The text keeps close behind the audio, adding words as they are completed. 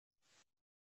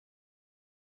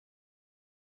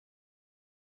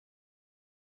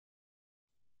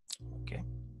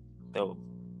তো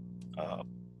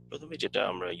প্রথমে যেটা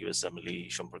আমরা ইউএসএমএলই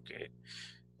সম্পর্কে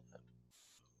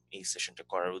এই সেশনটা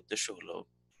করার উদ্দেশ্য হলো,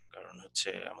 কারণ হচ্ছে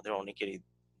আমাদের অনেকেরই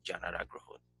জানার আগ্রহ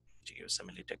যে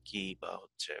ইউএসএমএলইটা কি, বা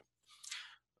হচ্ছে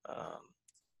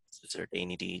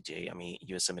সার্টেইনিটি যে আমি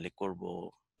ইউএসএমএলই করব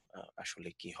আসলে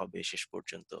কি হবে শেষ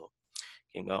পর্যন্ত,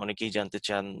 কিংবা অনেকেই জানতে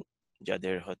চান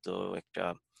যাদের হয়তো একটা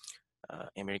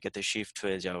আমেরিকাতে শিফট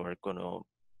হয়ে যাওয়ার কোনো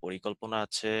পরিকল্পনা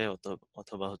আছে,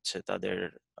 অথবা হচ্ছে তাদের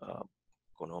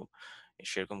কোনো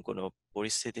সেরকম কোনো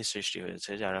পরিস্থিতি সৃষ্টি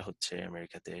হয়েছে যারা হচ্ছে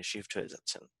আমেরিকাতে শিফট হয়ে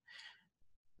যাচ্ছেন।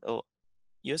 তো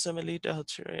ইউএসএমএলইটা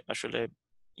হচ্ছে আসলে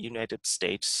United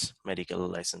states medical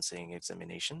licensing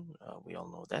examination, we all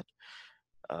know that,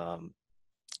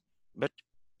 but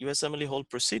ইউএসএমএলই whole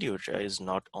প্রসিডিউরটা is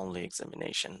not only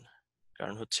examination.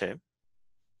 কারণ হচ্ছে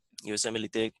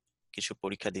ইউএসএমএলইতে কিছু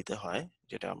পরীক্ষা দিতে হয়,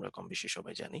 যেটা আমরা কম বেশি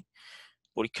সবাই জানি।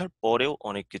 পরীক্ষার পরেও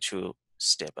অনেক কিছু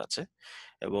স্টেপ আছে,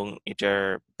 এবং এটার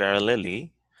প্যারালেলি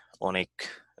অনেক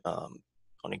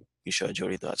অনেক বিষয়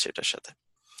জড়িত আছে এটার সাথে।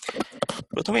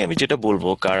 প্রথমে আমি যেটা বলবো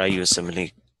কারা ইউএসএমএলই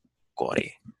করে।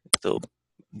 তো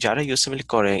যারা ইউএসএমএলই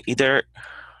করে ইদার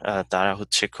তারা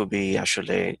হচ্ছে খুবই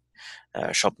আসলে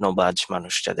স্বপ্নবাজ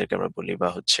মানুষ যাদেরকে আমরা বলি, বা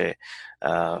হচ্ছে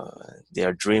দে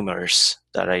আর ড্রিমার্স,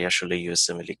 তারাই আসলে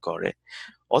ইউএসএমএলই করে।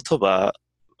 অথবা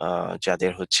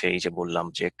যাদের হচ্ছে এই যে বললাম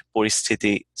যে একটা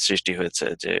পরিস্থিতি সৃষ্টি হয়েছে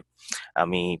যে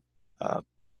আমি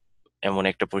এমন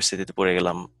একটা পরিস্থিতিতে পড়ে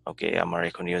গেলাম, ওকে আমার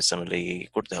এখন ইউএসএমএলই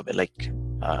করতে হবে। লাইক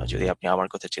যদি আপনি আমার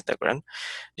কথা চিন্তা করেন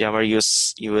যে আমার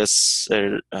ইউএস এর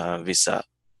ভিসা,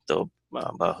 তো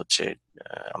বা হচ্ছে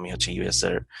আমি হচ্ছে ইউএস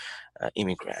এর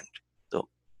ইমিগ্র্যান্ট। তো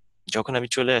যখন আমি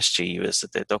চলে আসছি ইউএসএ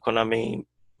তে, তখন আমি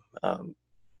আহ,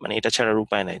 মানে এটা ছাড়ার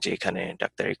উপায় নাই যে এখানে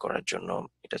ডাক্তারি করার জন্য,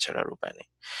 এটা ছাড়ার উপায় নেই।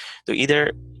 তো either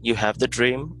you have the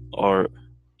dream, or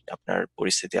আপনার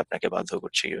পরিস্থিতি আপনাকে বাধ্য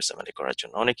করছে ইউএসএমএলই করার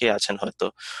জন্য। অনেকেই আছেন হয়তো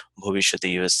ভবিষ্যতে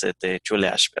ইউএসএ তে চলে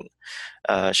আসবেন,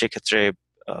 সেক্ষেত্রে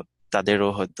আহ, তাদেরও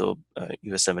হয়তো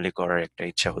ইউএসএমএলই করার একটা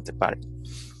ইচ্ছা হতে পারে।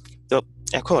 তো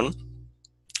এখন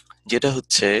যেটা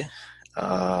হচ্ছে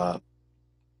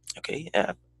ওকে,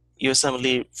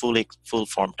 ইউএসএমএলই ফুল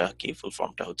ফর্মটা কি? ফুল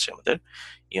ফর্মটা হচ্ছে আমাদের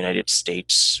United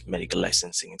states medical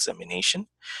licensing examination.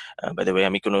 By the way,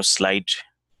 আমি কোনো স্লাইড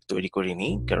তৈরি করিনি,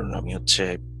 কারণ আমি হচ্ছে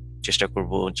চেষ্টা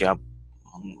করব যা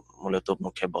মূলত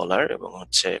মুখে বলার, এবং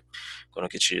হচ্ছে কোনো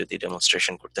কিছু যদি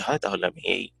ডেমনস্ট্রেশন করতে হয় তাহলে আমি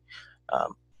এই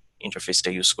ইন্টারফেসটা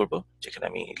ইউজ করব, যেখানে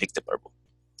আমি লিখতে পারবো।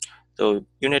 তো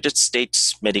United states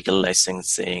medical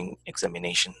licensing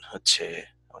examination হচ্ছে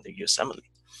আমাদের ইউএসএমএলই।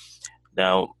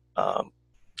 নাও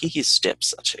কি কি স্টেপস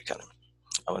আছে এখানে?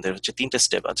 আমাদের হচ্ছে 3টে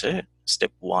স্টেপ আছে,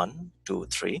 স্টেপ 1, 2,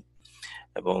 3।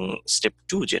 এবং স্টেপ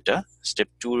 2 যেটা, স্টেপ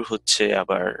 2 হচ্ছে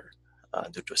আবার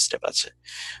দুটো স্টেপ আছে।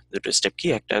 দুটো স্টেপ কি?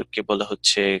 একটাকে বলা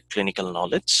হচ্ছে ক্লিনিক্যাল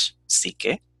নলেজ,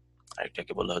 সিকে, আর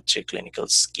একটাকে বলা হচ্ছে ক্লিনিক্যাল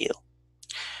স্কিল।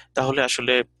 তাহলে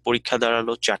আসলে পরীক্ষা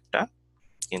দাঁড়ালো 4টা,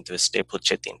 কিন্তু স্টেপ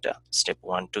হচ্ছে 3টা। স্টেপ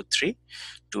 1, 2, 3।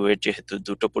 2 এর যেহেতু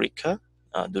দুটো পরীক্ষা,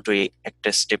 দুটোই একটা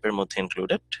স্টেপের মধ্যে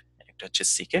ইনক্লুডেড। একটা হচ্ছে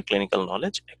সিকে ক্লিনিক্যাল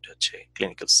নলেজ, একটা হচ্ছে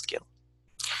ক্লিনিক্যাল স্কিল।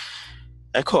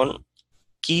 এখন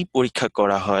কি পরীক্ষা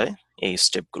করা হয় এই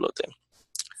স্টেপগুলোতে?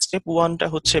 স্টেপ 1টা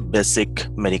হচ্ছে বেসিক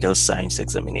মেডিকেল সায়েন্স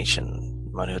এক্সামিনেশন,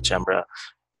 মানে হচ্ছে আমরা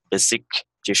বেসিক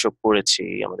যেসব পড়েছি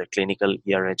আমাদের ক্লিনিক্যাল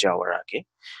ইয়ারে যাওয়ার আগে,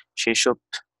 সেই সব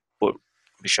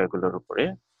বিষয়গুলোর উপরে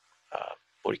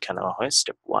পরীক্ষা নেওয়া হয়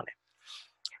স্টেপ 1-এ।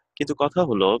 কিন্তু কথা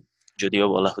হলো, যদিও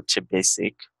বলা হচ্ছে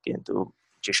বেসিক, কিন্তু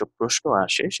যেসব প্রশ্ন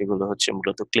আসে সেগুলো হচ্ছে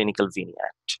মূলত ক্লিনিক্যাল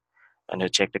ভিনিয়াক্ট, মানে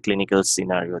হচ্ছে একটা ক্লিনিক্যাল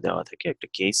সিনারিও দেওয়া থাকে, একটা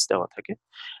কেস দেওয়া থাকে,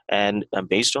 and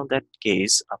based on that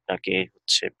case আপনাকে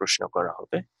হচ্ছে প্রশ্ন করা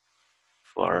হবে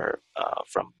for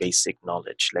from basic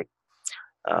knowledge, like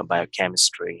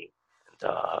biochemistry,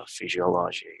 the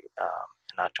physiology,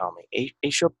 anatomy,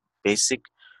 এইসব বেসিক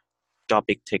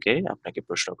টপিক থেকে আপনাকে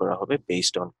প্রশ্ন করা হবে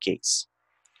বেসড অন কেস।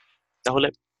 তাহলে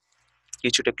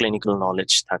কিছুটা ক্লিনিক্যাল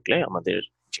নলেজ থাকলে আমাদের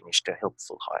জিনিসটা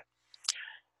হেল্পফুল হয়।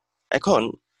 এখন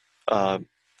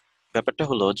ব্যাপারটা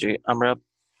হলো যে আমরা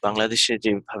বাংলাদেশে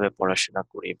যেভাবে পড়াশোনা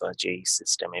করি বা যেই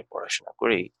সিস্টেমে পড়াশোনা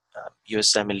করি,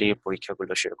 ইউএসএমএলই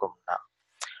পরীক্ষাগুলো সেরকম না।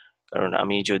 কারণ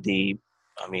আমি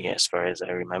as far age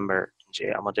I remember, যে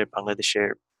আমাদের বাংলাদেশের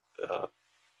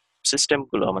সিস্টেম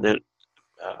গুলো, আমাদের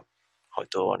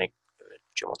হয়তো অনেক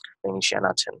চমৎকার টেকনিশিয়ান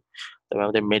আছেন, তবে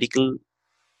আমাদের medical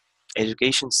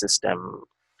education system,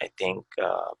 I think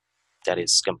that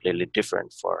is completely different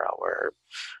for our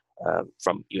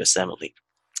from USMLE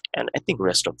and I think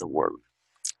rest of the world.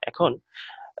 এখন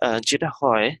যেটা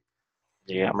হয়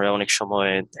যে আমরা অনেক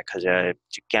সময় দেখা যায়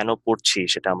যে কেন পড়ছি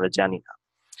সেটা আমরা জানি না।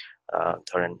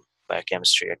 ধরেন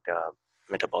বায়োকেমিস্ট্রি একটা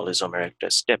মেটাবলিজমের একটা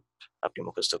স্টেপ আপনি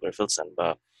মুখস্থ করে ফেলছেন, বা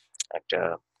একটা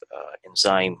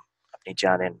এনজাইম আপনি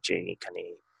জানেন যে এখানে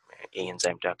এই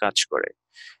এনজাইমটা কাজ করে,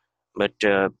 বাট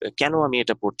কেন আমি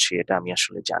এটা পড়ছি এটা আমি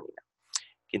আসলে জানি না।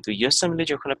 কিন্তু ইউএসএমএলই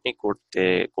যখন আপনি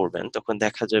করবেন তখন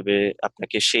দেখা যাবে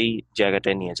আপনাকে সেই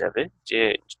জায়গাটায় নিয়ে যাবে যে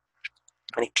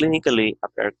মানে ক্লিনিক্যালি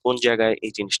আপনার কোন জায়গায়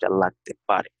এই জিনিসটা লাগতে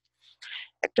পারে।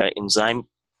 একটা এনজাইম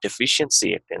ডেফিসিয়েন্সি,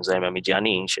 একটা এনজাইম আমি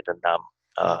জানি সেটার নাম,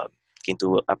 আহ, কিন্তু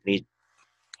আপনি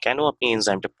কেন আপনি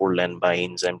এনজাইমটা পড়লেন বা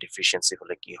এনজাইম ডেফিসিয়েন্সি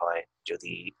হলে কি হয়,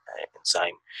 যদি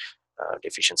এনজাইম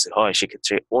ডেফিসিয়েন্সি হয়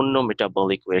সেক্ষেত্রে অন্য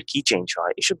মেটাবলিক ওয়ে কি চেঞ্জ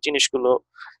হয়, এসব জিনিসগুলো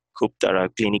খুব তারা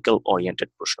ক্লিনিক্যাল ওরিয়েন্টেড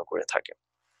প্রশ্ন করে থাকে।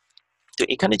 তো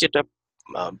এখানে যেটা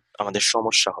আহ, আমাদের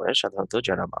সমস্যা হয় সাধারণত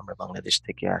যারা আমরা বাংলাদেশ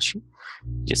থেকে আসি,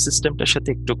 যে সিস্টেমটার সাথে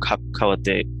একটু খাপ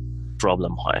খাওয়াতে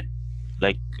প্রবলেম হয়।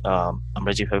 লাইক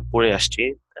আমরা যেভাবে পড়ে আসছি,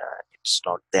 ইটস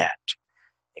নট দ্যাট।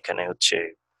 এখানে হচ্ছে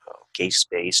কেস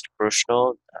বেসড প্রশ্ন,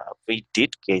 we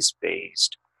did case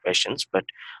based questions, but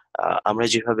আমরা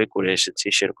যেভাবে করে এসেছি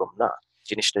সেরকম না,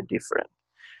 জিনিসটা ডিফারেন্ট।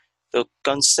 তো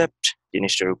কনসেপ্ট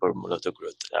জিনিসটার উপর মূলত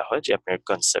গুরুত্ব দেওয়া হয়, যে আপনার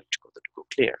কনসেপ্ট কতটুকু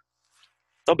ক্লিয়ার।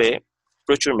 তবে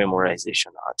প্রচুর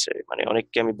মেমোরাইজেশন আছে, মানে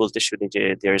অনেককে আমি বলতে শুনি যে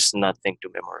there is nothing to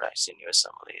memorise in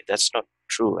ইউএসএমএলই। That's not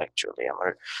true actually. আমার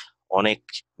অনেক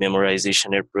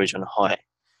মেমোরাইজেশনের প্রয়োজন হয়,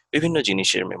 বিভিন্ন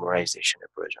জিনিসের মেমোরাইজেশনের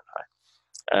প্রয়োজন হয়।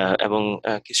 এবং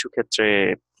কিছু ক্ষেত্রে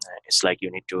it's like you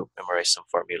need to memorise some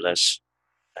formulas.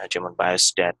 যেমন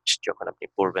বায়োস্ট্যাট যখন আপনি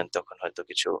পড়বেন তখন হয়তো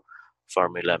কিছু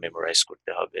ফর্মুলা মেমোরাইজ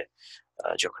করতে হবে।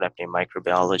 যখন আপনি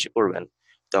মাইক্রোবায়োলজি পড়বেন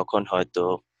তখন হয়তো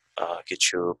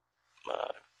কিছু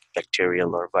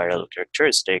bacterial or viral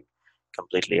characteristic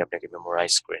completely আপনাকে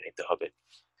মেমোরাইজ করে নিতে হবে।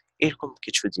 এরকম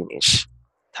কিছু জিনিস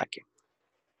থাকে।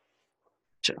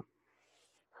 আচ্ছা,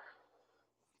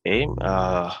 এই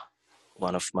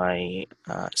one of my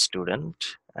student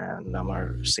and আমার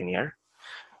senior,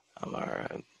 আমার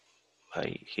ভাই,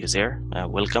 he is here.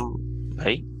 Welcome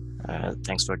ভাই,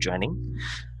 thanks for joining.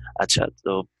 আচ্ছা,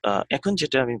 তো এখন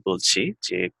যেটা আমি বলছি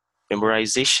যে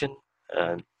মেমোরাইজেশন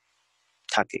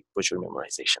থাকে, প্রচুর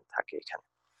মেমোরাইজেশন থাকে এখানে।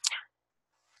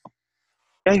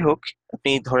 যাই হোক,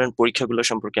 আপনি ধরেন পরীক্ষাগুলো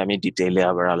সম্পর্কে আমি ডিটেইলে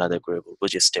আবার আলাদা করে বলবো,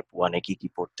 যে স্টেপ ওয়ানে কি কি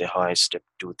পড়তে হয়, স্টেপ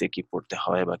টু তে কি পড়তে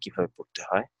হয় বা কিভাবে পড়তে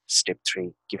হয়, স্টেপ থ্রি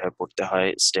কিভাবে পড়তে হয়,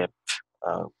 স্টেপ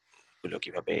গুলো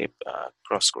কিভাবে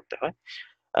ক্রস করতে হয়।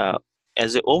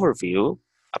 অ্যাজ এ ওভারভিউ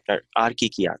আপনার আর কি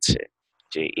কি আছে,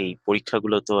 যে এই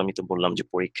পরীক্ষাগুলো, তো আমি তো বললাম যে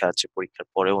পরীক্ষা আছে, পরীক্ষার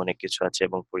পরেও অনেক কিছু আছে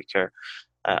এবং পরীক্ষার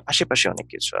আশেপাশে অনেক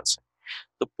কিছু আছে।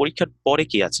 তো পরীক্ষার পরে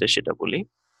কি আছে সেটা বলি।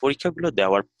 পরীক্ষাগুলো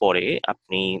দেওয়ার পরে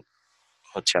আপনি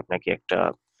হচ্ছে আপনাকে একটা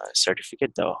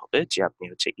সার্টিফিকেট দেওয়া হবে যে আপনি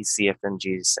হচ্ছে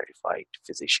ইসিএফএমজি সার্টিফাইড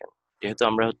ফিজিশিয়ান। যেহেতু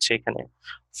আমরা হচ্ছে এখানে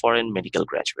ফরেন মেডিকেল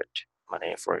গ্রাজুয়েট, মানে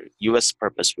for US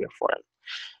purpose we are foreign.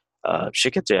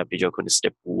 সেক্ষেত্রে আপনি যখন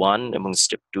স্টেপ ওয়ান এবং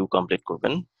স্টেপ টু কমপ্লিট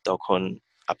করবেন তখন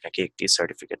আপনাকে একটি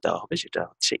সার্টিফিকেট দেওয়া হবে, যেটা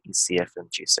হচ্ছে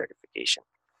ইসিএফএমজি সার্টিফিকেশন।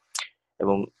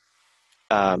 এবং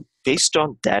বেসড অন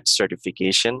দ্যাট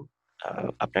সার্টিফিকেশন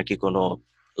আপনার কি কোনো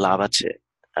লাভ আছে?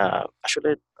 আসলে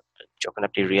যখন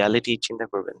আপনি রিয়ালিটি চিন্তা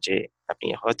করবেন যে আপনি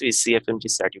হয়তো ইসিএফএমজি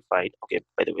certified, okay,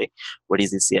 by the way, what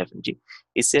is ইসিএফএমজি?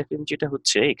 ইসিএফএমজিটা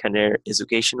হচ্ছে এখানের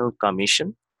educational commission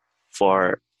for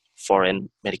foreign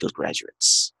medical graduates,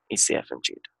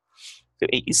 ইসিএফএমজি। তো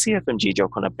এই ইসিএফএমজি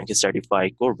যখন আপনাকে সার্টিফাই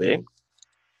করবে,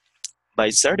 by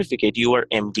certificate you R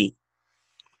MD,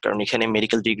 কারণ এখানে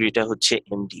মেডিকেল ডিগ্রিটা হচ্ছে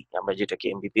এমডি, আমরা যেটাকে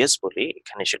এমবিবিএস বলি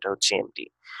এখানে সেটা হচ্ছে MD.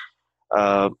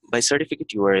 By certificate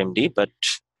you R MD, but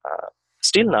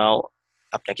still now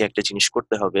আপনাকে একটা জিনিস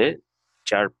করতে হবে,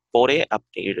 যার পরে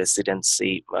আপনি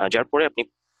রেসিডেন্সি, যার পরে আপনি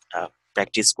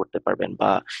প্র্যাকটিস করতে পারবেন,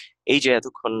 বা এই যে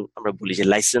এতক্ষণ আমরা বলি যে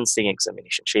লাইসেন্সিং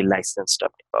এক্সামিনেশন, সেই লাইসেন্সটা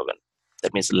আপনি পাবেন।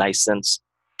 That means licence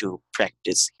two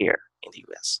practice here in the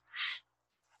US.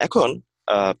 এখন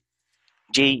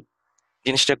যেই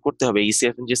জিনিসটা করতে হবে,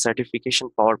 ইসিএফএনজি সার্টিফিকেশন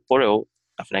পাওয়ার পরেও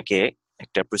আপনাকে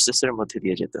একটা প্রসেসের মধ্যে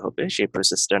দিয়ে যেতে হবে। সেই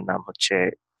প্রসেসটার নাম হচ্ছে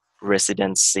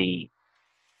residency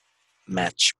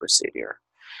match procedure.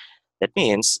 That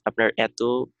means আপনার এত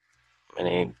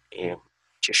মানে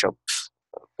যেসব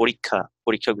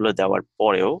পরীক্ষাগুলো দেওয়ার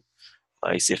পরেও বা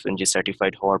ইসিএফএনজি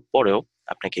সার্টিফাইড হওয়ার পরেও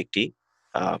আপনাকে একটি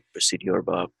প্রসিডিওর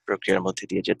বা প্রক্রিয়ার মধ্যে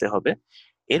দিয়ে যেতে হবে।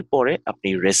 এরপরে আপনি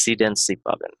রেসিডেন্সি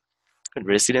পাবেন।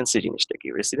 রেসিডেন্সি জিনিসটা কি?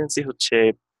 রেসিডেন্সি হচ্ছে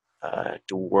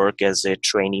to work as a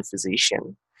trainee physician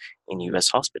in US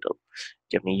hospital,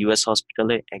 যে আপনি ইউএস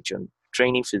হসপিটালে একজন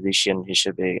ট্রেনি ফিজিশিয়ান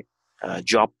হিসেবে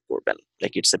জব করবেন,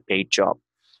 like it's a paid job.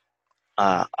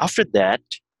 After that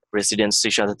residency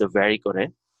সাধারণত ভ্যারি করে,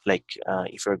 like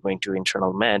if you are going to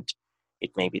internal med,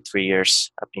 it may be 3 years।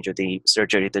 আপনি যদি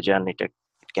সার্জারিতে যান এটা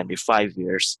ইট ক্যান বি 5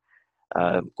 years।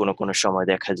 কোনো কোনো সময়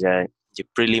দেখা যায় যে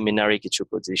প্রিলিমিনারি কিছু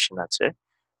পজিশন আছে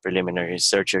প্রিলিমিনারি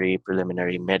সার্জারি,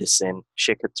 প্রিলিমিনারি মেডিসিন,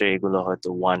 সেক্ষেত্রে এগুলো হয়তো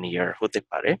 1 ইয়ার হতে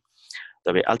পারে।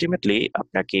 তবে আলটিমেটলি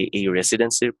আপনাকে এই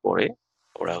রেসিডেন্সির পরে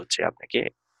ওরা হচ্ছে আপনাকে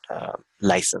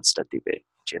লাইসেন্সটা দিবে,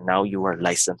 যে now you R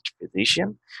licensed physician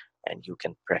and you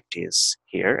can practise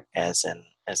here as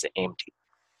a MD.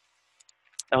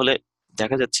 তাহলে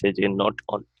দেখা যাচ্ছে যে নট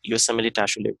অন ইউএসএমএলইটা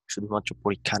আসলে শুধুমাত্র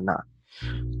পরীক্ষা না,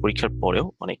 পরীক্ষার পরেও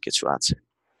অনেক কিছু আছে।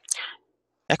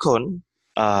 এখন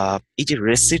এই যে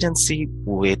রেসিডেন্সি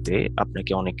ওয়েতে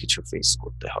আপনাকে অনেক কিছু ফেস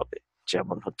করতে হবে।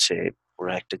 যেমন হচ্ছে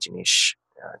ওরা একটা জিনিস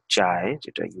চায়,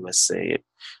 যেটা ইউএসএ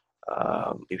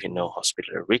বিভিন্ন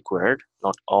হসপিটালে রিকোয়ার্ড,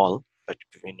 নট অল, বাট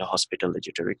বিভিন্ন হসপিটালে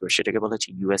যেটা রিকোয়ার্ড সেটাকে বলা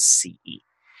হচ্ছে ইউএসসিই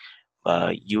বা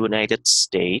ইউনাইটেড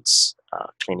স্টেটস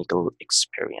ক্লিনিক্যাল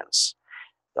এক্সপেরিয়েন্স।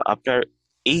 তো আপনার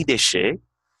এই দেশে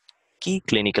কি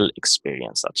ক্লিনিক্যাল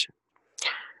এক্সপেরিয়েন্স আছে?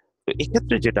 তো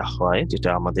এক্ষেত্রে যেটা হয়, যেটা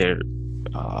আমাদের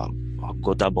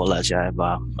অজ্ঞতা বলা যায়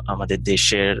বা আমাদের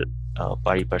দেশের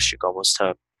পারিপার্শ্বিক অবস্থা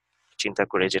চিন্তা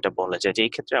করে যেটা বলা যায়, যে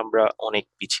এই ক্ষেত্রে আমরা অনেক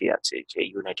পিছিয়ে আছি যে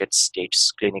ইউনাইটেড স্টেটস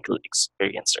ক্লিনিক্যাল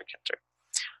এক্সপেরিয়েন্সের ক্ষেত্রে।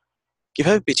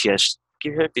 কিভাবে পিছিয়ে আস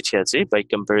কিভাবে পিছিয়ে আছি বাই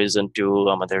কম্পারিজন টু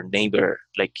আমাদের neighbour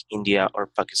like India or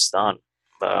Pakistan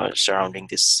বা surrounding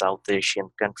this south Asian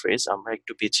countries, আমরা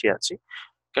একটু পিছিয়ে আছি।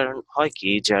 কারণ হয়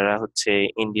কি, যারা হচ্ছে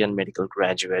ইন্ডিয়ান মেডিকেল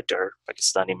গ্রাজুয়েট আর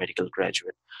পাকিস্তানি মেডিকেল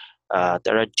গ্রাজুয়েট,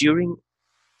 তারা during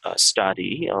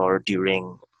study or during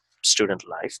student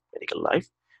life, medical life,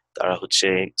 তারা হচ্ছে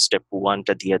স্টেপ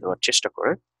ওয়ানটা দিয়ে দেওয়ার চেষ্টা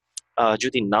করে।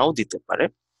 যদি নাও দিতে পারে,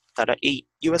 তারা এই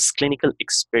ইউএস ক্লিনিক্যাল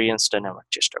এক্সপিরিয়েন্সটা নেওয়ার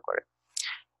চেষ্টা করে।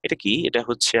 এটা কি? এটা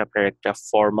হচ্ছে আপনার একটা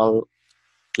ফর্মাল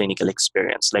ক্লিনিক্যাল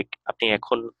এক্সপিরিয়েন্স। লাইক আপনি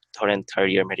এখন ধরেন থার্ড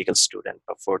ইয়ার মেডিকেল স্টুডেন্ট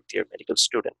বা ফোর্থ ইয়ার মেডিকেল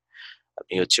স্টুডেন্ট,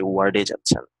 আপনি হচ্ছে ওয়ার্ডে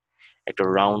যাচ্ছেন, একটা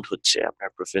রাউন্ড হচ্ছে, আপনার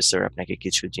প্রফেসর আপনাকে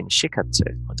কিছু জিনিস শেখাচ্ছে,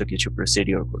 হয়তো কিছু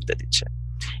প্রসিডিওর করতে দিচ্ছে।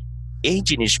 এই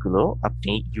জিনিসগুলো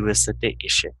আপনি ইউএসএ তে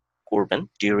এসে করবেন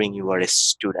during you R a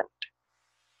student.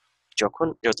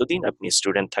 যতদিন আপনি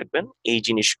স্টুডেন্ট থাকবেন, এই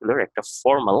জিনিসগুলোর একটা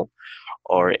formal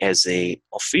or as a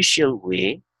official way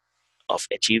of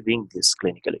achieving this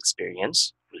clinical experience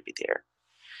will be there.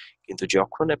 কিন্তু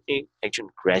যখন আপনি একজন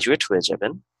গ্র্যাজুয়েট হয়ে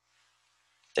যাবেন,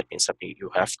 দ্যাট মিনস আপনি you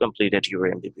have completed your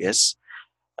MBBS,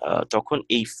 তখন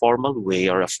এই formal way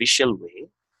or official way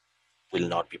will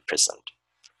not be present.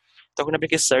 তখন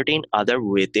আপনাকে সার্টেন আদার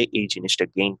ওয়েতে এই জিনিসটা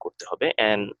গেইন করতে হবে,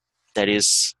 and that is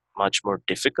much more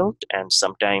difficult. And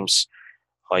sometimes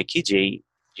হয় কি,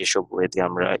 যেসব ওয়েতে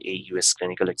আমরা এই ইউএস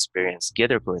ক্লিনিক্যাল এক্সপিরিয়েন্স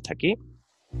গেদার করে থাকি,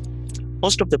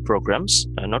 most of the programs,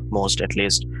 not most, at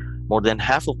least more than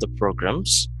half of the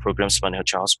programs মানে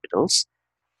হচ্ছে হসপিটালস,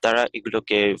 তারা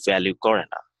এগুলোকে ভ্যালু করে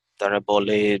না। তারা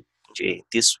বলে যে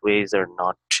this wedge are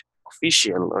not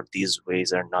official or these ways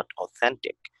are not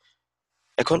authentic.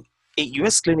 এখন এই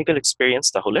ইউএস ক্লিনিক্যাল এক্সপিরিয়েন্স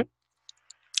তাহলে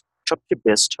সবচেয়ে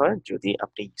বেস্ট হয় যদি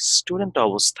আপনি স্টুডেন্ট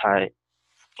অবস্থায়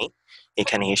আপনি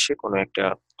এখানে এসে কোনো একটা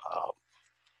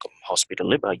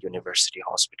হসপিটালে বা ইউনিভার্সিটি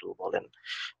হসপিটাল বলেন,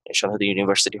 সাধারণত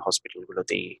ইউনিভার্সিটি হসপিটাল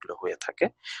গুলোতে এগুলো হয়ে থাকে,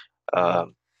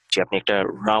 যে আপনি একটা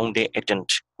রাউন্ডে অ্যাটেন্ড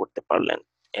করতে পারলেন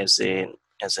as a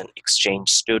as an exchange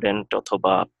student,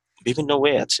 অথবা বিভিন্ন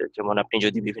ওয়ে আছে। যেমন আপনি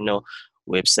যদি বিভিন্ন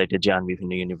ওয়েবসাইটে যান,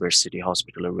 বিভিন্ন ইউনিভার্সিটি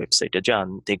হসপিটালের ওয়েবসাইটে যান,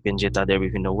 দেখবেন যে তাদের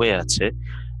বিভিন্ন ওয়ে আছে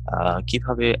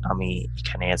কিভাবে আমি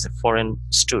এখানে অ্যাজ এ ফরেন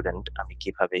স্টুডেন্ট আমি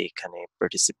কিভাবে এখানে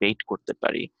পার্টিসিপেট করতে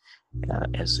পারি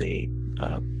অ্যাজ এ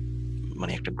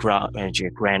মানে একটা যে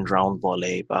গ্র্যান্ড রাউন্ড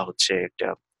বলে বা হচ্ছে একটা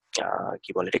কি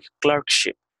বলে এটাকে,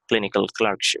 ক্লার্কশিপ, ক্লিনিক্যাল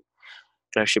ক্লার্কশিপ,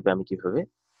 ক্লার্কশিপে আমি কিভাবে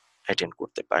অ্যাটেন্ড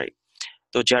করতে পারি।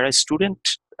 তো যারা স্টুডেন্ট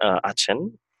আছেন,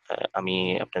 আমি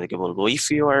আপনাদেরকে বলবো, if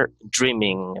you R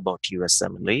dreaming about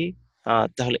ইউএসএমএলই,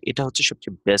 তাহলে এটা হচ্ছে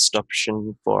সবচেয়ে best option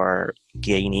for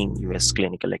gaining US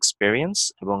clinical experience.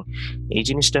 এবং এই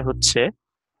জিনিসটা হচ্ছে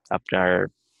আপনার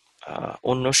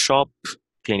অন্য সব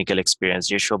ক্লিনিক্যাল এক্সপিরিয়েন্স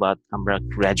যেসব আমরা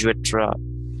গ্র্যাজুয়েটরা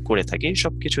করে থাকি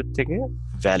সবকিছুর থেকে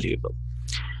ভ্যালুয়েবল।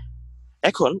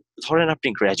 এখন ধরেন আপনি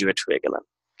গ্র্যাজুয়েট হয়ে গেলেন,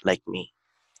 লাইক মি।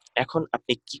 এখন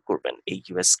আপনি কি করবেন এই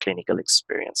ইউএস ক্লিনিক্যাল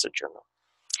এক্সপিরিয়েন্সের জন্য?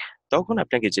 তখন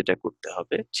আপনাকে যেটা করতে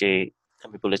হবে, যে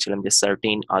আমি বলেছিলাম যে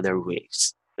সার্টেন আদার ওয়েজ,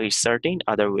 এই সার্টেন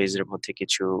আদার ওয়েজ এর মধ্যে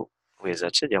কিছু ওয়েজ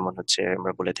আছে, যেমন হচ্ছে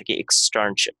আমরা বলে থাকি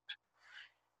এক্সটার্নশিপ।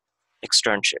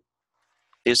 এক্সটার্নশিপ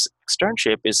this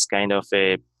externship is kind of a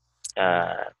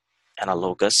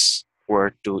analogous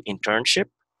word to internship,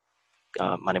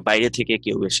 মানে বাইরে থেকে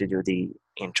কেউ এসে যদি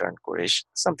ইন্টার্ন করে,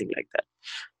 সামথিং লাইক দ্যাট।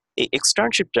 এই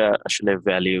এক্সটার্নশিপটা আসলে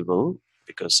ভ্যালুয়েবল,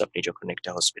 বিকজ আপনি যখন একটা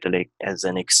হসপিটালে অ্যাজ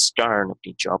অ্যান এক্সটার্ন আপনি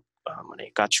জব মানে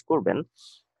কাজ করবেন,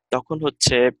 তখন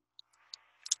হচ্ছে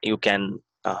ইউ ক্যান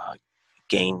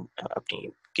গেইন, আপনি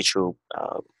কিছু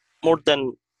more than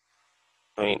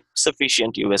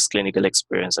sufficient US clinical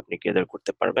experience আপনি গেদার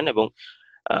করতে পারবেন। এবং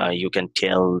you can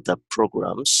tell the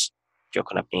programs.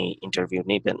 যখন আপনি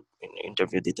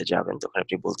ইন্টারভিউ দিতে যাবেন, তখন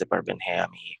আপনি বলতে পারবেন, হ্যাঁ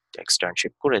আমি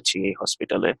এক্সটার্নশিপ করেছি এই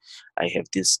হসপিটালে, I have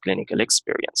this clinical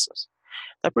experiences.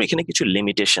 তারপর এখানে কিছু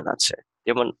লিমিটেশন আছে।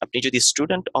 যেমন আপনি যদি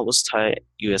স্টুডেন্ট অবস্থায়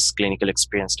ইউএস ক্লিনিক্যাল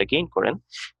এক্সপিরিয়েন্সটা গেইন করেন,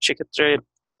 সেক্ষেত্রে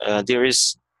there is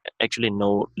actually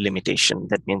no limitation.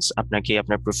 That means আপনাকে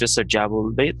আপনার প্রফেসর যা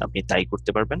বলবে আপনি তাই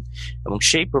করতে পারবেন, এবং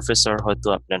সেই প্রফেসর হয়তো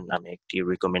আপনার নামে একটি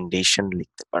রিকমেন্ডেশন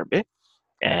লিখতে পারবে।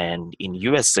 And in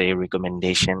USA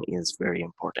recommendation is very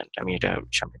important. আমি এটা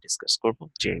সামনে ডিসকাস করবো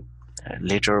যে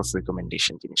লেটার অফ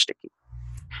রিকমেন্ডেশন জিনিসটা কি।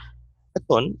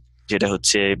 এখন যেটা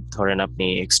হচ্ছে, ধরেন আপনি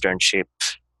এক্সটার্নশিপ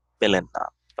পেলেন না,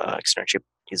 বা এক্সটার্নশিপ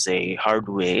ইজ এ হার্ড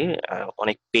ওয়ে।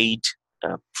 অনেক পেইড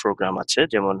প্রোগ্রাম আছে,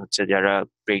 যেমন হচ্ছে যারা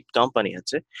পেইড কোম্পানি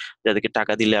আছে, যাদেরকে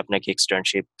টাকা দিলে আপনাকে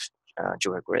এক্সটার্নশিপ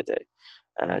জোগাড় করে দেয়।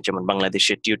 যেমন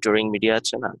বাংলাদেশের টিউটরিং মিডিয়া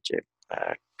আছে না, যে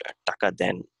আহ, টাকা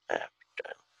দেন, আহ,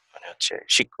 মানে হচ্ছে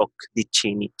শিক্ষক দিচ্ছি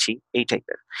নিচ্ছি এই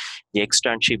টাইপের, যে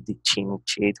এক্সটার্নশিপ দিচ্ছি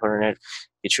নিচ্ছি এই ধরনের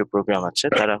কিছু প্রোগ্রাম আছে।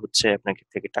 তারা হচ্ছে আপনাকে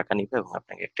থেকে টাকা নিবে এবং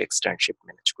আপনাকে একটা এক্সটার্নশিপ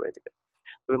ম্যানেজ করে দিবে।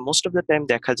 তবে মোস্ট অফ দ্য টাইম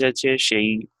দেখা যায় যে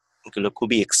সেইগুলো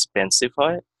খুবই এক্সপেন্সিভ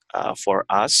হয় ফর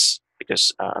আস, বিকজ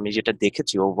আমি যেটা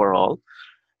দেখেছি ওভারঅল,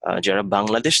 যারা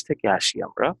বাংলাদেশ থেকে আসি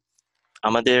আমরা,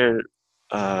 আমাদের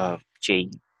যেই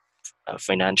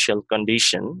ফাইন্যান্সিয়াল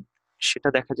কন্ডিশন, সেটা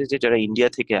দেখা যায় যে যারা ইন্ডিয়া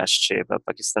থেকে আসছে বা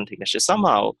পাকিস্তান থেকে আসছে,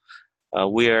 somehow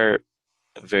we are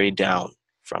very down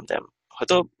from them.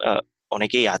 হয়তো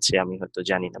অনেকেই আছে, আমি হয়তো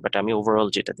জানি না, বাট আমি ওভারঅল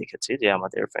যেটা দেখেছি যে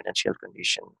আমাদের ফাইন্যান্সিয়াল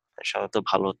কন্ডিশন সাধারণত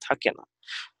ভালো থাকে না।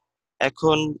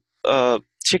 এখন আহ,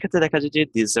 সেক্ষেত্রে দেখা যায় যে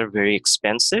this are very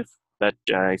expensive, but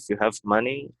if you have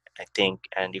money, I think,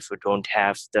 and if you don't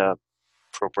have the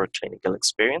proper clinical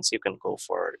experience, you can go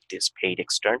for these paid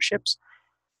externships.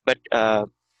 But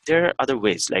there are other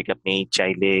ways, like আপনি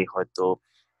চাইলে হয়তো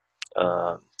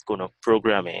আহ, কোনো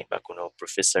প্রোগ্রামে বা কোনো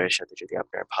প্রফেসরের সাথে যদি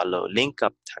আপনার ভালো লিঙ্ক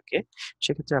আপ থাকে,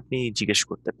 সেক্ষেত্রে আপনি জিজ্ঞেস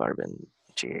করতে পারবেন,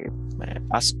 যে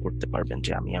আস্ক করতে পারবেন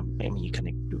যে আমি এখানে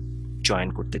একটু জয়েন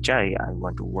করতে চাই, I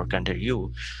want to work under you,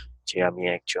 যে আমি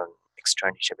একজন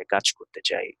এক্সটার্ন হিসেবে কাজ করতে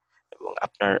চাই এবং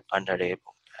আপনার আন্ডারে,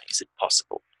 ইজ ইট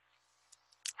পসিবল।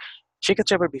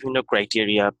 সেক্ষেত্রে আবার বিভিন্ন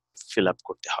ক্রাইটেরিয়া ফিল আপ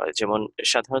করতে হয়। যেমন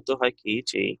সাধারণত হয় কি,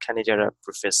 যে এখানে যারা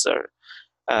প্রফেসর,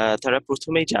 তারা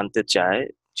প্রথমেই জানতে চায়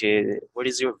যে what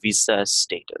is your visa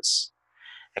status.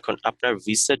 এখন আপনার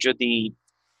ভিসা যদি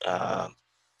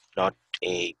নট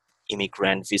এ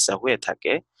ইমিগ্র্যান্ট ভিসা হয়ে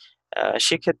থাকে,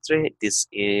 সেক্ষেত্রে দিস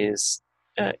ইজ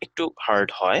একটু হার্ড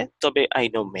হয়। তবে আই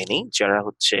নো মেনি যারা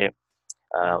হচ্ছে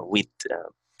উইথ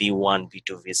B1 B2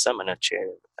 ভিসা, মানে হচ্ছে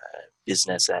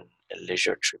বিজনেস অ্যান্ড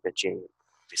লেজার ট্রিপের যে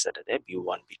ভিসাটা দেয়,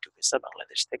 B1 B2 ভিসা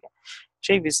বাংলাদেশ থেকে,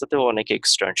 সেই ভিসাতেও অনেকে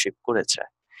এক্সটার্নশিপ করেছে।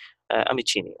 আমি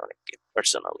চিনি অনেককে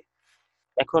পার্সোনালি।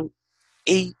 এখন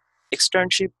এই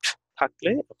এক্সটার্নশিপ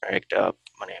থাকলে আপনার একটা,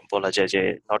 মানে বলা যায় যে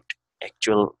not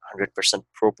actual 100%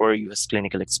 proper US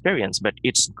clinical experience, but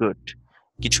it's good.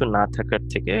 কিছু না থাকার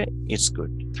থেকে ইটস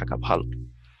গুড থাকা ভালো।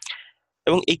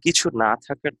 এবং এই কিছু না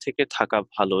থাকার থেকে থাকা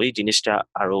ভালো, এই জিনিসটা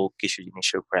আরো কিছু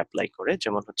জিনিসের উপর অ্যাপ্লাই করে,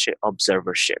 যেমন হচ্ছে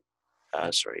অবজারভারশিপ।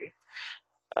 সরি,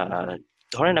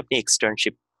 ধরেন আপনি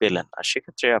এক্সটার্নশিপ পেলেন, আর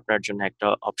সেক্ষেত্রে আপনার জন্য একটা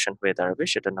অপশন হয়ে দাঁড়াবে,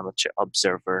 সেটার নাম হচ্ছে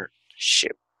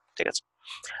অবজারভারশিপ। ঠিক আছে?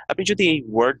 আপনি যদি এই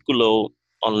ওয়ার্ড গুলো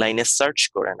অনলাইনে সার্চ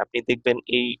করেন, আপনি দেখবেন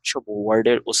এই সব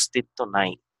ওয়ার্ডের অস্তিত্ব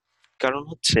নাই। কারণ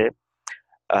হচ্ছে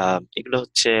এগুলো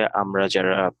হচ্ছে আমরা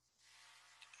যারা,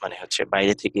 মানে হচ্ছে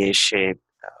বাইরে থেকে এসে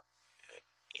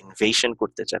ইনভেশন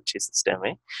করতে চাচ্ছি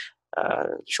সিস্টেমে,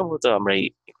 সম্ভবত আমরা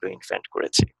এগুলো ইনভেন্ট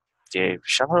করেছি। যে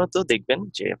সাধারণত দেখবেন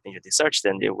যে আপনি যদি সার্চ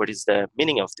দেন যে what is the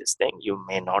meaning of this thing, you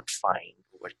may not find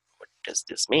what does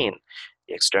this mean,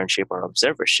 এক্সটার্নশিপ or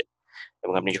অবজারভারশিপ।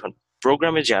 এবং আপনি যখন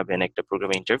প্রোগ্রামে যাবেন, একটা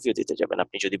প্রোগ্রামে ইন্টারভিউ দিতে যাবেন,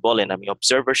 আপনি যদি বলেন আমি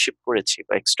অবজারভারশিপ করেছি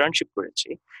বা এক্সটার্নশিপ করেছি,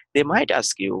 দে মাইট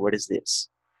ask you what is this,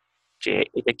 যে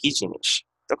এটা কি জিনিস।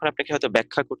 তখন আপনাকে হয়তো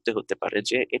ব্যাখ্যা করতে হতে পারে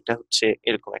যে এটা হচ্ছে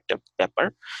এরকম একটা ব্যাপার।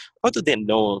 হয়তো দে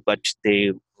no, but they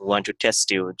want to test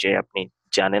you, যে আপনি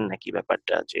জানেন নাকি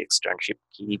ব্যাপারটা, যে এক্সটার্নশিপ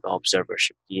কি বা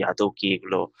অবজারভারশিপ কি, আদৌ কি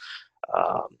এগুলো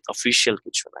অফিসিয়াল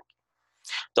কিছু নাকি।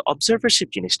 তো অবজারভারশিপ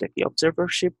জিনিসটা কি?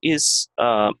 অবজারভারশিপ is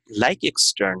like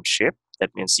এক্সটার্নশিপ,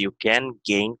 that means you can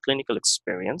gain clinical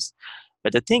experience,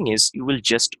 but the thing is you will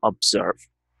just observe.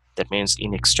 That means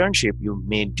in externship you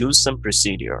may do some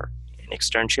procedure. In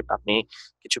externship আপনি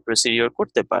কিছু প্রসিডিওর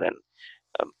করতে পারেন,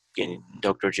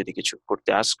 ডক্টর যদি কিছু করতে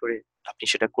আস্ক করে আপনি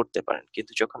সেটা করতে পারেন।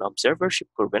 কিন্তু যখন অবজারভারশিপ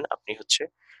করবেন, আপনি হচ্ছে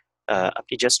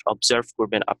আপনি জাস্ট অবজার্ভ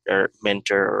করবেন আপনার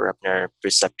মেন্টর, আপনার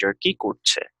প্রিসেপ্টর কি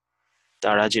করছে,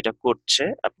 তারা যেটা করছে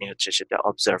আপনি হচ্ছে সেটা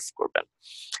অবজার্ভ করবেন।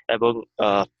 এবং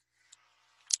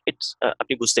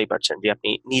আপনি বুঝতেই পারছেন যে আপনি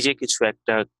নিজে কিছু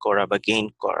একটা করা বা গেইন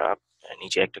করা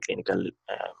নিজে একটা ক্লিনিক্যাল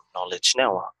নলেজ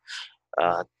নেওয়া,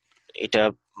 আহ, এটা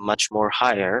much more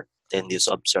higher than this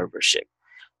অবজারভারশিপ।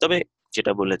 তবে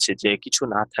যেটা বলেছে যে কিছু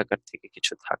না থাকার থেকে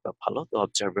কিছু থাকা ভালো, তো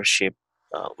অবজারভারশিপ।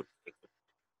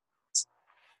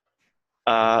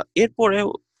 এরপরেও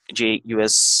যে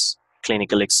ইউএস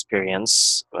ক্লিনিক্যাল এক্সপিরিয়েন্স,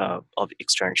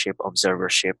 এক্সটার্নশিপ,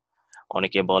 অবজারভারশিপ,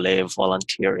 অনেকে বলে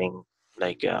ভলান্টিয়ারিং।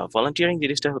 লাইক ভলান্টিয়ারিং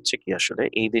জিনিসটা হচ্ছে কি, আসলে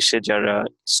এই দেশে যারা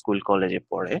স্কুল কলেজে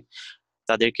পড়ে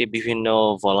তাদেরকে বিভিন্ন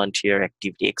volunteer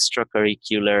activity, extra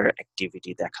curricular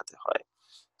activity দেখাতে হয়।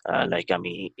 লাইক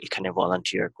আমি এখানে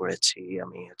ভলান্টিয়ার করেছি,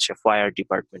 আমি হচ্ছে ফায়ার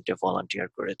ডিপার্টমেন্টে ভলান্টিয়ার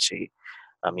করেছি,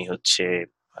 আমি হচ্ছে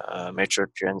মেট্রো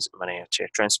ট্রেন্স মানে হচ্ছে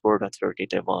ট্রান্সপোর্ট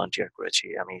অথরিটিতে ভলান্টিয়ার করেছি,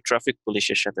 আমি ট্রাফিক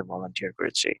পুলিশের সাথে ভলান্টিয়ার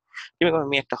করেছি, কিংবা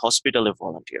আমি একটা হসপিটালে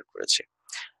ভলান্টিয়ার করেছি।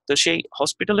 তো সেই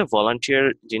হসপিটালে ভলান্টিয়ার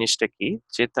জিনিসটা কি,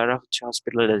 যে তারা হচ্ছে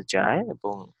হসপিটালে যায়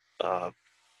এবং আহ,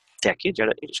 দেখে,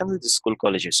 যারা এটা সাধারণত স্কুল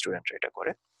কলেজের স্টুডেন্টরা এটা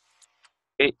করে,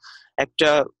 এই একটা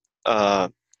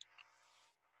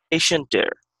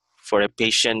পেশেন্টের, for a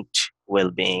patient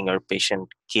wellbeing R patient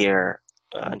care,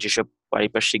 যেসব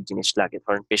পারিপার্শ্বিক জিনিস লাগে,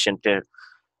 ধরেন পেশেন্টের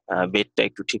বেডটা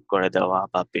একটু ঠিক করে দেওয়া,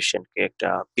 বা পেশেন্টকে একটা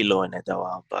পিলো এনে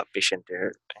দেওয়া, বা পেশেন্টের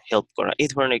হেল্প করা, এই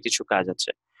ধরনের কিছু কাজ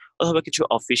আছে। অথবা কিছু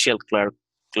অফিসিয়াল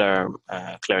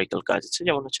ক্লারিক্যাল কাজ আছে,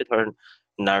 যেমন হচ্ছে ধরেন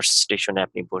নার্স স্টেশনে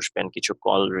আপনি বসবেন, কিছু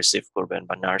কল রিসিভ করবেন,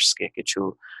 বা নার্সকে কিছু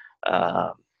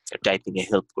টাইপিং এ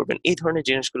হেল্প করবেন, এই ধরনের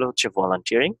জিনিসগুলো হচ্ছে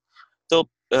ভলান্টিয়ারিং। তো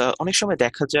অনেক সময়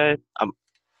দেখা যায়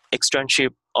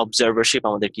এক্সটার্নশিপ, অবজারভারশিপ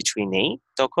আমাদের কিছুই নেই,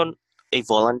 তখন এই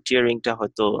ভলান্টিয়ারিংটা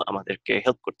হয়তো আমাদেরকে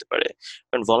হেল্প করতে পারে।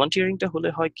 কারণ ভলান্টিয়ারিংটা হলে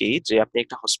হয় কি, যে আপনি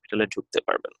একটা হসপিটালে ঢুকতে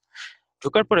পারবেন,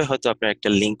 ঢোকার পরে হয়তো আপনার একটা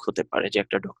লিঙ্ক হতে পারে যে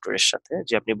একটা ডক্টরের সাথে,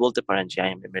 যে আপনি বলতে পারেন যে I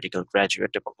M A medical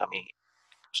graduate এবং আমি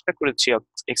চেষ্টা করেছি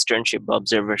এক্সটার্নশিপ বা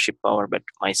অবজারভারশিপ পাওয়ার, but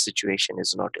my situation is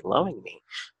not allowing me,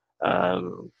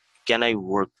 can I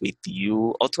work with you.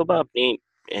 অথবা আপনি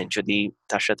যদি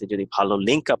তার সাথে যদি ভালো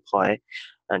লিঙ্ক আপ হয়,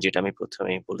 যেটা আমি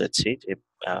প্রথমেই বলেছি যে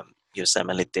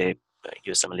ইউএসএমএলএ তে,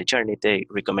 ইউএসএমএলএ জার্নিতে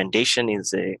recommendation is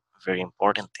a very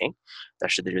important thing.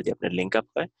 তার সাথে যদি আপনার লিঙ্ক আপ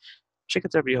হয়,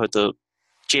 সেক্ষেত্রে আপনি হয়তো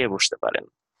চেয়ে বসতে পারেন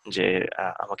যে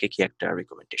আমাকে কি একটা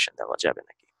রিকমেন্ডেশন দেওয়া যাবে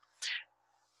নাকি।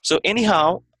 সো এনিহাউ,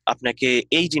 আপনাকে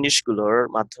এই জিনিসগুলোর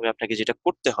মাধ্যমে আপনাকে যেটা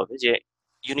করতে হবে, যে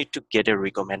you need to get A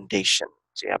recommendation,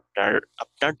 যে আপনার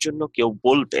আপনার জন্য কেউ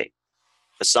বলবে,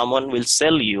 someone will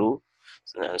sell you,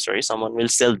 someone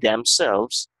will sell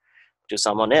themselves to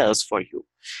someone else for you,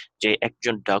 যে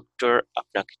একজন ডক্টর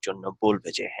আপনাকে জন্য বলবে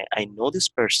যে হ্যাঁ, আই নো দিস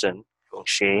পারসন, এবং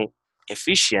সে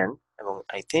এফিশিয়েন্ট, এবং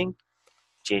আই থিঙ্ক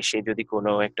যে সে যদি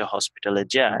কোনো একটা হসপিটালে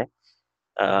যায়,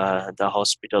 the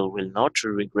hospital will not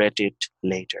regret it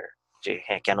later, যে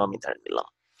হ্যাঁ, কেন আমি তার নিলাম,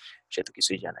 সে তো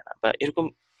কিছুই জানে না, বা এরকম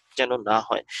যেন না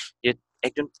হয়, যে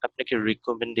একজন আপনাকে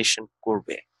রিকমেন্ডেশন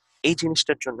করবে। এই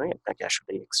জিনিসটার জন্যই আপনাকে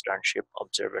আসলে এক্সটার্নশিপ,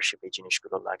 অবজারভারশিপ, এই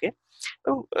জিনিসগুলো লাগে।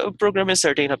 এবং প্রোগ্রামে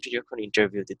সার্টেন আপনি যখন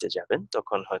ইন্টারভিউ দিতে যাবেন,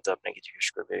 তখন হয়তো আপনাকে জিজ্ঞেস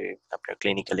করবে আপনার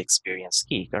ক্লিনিক্যাল এক্সপিরিয়েন্স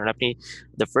কি, কারণ আপনি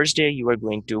the first day you are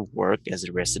going to work as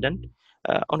a resident,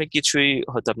 অনেক কিছুই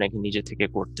হয়তো আপনাকে নিজে থেকে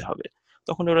করতে হবে।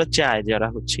 তখন ওরা চায় যারা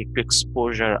হচ্ছে একটু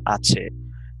এক্সপোজার আছে,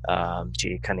 যে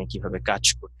এখানে কিভাবে কাজ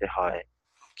করতে হয়,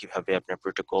 কিভাবে আপনার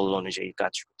প্রোটোকল অনুযায়ী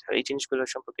কাজ করতে হয়, এই জিনিসগুলো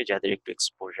সম্পর্কে যাদের একটু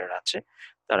এক্সপোজার আছে,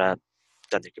 তারা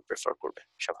তাদেরকে প্রেফার করবে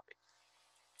স্বাভাবিক।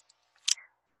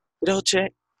 এটা হচ্ছে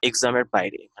এক্সামের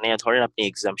বাইরে, মানে ধরেন আপনি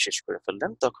এক্সাম শেষ করে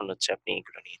ফেললেন, তখন হচ্ছে আপনি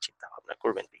এগুলো নিয়ে চিন্তা ভাবনা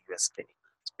করবেন, ইউএস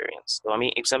ক্লিনিক্যাল এক্সপিরিয়েন্স। তো আমি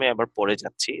এক্সামে আবার পরে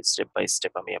যাচ্ছি, স্টেপ বাই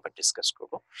স্টেপ আমি আবার ডিসকাস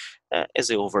করবো। এজ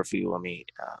এ ওভারভিউ আমি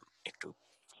একটু,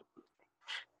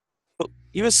 তো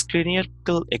ইউএস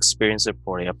ক্লিনিক্যাল এক্সপিরিয়েন্সের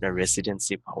পরে আপনার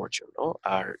রেসিডেন্সি পাওয়ার জন্য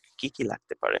আর কি কি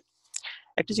লাগতে পারে,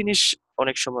 একটা জিনিস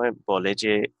অনেক সময় বলে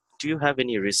যে do you have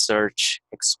any research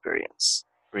experience.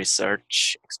 Research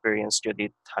experience যদি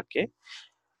থাকে,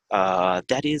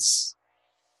 দ্যাট ইজ,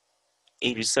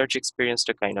 এই রিসার্চ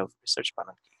এক্সপিরিয়েন্সটা কাইন্ড অফ, রিসার্চ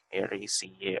বানান কি,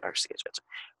 RECARCH, আচ্ছা,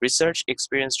 রিসার্চ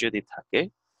এক্সপিরিয়েন্স যদি থাকে,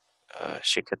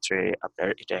 সেক্ষেত্রে আপনার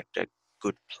এটা একটা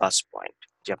গুড প্লাস পয়েন্ট,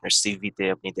 যে আপনার সিভিতে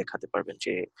আপনি দেখাতে পারবেন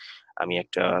যে আমি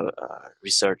একটা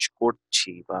রিসার্চ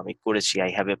করছি, বা আমি করেছি,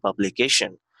 আই হ্যাভ এ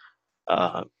পাবলিকেশন।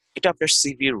 এটা আপনার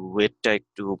সিভির ওয়েটটা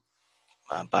একটু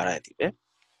বাড়ায় দিবে।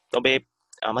 তবে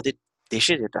আমাদের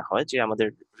দেশে যেটা হয়, যে আমাদের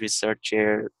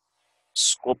রিসার্চের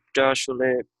স্কোপটা আসলে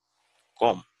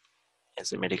কম। অ্যাজ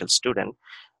এ মেডিকেল স্টুডেন্ট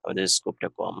আমাদের স্কোপটা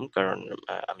কম, কারণ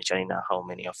আমি জানি না how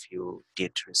many of you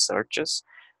did researches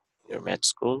in your math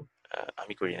school.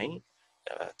 আমি করি নাই।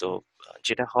 তো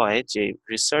যেটা হয় যে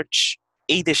রিসার্চ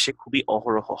এই দেশে খুবই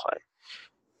অহরহ হয়,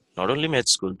 নট অনলি ম্যাথ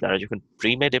স্কুল, তারা যখন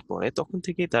প্রি মেডে পড়ে তখন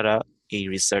থেকেই তারা এই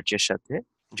রিসার্চের সাথে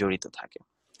জড়িত থাকে।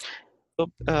 তো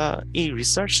এই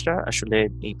রিসার্চটা আসলে,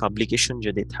 এই পাবলিকেশন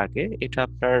যদি থাকে, এটা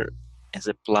আপনার as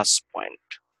a plus point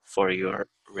for your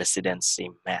residency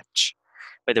match.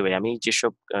 By the way, আমি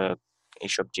যেসব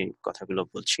এইসব যে কথাগুলো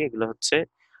বলছি এগুলো হচ্ছে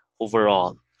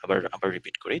ওভারঅল। আবার আবার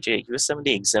রিপিট করি যে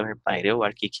ইউএসএমএলই এক্সামের বাইরেও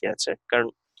আর কি কি আছে, কারণ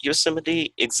ইউএসএমএলই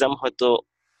এক্সাম হয়তো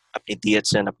আপনি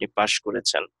দিয়েছেন, আপনি পাশ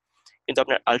করেছেন, কিন্তু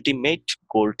আপনার আলটিমেট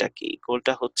গোলটা কি?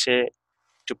 গোলটা হচ্ছে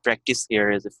to practice here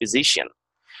as a physician.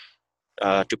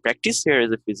 To practice here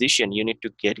as a physician, you need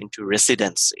to get into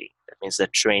residency. That means the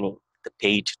training, the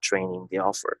paid training they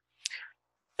offer.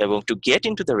 And to get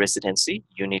into the residency,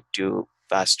 you need to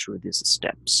pass through these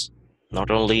steps. Not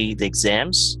only the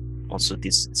exams, also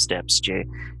these steps যে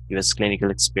US clinical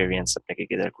experience আপনাকে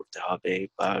gather করতে হবে,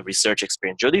 বা research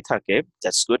experience যদি থাকে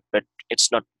that's good, but it's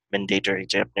not mandatory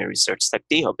যে আপনার research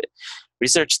থাকতেই হবে।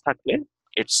 রিসার্চ থাকলে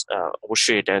ইটস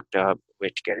অবশ্যই এটা একটা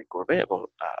ওয়েট ক্যারি করবে, এবং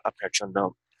আপনার জন্য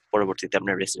পরবর্তীতে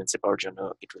আপনার রেসিডেন্সি পাওয়ার জন্য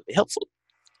ইট উইল বি হেল্পফুল।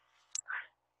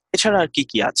 এছাড়া আর কি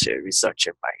কি আছে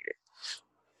রিসার্চের বাইরে?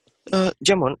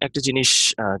 যেমন একটা জিনিস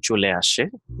চলে আসে,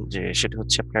 যে সেটা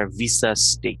হচ্ছে আপনার ভিসা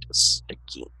স্টেটাসটা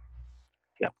কি।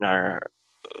 আপনার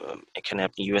এখানে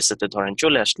আপনি ইউএসএ তে ধরেন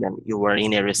চলে আসলেন, you R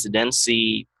in a residency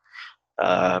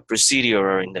procedure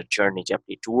in the journey, যে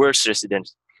আপনি টুয়ার্ডস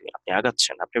রেসিডেন্সি আপনি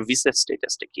আগাচ্ছেন, আপনার ভিসা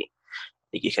স্টেটাসটা কি?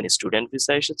 আপনি কি এখানে স্টুডেন্ট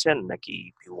ভিসা এসেছেন, নাকি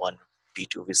বি1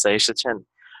 বি2 ভিসা এসেছেন,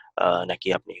 নাকি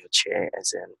আপনি হচ্ছে অ্যাজ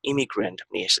এন ইমিগ্রেন্ট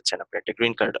আপনি এসেছেন, আপনার একটা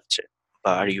গ্রিন কার্ড আছে,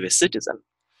 বা আর ইউএস সিটিজেন?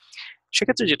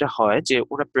 সেক্ষেত্রে যেটা হয় যে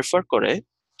ওরা প্রেফার করে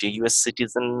যে ইউএস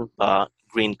সিটিজেন বা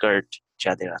গ্রিন কার্ড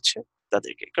যাদের আছে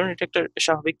তাদেরকে, কারণ এটা একটা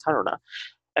স্বাভাবিক ধারণা।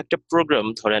 একটা প্রোগ্রাম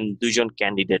ধরেন দুইজন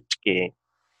ক্যান্ডিডেটকে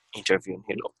ইন্টারভিউ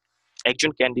নিল,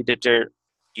 একজন ক্যান্ডিডেটের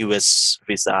ইউএস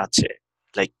ভিসা আছে,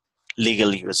 লাইক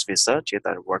লিগাল ইউএস ভিসা, যে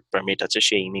তার ওয়ার্ক পারমিট আছে,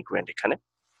 সে ইমিগ্রেন্ট এখানে।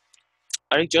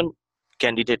 আরেকজন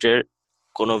ক্যান্ডিডেটের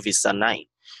কোনো ভিসা নাই,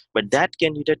 but that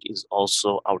candidate is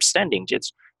also outstanding, যে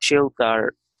সেও তার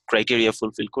ক্রাইটেরিয়া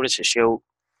ফুলফিল করেছে, সেও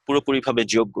পুরোপুরিভাবে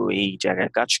যোগ্য এই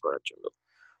জায়গায় কাজ করার জন্য।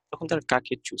 তখন তারা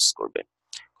কাকে চুজ করবে?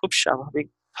 খুব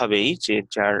স্বাভাবিকভাবেই যে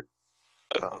যার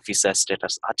ভিসা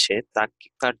স্ট্যাটাস আছে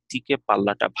তার দিকে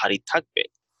পাল্লাটা ভারী থাকবে।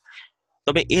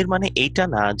 তবে এর মানে এইটা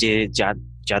না যে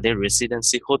যাদের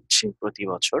রেসিডেন্সি হচ্ছে প্রতি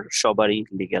বছর সবারই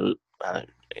legal,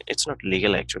 it's not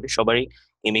legal actually, সবারই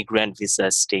ইমিগ্রেন্ট ভিসা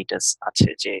স্টেটাস আছে,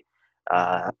 যে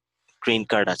গ্রিন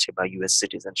কার্ড আছে বা ইউএস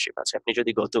সিটিজেনশিপ আছে। আপনি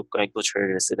যদি গত কয়েক বছরের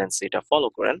রেসিডেন্সিটা ফলো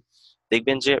করেন,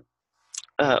 দেখবেন যে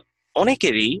আহ,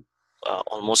 অনেকেরই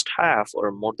অলমোস্ট হাফ ওর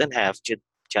মোর দেন হাফ, যে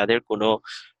যাদের কোনো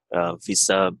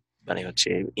ভিসা মানে হচ্ছে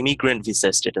ইমিগ্রেন্ট ভিসা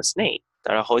স্ট্যাটাস নেই,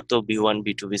 তারা হয়তো বি1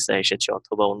 বি2 ভিসা এসেছে,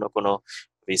 অথবা অন্য কোনো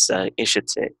ভিসা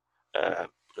এসেছে,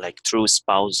 like through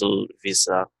spousal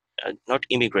visa, not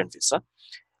immigrant visa,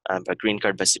 বা গ্রিন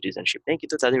কার্ড বা সিটিজেনশিপ নেই,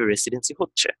 কিন্তু তাদের রেসিডেন্সি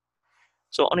হচ্ছে।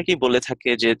 সো অনেকেই বলে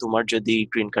থাকে যে তোমার যদি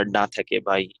গ্রিন কার্ড না থাকে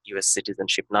বা ইউএস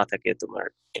সিটিজেনশিপ না থাকে, তোমার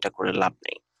এটা করে লাভ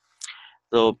নেই।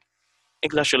 তো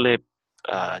এগুলো আসলে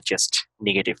জাস্ট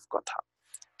নেগেটিভ কথা।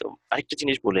 তো আরেকটা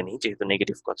জিনিস বলে নিই, যেহেতু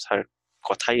নেগেটিভ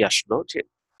কথাই আসলো, যে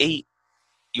এই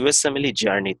ইউএসএমএলই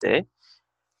জার্নিতে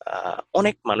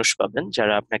অনেক মানুষ পাবেন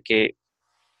যারা আপনাকে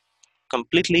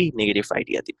কমপ্লিটলি নেগেটিভ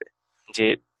আইডিয়া দিবে, যে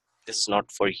this is not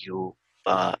for you,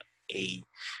 বা এই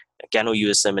কেন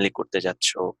ইউএসএমএলই করতে যাচ্ছ,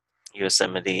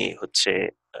 ইউএসএমএলই হচ্ছে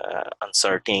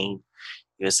আনসার্টিন,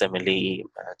 ইউএসএমএলই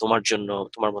তোমার জন্য,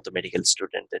 তোমার মতো মেডিকেল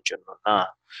স্টুডেন্টদের জন্য না।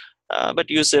 বাট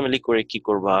ইউএসএমএলই করে কি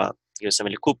করবা,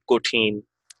 ইউএসএমএলই খুব কঠিন,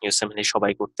 ইউএসএমএলই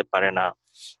সবাই করতে পারে না,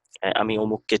 আমি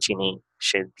অমুককে চিনি,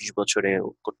 সে 20 বছরে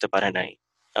করতে পারে নাই,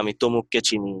 আমি তমুককে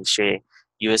চিনি, সে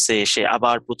ইউএসএ এসে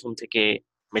আবার প্রথম থেকে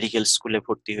মেডিকেল স্কুলে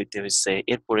ভর্তি হইতে হয়েছে,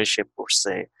 এরপরে সে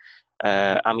পড়ছে,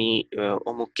 আমি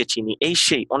অমুককে চিনি, এই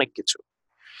সেই অনেক কিছু।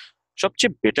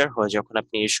 সবচেয়ে বেটার হয় যখন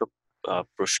আপনি এইসব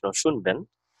প্রশ্ন শুনবেন,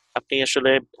 আপনি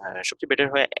আসলে সবচেয়ে বেটার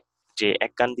হয় যে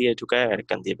এক কান দিয়ে ঢুকায় আর এক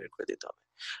কান দিয়ে বের করে দিতে হবে।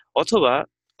 অথবা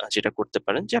যেটা করতে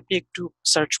পারেন যে আপনি একটু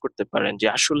সার্চ করতে পারেন, যে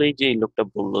আসলেই যে এই লোকটা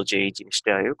বললো যে এই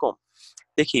জিনিসটা এরকম,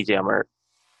 দেখি যে আমার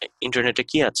ইন্টারনেটে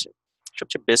কি আছে।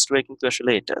 সবচেয়ে বেস্ট ওয়ে কিন্তু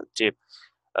আসলে এটা, যে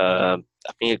আহ,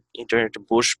 আপনি ইন্টারনেটে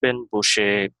বসবেন, বসে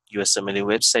ইউএসএমএল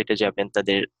ওয়েবসাইটে যাবেন,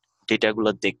 তাদের ডেটাগুলো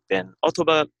দেখবেন,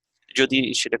 অথবা যদি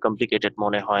সেটা কমপ্লিকেটেড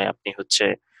মনে হয়, আপনি হচ্ছে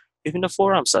বিভিন্ন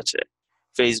ফোরামস আছে,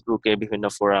 ফেসবুকে বিভিন্ন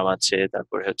ফোরাম আছে,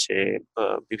 তারপরে হচ্ছে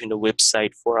বিভিন্ন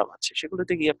ওয়েবসাইট ফোরাম আছে,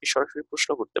 সেগুলোতে গিয়ে আপনি সরাসরি প্রশ্ন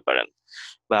করতে পারেন।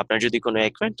 বা আপনার যদি কোনো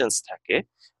অ্যাকোয়েন্টেন্স থাকে,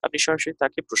 আপনি সরাসরি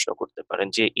তাকে প্রশ্ন করতে পারেন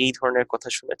যে এই ধরনের কথা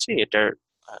শুনেছি, এটার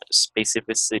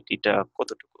স্পেসিফিসিটিটা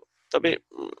কতটুকু। তবে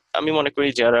আমি মনে করি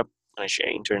যারা মানে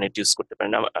ইন্টারনেট ইউজ করতে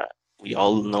পারেন না, we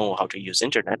all know how to use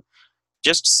internet,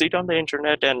 just sit on the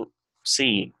internet and C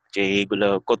যে এগুলো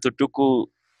কতটুকু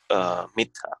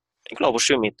মিথ্যা। এগুলো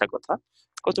অবশ্যই মিথ্যা কথা,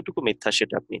 কতটুকু মিথ্যা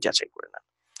সেটা আপনি যাচাই করে নেন।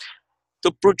 তো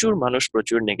প্রচুর মানুষ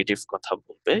প্রচুর নেগেটিভ কথা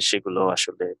বলবে, সেগুলো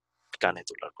আসলে কানে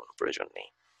তোলার কোনো প্রয়োজন নেই।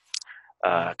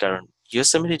 কারণ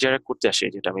ইউএসএমএল যারা করতে আসে,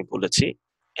 যেটা আমি বলেছি,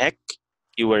 এক,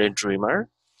 ইউ আর এ ড্রিমার,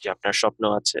 যে আপনার স্বপ্ন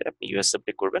আছে আপনি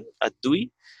ইউএসএমএল করবেন, আর দুই,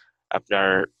 আপনার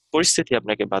পরিস্থিতি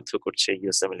আপনাকে বাধ্য করছে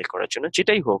ইউএসএমএল করার জন্য।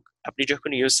 যেটাই হোক, আপনি যখন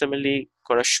ইউএসএমএল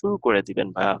করা শুরু করে দিবেন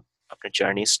বা আপনার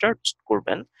জার্নি স্টার্ট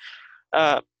করবেন,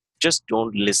 just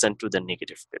don't listen to the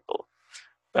negative people.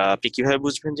 আপনি কিভাবে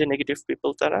বুঝবেন যে নেগেটিভ পিপল?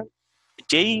 তারা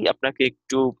যেই আপনাকে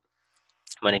একটু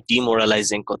মানে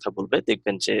ডিমোরালাইজিং কথা বলবে,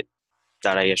 দেখবেন যে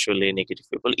তারাই আসলে negative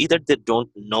people. Either they don't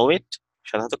know ইট,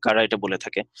 সাধারণত কারা এটা বলে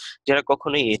থাকে, যারা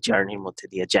কখনোই এই জার্নির মধ্যে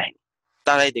দিয়ে যায়নি,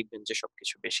 তারাই দেখবেন যে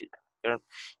সবকিছু বেশি জানে। কারণ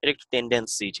এটা একটা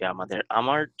টেন্ডেন্সি যে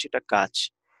আমার যেটা কাজ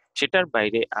সেটার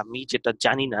বাইরে আমি যেটা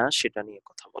জানি না সেটা নিয়ে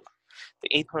কথা বলা। তো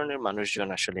এই ধরনের মানুষজন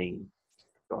আসলে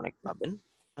অনেক পাবেন।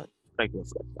 Try to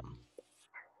avoid them.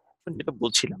 যেটা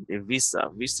বলছিলাম যে ভিসা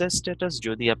ভিসা স্ট্যাটাস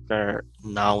যদি আপনার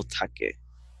নাও থাকে,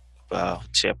 বা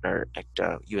হচ্ছে আপনার একটা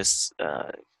US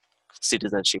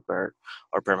citizenship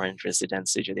or permanent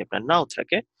residency যদি আপনার নাও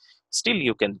থাকে, still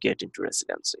you can get into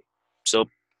residency. So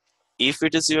if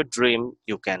it is your dream,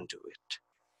 you can do it.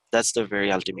 That's the very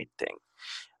ultimate thing.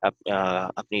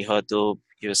 আপনি হয়তো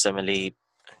ইউএসএমএলই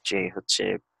যে হচ্ছে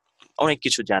অনেক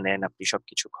কিছু জানেন, আপনি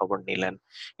সবকিছু খবর নিলেন,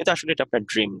 কিন্তু আসলে এটা আপনার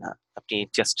ড্রিম না, আপনি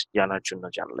জাস্ট জানার জন্য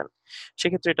জানলেন,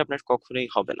 সেক্ষেত্রে এটা আপনার কখনোই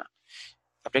হবে না।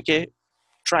 আপনাকে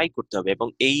ট্রাই করতে হবে, এবং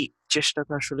এই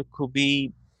চেষ্টাটা আসলে খুবই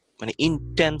মানে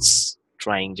ইন্টেন্স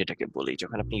ট্রাইং যেটাকে বলি।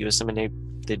 যখন আপনি ইউএসএমএল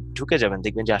তে ঢুকে যাবেন,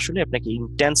 দেখবেন যে আসলে আপনাকে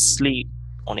ইন্টেন্সলি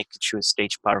অনেক কিছু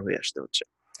স্টেজ পার হয়ে আসতে হচ্ছে।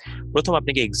 প্রথম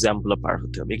আপনাকে এক্সাম গুলো পার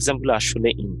হতে হবে, এক্সাম গুলো আসলে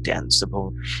ইন্টেন্স এবং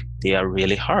দে আর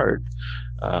রিয়েলি হার্ড।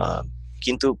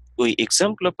 কিন্তু ওই এক্সাম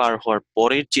গুলো পার হওয়ার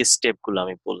পরের যে স্টেপ গুলো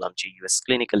আমি বললাম, যে ইউএস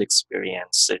ক্লিনিক্যাল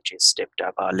এক্সপিরিয়েন্স এর যে স্টেপটা,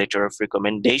 বা লেটার অফ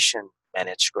রিকমেন্ডেশন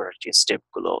ম্যানেজ করার যে স্টেপ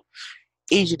গুলো,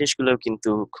 এই জিনিসগুলো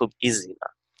কিন্তু খুব ইজি না।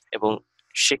 এবং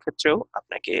সেক্ষেত্রেও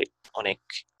আপনাকে অনেক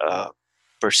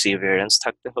পারসিভিয়ারেন্স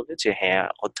থাকতে হবে, যে হ্যাঁ,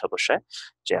 অধ্যবসায়,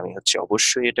 যে আমি হচ্ছে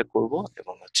অবশ্যই এটা করব,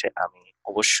 এবং হচ্ছে আমি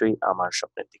অবশ্যই আমার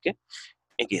স্বপ্নের দিকে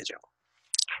এগিয়ে যাব।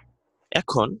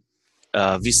 এখন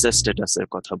ভিসা স্ট্যাটাসের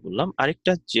কথা বললাম,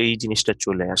 আরেকটা যেই জিনিসটা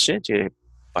চলে আসে, যে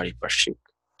পারিপার্শ্বিক,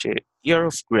 যে ইয়ার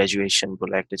অফ গ্রাজুয়েশন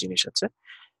বলে একটা জিনিস আছে,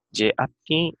 যে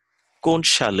আপনি কোন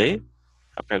সালে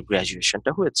আপনার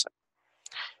গ্রাজুয়েশনটা হয়েছে।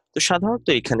 তো সাধারণত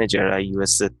এখানে যারা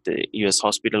ইউএস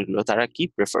হসপিটাল গুলো তারা কি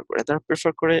প্রেফার করে, তারা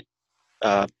প্রেফার করে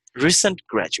রিসেন্ট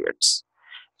গ্রাজুয়েটস।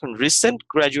 এখন রিসেন্ট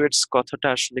গ্রাজুয়েটস কথাটা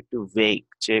আসলে একটু ভেগ,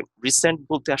 যে রিসেন্ট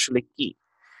বলতে আসলে কি,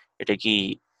 এটা কি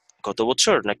গত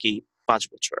বছর নাকি 5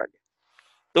 বছর আগে?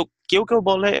 তো কেউ কেউ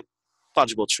বলে 5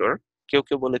 বছর, কেউ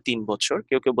কেউ বলে 3 বছর,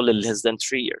 কেউ কেউ বলে less than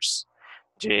 3 years।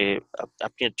 যে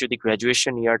আপনি যদি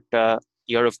গ্রাজুয়েশন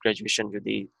ইয়ার অফ গ্রাজুয়েশন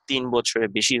যদি 3 বছরের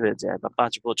বেশি হয়ে যায় বা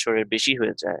 5 বছরের বেশি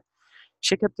হয়ে যায়,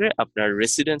 সেক্ষেত্রে আপনার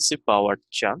রেসিডেন্সি পাওয়ার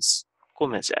চান্স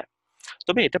কমে যায়।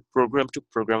 তবে এটা প্রোগ্রাম টু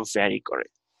প্রোগ্রাম ভ্যারি করে,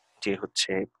 যে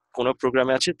হচ্ছে কোনো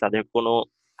প্রোগ্রামে আছে তাদের কোনো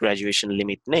গ্রাজুয়েশন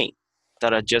লিমিট নেই,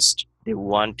 তারা just they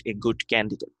want a good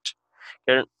candidate.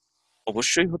 কারণ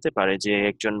অবশ্যই হতে পারে যে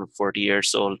একজন 40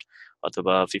 ইয়ার্স ওল্ড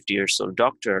অথবা 50 years old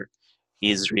doctor, he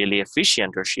is really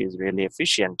efficient or she is really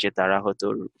efficient, যে তারা হয়তো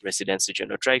রেসিডেন্সির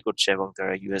জন্য ট্রাই করছে এবং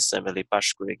তারা ইউএসএমএলএ পাশ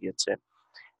করে গিয়েছে,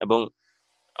 এবং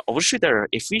অবশ্যই তারা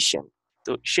এফিশিয়েন্ট।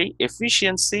 তো সেই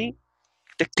এফিসিয়েন্সি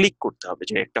ক্লিক করতে হবে,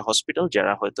 যে একটা হসপিটাল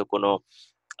যারা হয়তো কোনো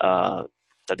আহ,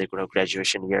 তাদের কোনো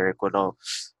গ্রাজুয়েশন ইয়ারের কোনো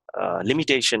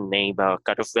লিমিটেশন নেই বা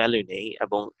কাট অফ ভ্যালু নেই,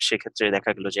 এবং সেক্ষেত্রে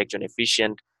দেখা গেল যে একজন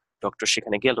এফিশিয়েন্ট ডক্টর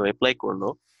সেখানে গেল, অ্যাপ্লাই করলো,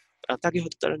 তাকে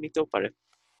হয়তো তারা নিতেও পারে।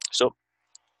 সো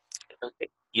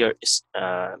ইয়ার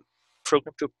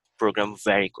প্রোগ্রাম টু প্রোগ্রাম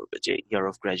ভ্যারি করবে, যে year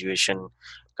of graduation,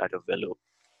 cut off value,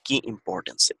 কি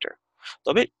ইম্পর্টেন্স এটা।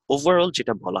 তবে ওভারঅল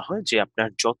যেটা বলা হয়, যে আপনার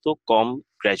যত কম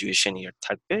গ্রাজুয়েশন ইয়ার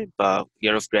থাকবে, বা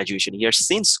year of graduation, year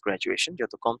since graduation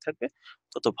যত কম থাকবে,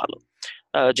 তত ভালো।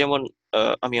 যেমন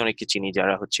আমি অনেকে চিনি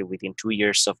যারা হচ্ছে within 2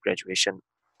 years of graduation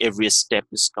every step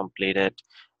is completed,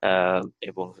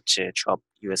 এবং হচ্ছে সব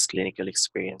ইউএস ক্লিনিক্যাল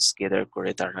এক্সপিরিয়েন্স গেদার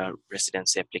করে তারা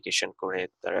রেসিডেন্সি অ্যাপ্লিকেশন করে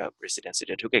তারা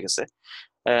রেসিডেন্সিতে ঢুকে গেছে।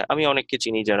 আমি অনেককে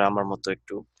চিনি যারা আমার মতো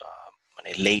একটু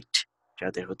মানে লেট,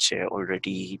 যাদের হচ্ছে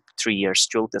অলরেডি 3 ইয়ার্স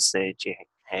চলতেছে, যে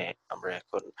হ্যাঁ আমরা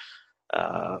এখন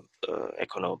আহ,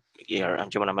 এখনো ইয়ার,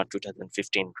 যেমন আমার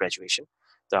 2015 গ্রাজুয়েশন,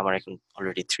 তো আমার এখন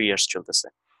অলরেডি 3 ইয়ার্স চলতেছে।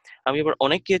 আমি আবার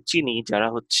অনেকে চিনি যারা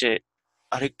হচ্ছে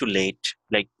আরেকটু লেট,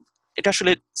 লাইক এটা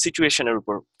আসলে সিচুয়েশনের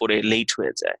উপর পড়ে লেট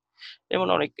হয়ে যায়। যেমন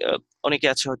অনেকে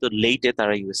আছে হয়তো লেটে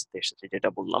তারা ইউএসএ তে এসেছে, যেটা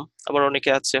বললাম। আবার অনেকে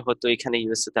আছে হয়তো এখানে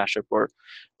ইউএসএ তে আসার পর,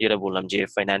 যেটা বললাম, যে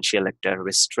ফাইন্যান্সিয়াল একটা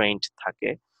রেস্ট্রেন্ট থাকে,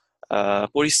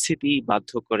 পরিস্থিতি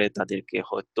বাধ্য করে তাদেরকে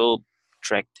হয়তো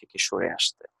ট্র্যাক থেকে সরে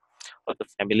আসতে, হয়তো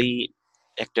ফ্যামিলি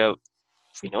একটা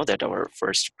we know that our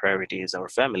first priority is our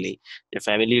family, যে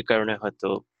ফ্যামিলির কারণে হয়তো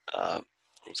আহ,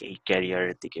 এই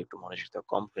ক্যারিয়ারের দিকে একটু মনোযোগটা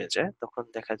কম হয়ে যায়, তখন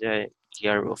দেখা যায়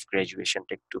ইয়ার অফ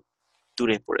গ্রাজুয়েশনটা একটু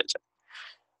দূরে পড়ে যায়,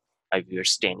 5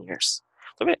 years 10 years।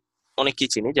 তবে অনেকেই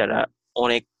চিনি যারা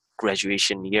অনেক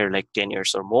graduation year like 10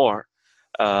 years or more,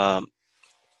 um,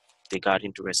 they got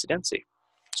into residency.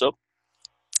 So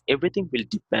everything will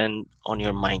depend on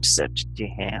your mindset, যে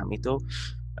হ্যাঁ আমি তো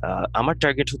আমার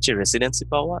টার্গেট হচ্ছে রেসিডেন্সি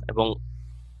পাওয়া, এবং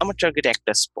আমার টার্গেট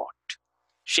একটা স্পট,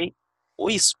 সেই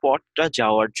ওই স্পটটা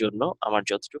যাওয়ার জন্য আমার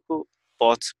যতটুকু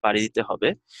পথ পাড়ি দিতে হবে,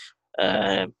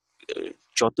 আহ,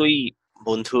 যতই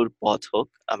বন্ধুর পথ হোক,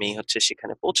 আমি হচ্ছে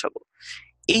সেখানে পৌঁছাবো।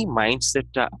 এই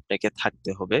মাইন্ডসেটটা আপনাকে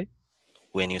থাকতে হবে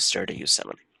when you start a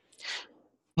USMLE।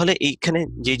 তাহলে এইখানে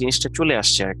যে জিনিসটা চলে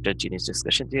আসছে, একটা জিনিস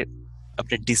ডিসকাশন, যে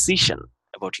আপনার ডিসিশন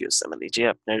অ্যাবাউট USMLE, যে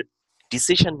আপনার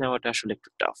ডিসিশন নেওয়াটা আসলে একটু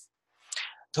টাফ।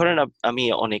 ধরেন আমি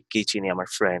অনেককেই চিনি, আমার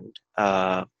ফ্রেন্ড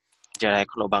যারা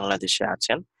এখনো বাংলাদেশে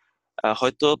আছেন,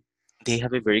 হয়তো they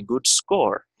have a very good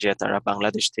score, যে তারা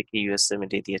বাংলাদেশ থেকে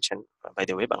USMLE দিয়েছেন। বাই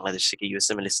দ্য ওয়ে, বাংলাদেশ থেকে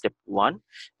USMLE স্টেপ 1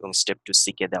 এবং স্টেপ 2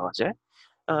 সিকে দেওয়া যায়।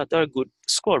 তারা good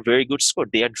score, very good score,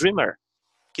 দে আর ড্রিমার।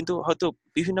 কিন্তু হয়তো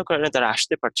বিভিন্ন কারণে তারা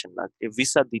আসতে পারছেন না,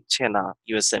 ভিসা দিচ্ছে না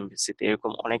ইউএস এমবাসিতে,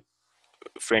 এরকম অনেক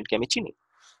ফ্রেন্ডকে আমি চিনি।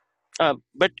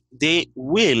 But they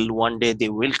will one day, they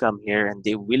will come here and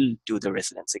they will do the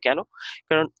residency. কেন?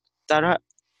 কারণ তারা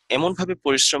এমন ভাবে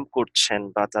পরিশ্রম করছেন,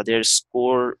 বা তাদের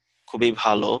স্কোর খুবই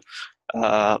ভালো,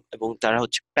 এবং তারা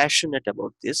হচ্ছে প্যাশনেট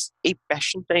অ্যাবাউট দিস। এই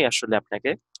প্যাশনটাই আসলে আপনাকে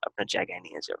আপনার জায়গায়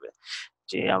নিয়ে যাবে,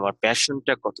 যে আমার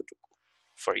প্যাশনটা কতটুকু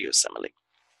ফর ইউএসএমএলএ।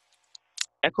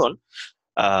 এখন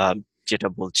আহ, যেটা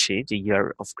বলছি, যে ইয়ার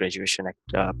অফ গ্রাজুয়েশন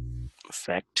একটা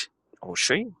ফ্যাক্ট।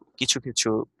 অবশ্যই কিছু কিছু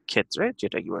ক্ষেত্রে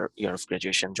যেটা ইয়ার অফ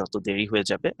গ্রাজুয়েশন যত দেরি হয়ে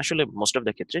যাবে, আসলে মোস্ট অফ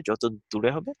দ্য ক্ষেত্রে যত দূরে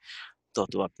হবে,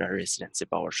 তত আপনার রেসিডেন্সি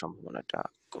পাওয়ার সম্ভাবনাটা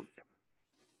কমে যাবে।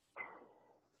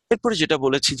 এরপরে যেটা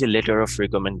বলেছি, যে লেটার অফ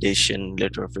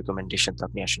রিকমেন্ডেশন তো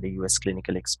আপনি আসলে ইউএস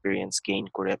ক্লিনিক্যাল এক্সপিরিয়েন্স গেইন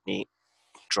করে আপনি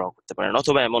ড্র করতে পারেন,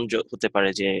 অথবা এমন হতে পারে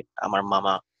যে আমার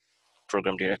মামা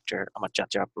প্রোগ্রাম ডিরেক্টর, আমার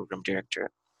চাচা প্রোগ্রাম ডিরেক্টর।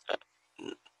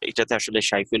 এটাতে আসলে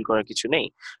শাই ফিল করার কিছু নেই,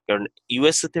 কারণ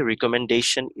ইউএসএ তে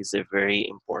recommendation is a very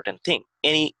important thing.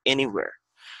 Anywhere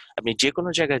আপনি যে কোনো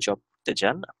জায়গায় জব করতে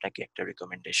যান, আপনাকে একটা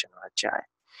রিকমেন্ডেশন ওরা চায়।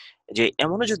 যে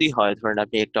এমনও যদি হয়, ধরেন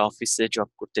আপনি একটা অফিসে জব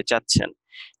করতে চাচ্ছেন,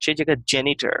 সেই জায়গায়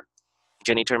জেনিটর,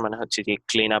 জেনিটর মানে হচ্ছে যে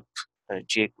ক্লিন আপ,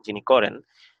 যিনি করেন,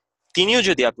 তিনিও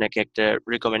যদি আপনাকে একটা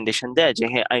রিকমেন্ডেশন দেয়, যে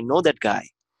হ্যাঁ আই নো দ্যাট গাই,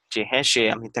 যে হ্যাঁ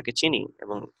আমি তাকে চিনি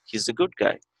এবং he is a good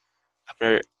guy,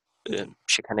 আপনার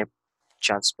সেখানে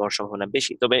চান্স পাওয়ার সম্ভাবনা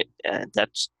বেশি। তবে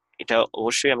দ্যাটস, এটা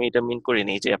অবশ্যই আমি এটা মিন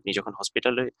করিনি যে আপনি যখন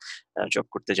হসপিটালে জব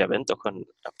করতে যাবেন, তখন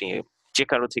আপনি যে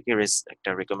কারো থেকে একটা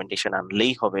রিকমেন্ডেশন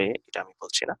আনলেই হবে, এটা আমি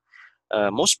বলছি না।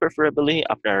 মোস্ট প্রেফারেবলি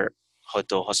আপনার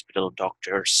হয়তো হসপিটাল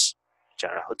ডক্টরস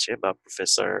যারা হচ্ছে, বা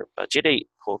প্রফেসর, বা যেটাই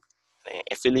হোক,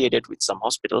 অ্যাফিলিয়েটেড উইথ সাম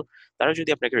হসপিটাল, তারা যদি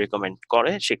আপনাকে রিকমেন্ড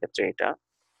করে, সেক্ষেত্রে এটা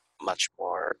much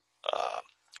more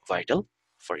vital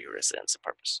for your residency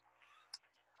purpose.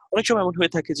 অনেক সময় এমন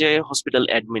হয়ে থাকে যে হসপিটাল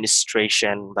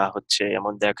অ্যাডমিনিস্ট্রেশন, বা হচ্ছে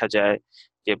এমন দেখা যায়,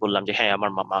 যে বললাম যে হ্যাঁ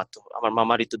আমার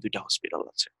মামারই তো 2টা হসপিটাল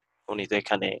আছে, উনি তো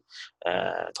এখানে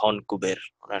ধন কুবের,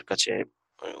 ওনার কাছে,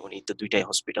 উনি তো 2টাই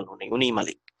হসপিটাল, উনিই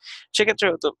মালিক। সেক্ষেত্রে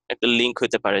তো একটা লিঙ্ক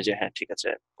হতে পারে, যে হ্যাঁ ঠিক আছে,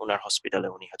 ওনার হসপিটালে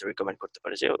উনি হয়তো রিকমেন্ড করতে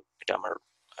পারে যে এটা আমার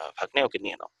ভাগ্নে, ওকে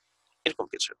নিয়ে নাও, এরকম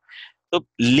কিছু। তো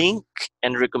link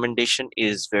and recommendation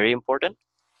is very important.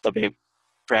 তবে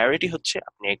প্রায়োরিটি হচ্ছে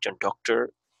আপনি একজন ডক্টর,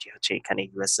 যে হচ্ছে এখানে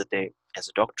ইউএসএ তে অ্যাজ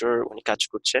এ ডক্টর উনি কাজ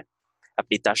করছে,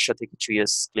 আপনি তার সাথে কিছু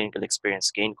ইয়ার্স ক্লিনিক্যাল এক্সপিরিয়েন্স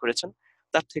গেইন করেছেন,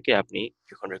 তার থেকে আপনি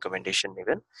যখন রেকমেন্ডেশন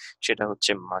নেবেন, সেটা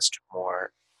হচ্ছে must more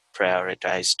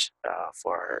prioritised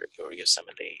for your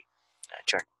ইউএসএমএলএ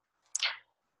journey.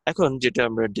 এখন যেটা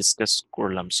আমরা ডিসকাস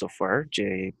করলাম সোফার, যে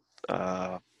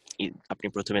আহ, আপনি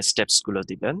প্রথমে স্টেপস গুলো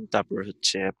দিবেন, তারপর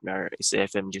হচ্ছে আপনার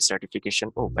এসএফএমজি certification.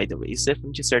 O by the way,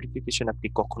 এসএফএমজি certification আপনি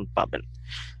কখন পাবেন?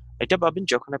 এটা পাবেন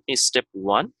যখন আপনি স্টেপ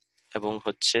 1 এবং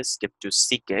হচ্ছে স্টেপ 2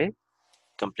 সিকে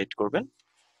কমপ্লিট করবেন,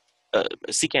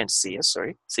 সিকে and CS,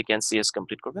 sorry, সিকে and CS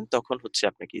complete করবেন, তখন হচ্ছে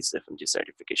আপনাকে এসএফএমজি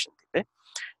সার্টিফিকেশন দিবে,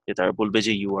 যে তারা বলবে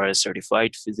যে you R A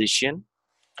certified physician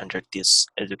under this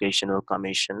educational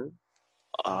commission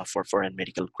for foreign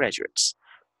medical graduates.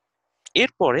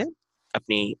 এরপরে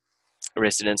আপনি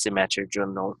রেসিডেন্সি ম্যাচের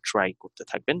জন্য ট্রাই করতে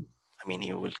থাকবেন। I mean,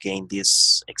 you will gain these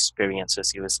experiences,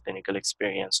 US clinical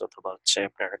experience, অথবা হচ্ছে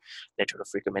আপনার লেটার অফ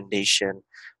রিকমেন্ডেশন,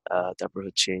 তারপর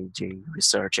হচ্ছে যে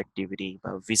রিসার্চ অ্যাক্টিভিটি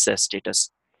বা ভিসা স্ট্যাটাস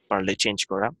পারলে চেঞ্জ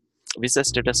করা। ভিসা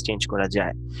স্ট্যাটাস চেঞ্জ করা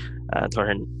যায়।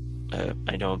 ধরেন,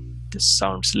 I know this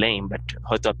sounds lame, but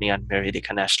হয়তো আপনি আনম্যারিড,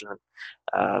 এখানে আসলেন,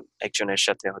 একজনের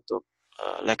সাথে হয়তো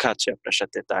লেখা আছে আপনার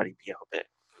সাথে তারই বিয়ে হবে,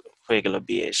 হয়ে গেল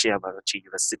বিয়ে, সে আবার হচ্ছে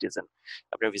ইউএস সিটিজেন,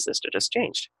 আপনার ভিসা স্ট্যাটাস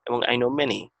চেঞ্জ। এবং আই নো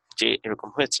মেনি যে এরকম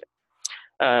হয়েছে।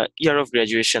 ইয়ার অফ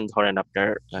গ্রাজুয়েশন ধরেন আপনার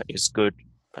is good,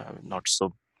 not so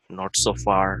not so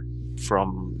far from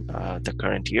the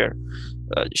current year,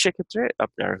 সেক্ষেত্রে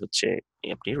আপনার হচ্ছে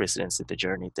আপনি রেসিডেন্সিতে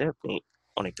জার্নিতে আপনি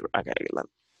অনেক দূর আগে গেলেন।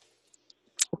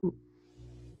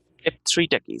 স্টেপ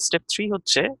থ্রিটা কি? স্টেপ থ্রি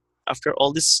হচ্ছে after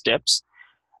all this steps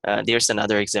there's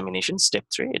another examination, step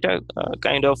 3. এটা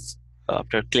kind of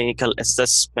আপনার ক্লিনিক্যাল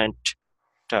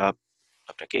অ্যাসেসমেন্টটা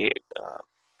আপনাকে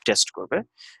টেস্ট করবে,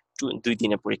 2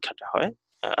 দিনে পরীক্ষাটা হয়।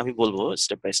 আমি বলবো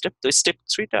স্টেপ বাই স্টেপ। তো স্টেপ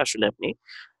থ্রিটা আসলে আপনি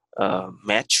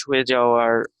ম্যাচ হয়ে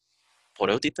যাওয়ার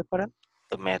পরেও দিতে পারেন,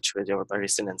 তো ম্যাচ হয়ে যাওয়ার বা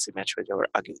রেসিডেন্সি ম্যাচ হয়ে যাওয়ার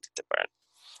আগেও দিতে পারেন,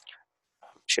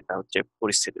 সেটা হচ্ছে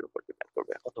পরিস্থিতির উপর ডিপেন্ড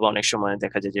করবে। অথবা অনেক সময়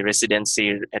দেখা যায় যে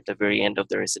রেসিডেন্সির at the very end of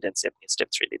the residency আপনি স্টেপ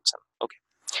 3 দিচ্ছেন। ওকে,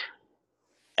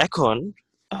 এখন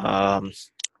আম,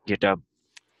 যেটা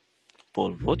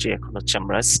বলবো যে এখন হচ্ছে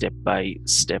আমরা স্টেপ বাই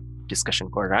স্টেপ ডিসকাশন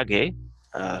করার আগে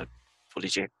আহ, বলি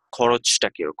যে খরচটা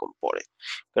কিরকম পড়ে,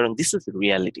 কারণ দিস ইজ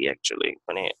রিয়ালিটি অ্যাকচুয়ালি।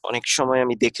 মানে অনেক সময়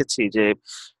আমি দেখেছি যে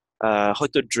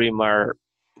হয়তো ড্রিমার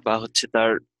বা হচ্ছে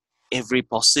তার every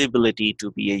possibility to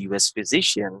B a US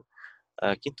physician,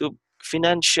 কিন্তু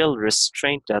ফিনান্সিয়াল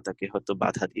রেস্ট্রেইনটা তাকে হয়তো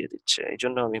বাধা দিয়ে দিচ্ছে। এই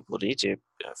জন্য আমি বলি যে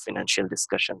ফিনান্সিয়াল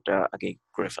ডিসকাশনটা আগে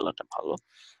করে ফেলাটা ভালো,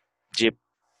 যে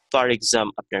পার এক্সাম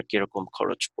আপনার কিরকম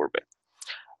খরচ পড়বে।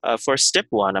 For step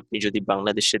one, আপনি যদি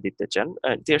বাংলাদেশে দিতে চান,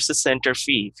 there's a center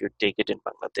fee if you take it in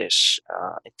Bangladesh.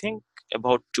 I think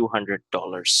about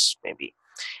 $200 maybe.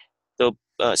 তো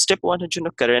step one এর জন্য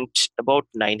current about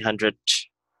 900.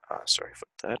 Sorry for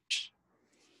that.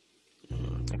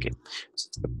 Okay.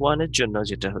 Step one এর জন্য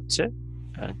যেটা হচ্ছে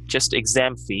just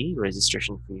exam fee,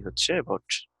 registration fee হচ্ছে about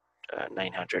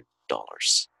 $900.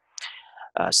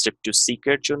 Step two seek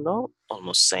এর জন্য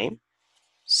almost same.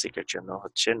 seek এর জন্য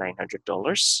হচ্ছে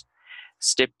 $900.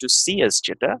 Step to CS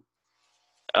যেটা,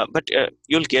 but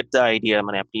Yule get the idea,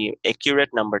 মানে আপনি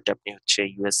অ্যাকিউরেট নাম্বারটা আপনি হচ্ছে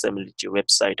ইউএসএমএলই যে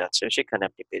ওয়েবসাইট আছে সেখানে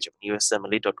আপনি পেয়ে যাবেন,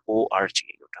 USMLE.org,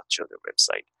 ওটা হচ্ছে ওদের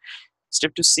ওয়েবসাইট।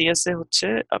 স্টেপ টু সিএস এ হচ্ছে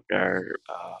আপনার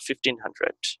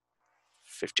 1500,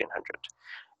 1500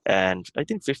 and I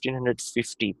think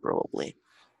 1550 probably.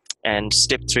 And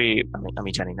step 3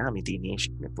 আমি জানি না, আমি দিইনি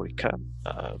সেখানে পরীক্ষা,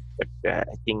 but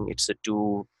I think it's a 2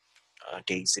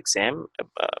 days exam,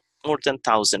 more than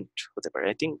 1000 হতে পারে,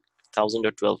 I think 1000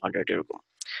 or 1200 এরকম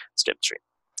স্টেপ 3।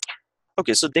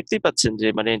 ওকে, সো দেখতেই পাচ্ছেন যে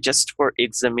মানে জাস্ট ফর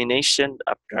এক্সামিনেশন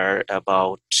আপনার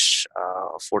অ্যাবাউট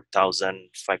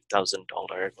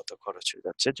 $4000-5000 মতো খরচ হয়ে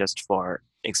যাচ্ছে জাস্ট ফর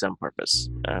এক্সাম পারপাস।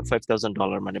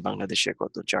 $5000 মানে বাংলাদেশে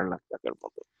কত, 4 লাখ টাকার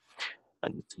মতো।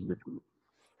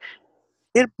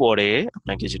 এরপরে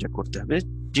আপনাকে যেটা করতে হবে,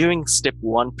 ডিউরিং স্টেপ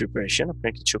ওয়ান প্রিপারেশন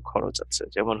আপনার কিছু খরচ আছে,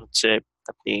 যেমন হচ্ছে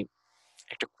আপনি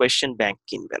একটা কোয়েশ্চেন ব্যাংক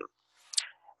কিনবেন।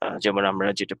 যেমন আমরা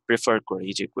যেটা প্রেফার করি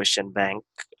যে কোয়েশ্চেন ব্যাংক,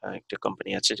 একটা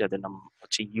কোম্পানি আছে যাদের নাম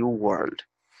হচ্ছে ইউ ওয়ার্ল্ড,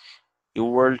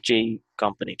 যেই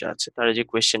কোম্পানিটা আছে তারা যে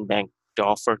কোয়েশ্চেন ব্যাংকটা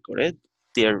অফার করে,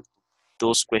 দেয়ার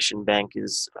দোজ কোয়েশ্চেন ব্যাংক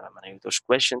ইজ মানে those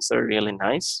questions are really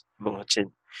nice, এবং হচ্ছে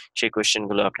সেই কোয়েশ্চেন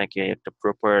গুলো আপনাকে একটা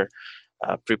প্রপার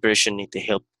প্রিপারেশন নিতে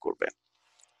হেল্প করবে।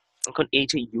 এখন এই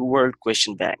যে ইউ ওয়ার্ল্ড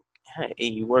কোয়েশ্চেন ব্যাংক, হ্যাঁ, এই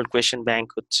ইউ ওয়ার্ল্ড কোয়েশ্চেন ব্যাংক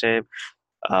হচ্ছে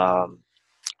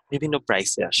বিভিন্ন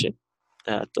প্রাইসে আসে।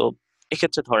 তো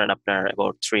এক্ষেত্রে ধরেন আপনার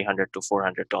অ্যাবাউট $300 to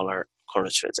 $400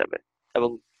 খরচ হয়ে যাবে। এবং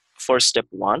for step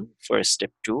one, for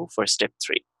step two, for step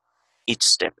three, each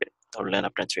স্টেপে ধরলেন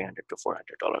আপনার $300 to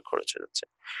 $400 খরচ হয়ে যাচ্ছে।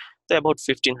 তো অ্যাবাউট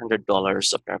 $1500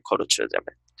 আপনার খরচ হয়ে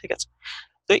যাবে। ঠিক আছে,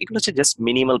 তো এগুলো হচ্ছে জাস্ট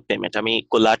মিনিমাল পেমেন্ট। আমি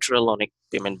কোলাটারাল অনেক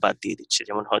পেমেন্ট বাদ দিয়ে দিচ্ছি,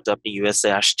 যেমন হয়তো আপনি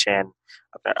ইউএসএ আসছেন,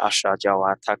 আপনার আসা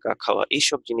যাওয়া থাকা খাওয়া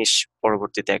এইসব জিনিস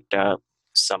পরবর্তীতে একটা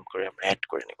সাম করে আমরা অ্যাড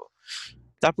করে নেব।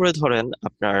 তারপরে ধরেন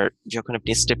আপনার যখন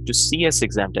আপনি স্টেপ টু সিএস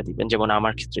এক্সামটা দিবেন, যেমন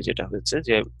আমার ক্ষেত্রে যেটা হয়েছে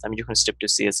যে আমি যখন স্টেপ টু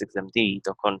সিএস এক্সাম দিই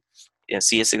তখন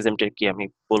সিএস এক্সামটা কি আমি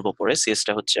বলবো পরে।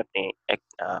 সিএসটা হচ্ছে আপনি এক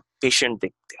পেশেন্ট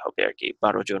দেখতে হবে আর কি,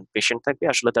 12 জন পেশেন্ট থাকবে,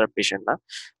 আসলে তারা পেশেন্ট না,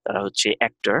 তারা হচ্ছে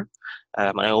অ্যাক্টর,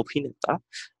 মানে অভিনেতা।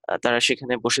 তারা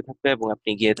সেখানে বসে থাকবে এবং আপনি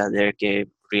গিয়ে তাদেরকে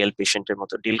রিয়েল পেশেন্টের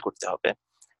মতো ডিল করতে হবে।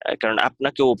 কারণ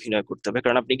আপনাকেও অভিনয় করতে হবে,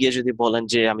 কারণ আপনি গিয়ে যদি বলেন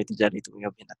যে আমি তো জানি তুমি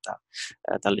অভিনেতা,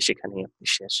 তাহলে সেখানেই আপনি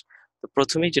শেষ। তো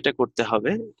প্রথমেই যেটা করতে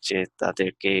হবে যে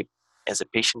তাদেরকে অ্যাজ এ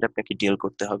পেশেন্ট আপনাকে ডিল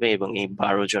করতে হবে, এবং এই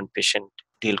 12 জন পেশেন্ট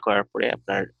ডিল করার পরে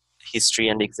আপনার হিস্ট্রি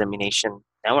অ্যান্ড এক্সামিনেশন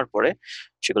নেওয়ার পরে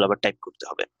সেগুলো আবার টাইপ করতে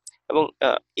হবে। এবং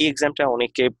এই এক্সামটা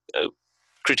অনেকে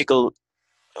ক্রিটিক্যাল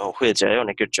হয়ে যায়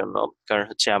অনেকের জন্য, কারণ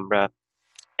হচ্ছে আমরা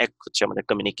এক হচ্ছে আমাদের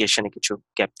কমিউনিকেশনে কিছু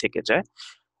গ্যাপ থেকে যায়,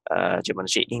 যেমন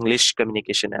যে ইংলিশ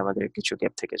কমিউনিকেশনে আমাদের কিছু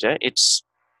গ্যাপ থেকে যায়।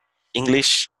 ইংলিশ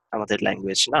আমাদের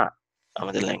ল্যাঙ্গুয়েজ না,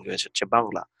 আমাদের ল্যাঙ্গুয়েজ হচ্ছে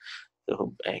বাংলা। তো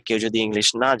কেউ যদি ইংলিশ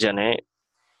না জানে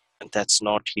that's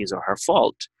not his or her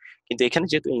fault. কিন্তু এখানে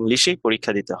যেহেতু ইংলিশেই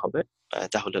পরীক্ষা দিতে হবে,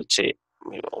 তাহলে হচ্ছে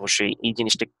অবশ্যই এই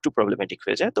জিনিসটা একটু প্রবলেমেটিক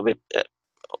হয়ে যায়। তবে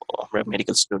আমরা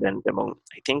মেডিকেল স্টুডেন্ট এবং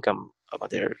আই থিঙ্ক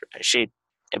আমাদের সেই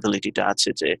এবিলিটিটা আছে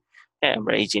যে হ্যাঁ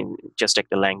আমরা এই যে জাস্ট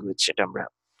একটা ল্যাঙ্গুয়েজ সেটা আমরা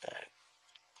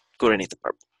করে নিতে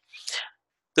পারবো।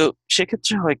 তো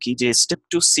সেক্ষেত্রে হয় কি যে স্টেপ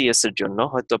 2 CS এর জন্য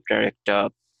হয়তো আপনার একটা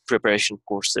প্রিপারেশন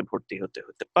কোর্সে ভর্তি হতে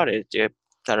হতে পারে, যে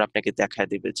তারা আপনাকে দেখায়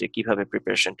দিবে যে কিভাবে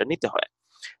প্রিপারেশনটা নিতে হয়।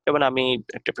 যেমন আমি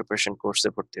একটা প্রিপারেশন কোর্সে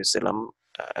ভর্তি হয়েছিলাম,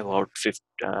 অ্যাবাউট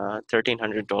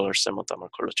 $1,300 এর মতো আমার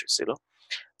খরচ হয়েছিল।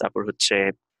 তারপর হচ্ছে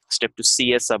স্টেপ 2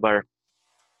 CS আবার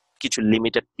কিছু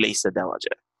লিমিটেড প্লেসে দেওয়া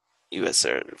যায়। ইউএস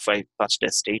এর 5টা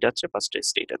স্টেট আছে, 5টা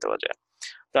স্টেটে দেওয়া যায়।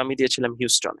 তো আমি দিয়েছিলাম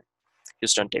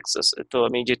হিউস্টন টেক্সাস। তো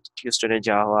আমি যে হিউস্টনে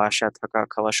যাওয়া আসা থাকা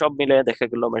খাওয়া সব মিলে দেখা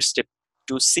গেল আমার স্টেপ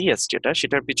 2 CS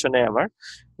সেটার পিছনে আমার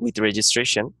উইথ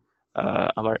রেজিস্ট্রেশন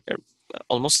আমার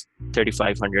অলমোস্ট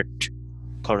 3500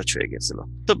 খরচ হয়ে গেছিল।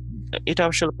 তো এটা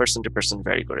আসলে পার্সন টু পার্সন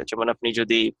ভ্যারি করে। যেমন আপনি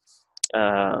যদি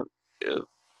আহ,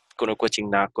 কোনো কোচিং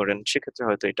না করেন সেক্ষেত্রে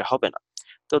হয়তো এটা হবে না।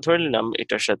 তো ধরে নিলাম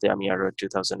এটার সাথে আমি আরো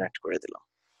 2000 অ্যাড করে দিলাম,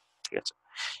 ঠিক আছে।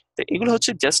 তো এগুলো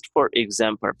হচ্ছে জাস্ট ফর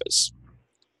এক্সাম পারপাস।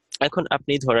 এখন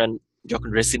আপনি ধরেন যখন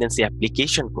রেসিডেন্সি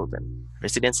অ্যাপ্লিকেশন করবেন,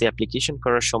 রেসিডেন্সি অ্যাপ্লিকেশন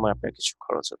করার সময় আপনার কিছু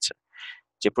খরচ আছে।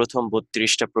 যে প্রথম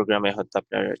 32টা প্রোগ্রামে হয়তো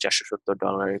আপনার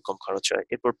 $470 এরকম খরচ হয়।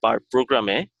 এরপর পার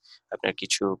প্রোগ্রামে আপনার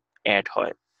কিছু অ্যাড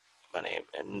হয়, মানে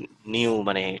নিউ,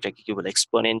 মানে এটা কি বলে,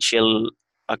 এক্সপোনেনশিয়াল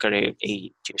আকারে এই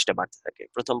জিনিসটা বাড়তে থাকে।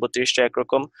 প্রথম 32টা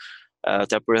একরকম,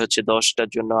 তারপরে হচ্ছে 10টার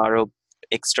জন্য আরো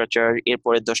এক্সট্রা চার্জ,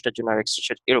 এরপরে 10টার জন্য আর এক্সট্রা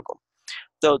চার্জ, এরকম।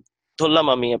 তো ধরলাম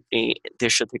আপনি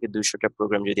 150 থেকে 200টা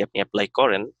প্রোগ্রাম যদি আপনি অ্যাপ্লাই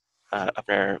করেন,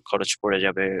 আপনার খরচ পড়ে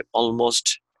যাবে অলমোস্ট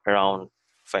অ্যারাউন্ড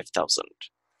 5000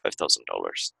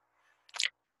 $5000।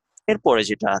 এরপরে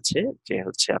যেটা আছে যে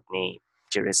হচ্ছে আপনি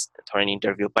যে ধরেন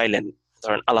ইন্টারভিউ পাইলেন,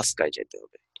 ধরেন আলাস্কায় যেতে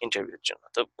হবে ইন্টারভিউর জন্য।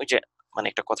 তো ওই যে মানে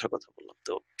একটা কথার কথা বললাম,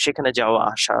 তো সেখানে যাওয়া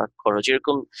আসা খরচ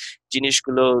এরকম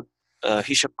জিনিসগুলো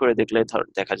হিসাব করে দেখলে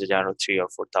দেখা যায় যে আরো $3,000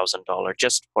 or $4,000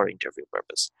 just for interview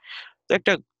purpose. তো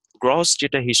একটা গ্রস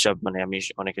যেটা হিসাব, মানে আমি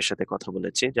অনেকের সাথে কথা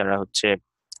বলেছি যারা হচ্ছে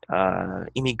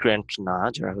ইমিগ্রেন্ট না,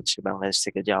 যারা হচ্ছে বাংলাদেশ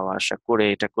থেকে যাওয়া আসা করে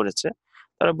এটা করেছে,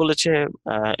 তারা বলেছে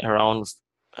অ্যারাউন্ড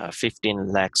 15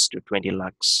 lakhs to 20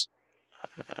 lakhs,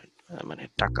 মানে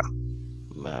টাকা,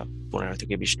 15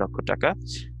 থেকে 20 লক্ষ টাকা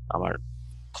আমার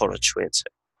খরচ হয়েছে।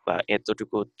 বা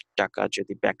এতটুকু টাকা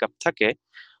যদি ব্যাকআপ থাকে,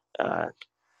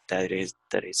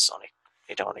 দ্যাট ইজ অনেক,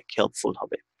 এটা অনেক হেল্পফুল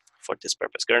হবে ফর দিস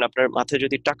পারপাস। কারণ আপনার মাথায়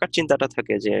যদি টাকার চিন্তাটা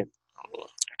থাকে যে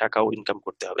টাকাও ইনকাম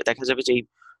করতে হবে, দেখা যাবে যে এই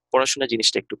পড়াশোনা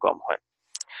জিনিসটা একটু কম হয়।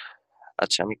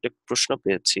 আচ্ছা, আমি একটা প্রশ্ন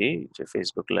পেয়েছি যে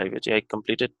ফেসবুক লাইভে, যে I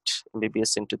completed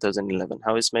MBBS in 2011,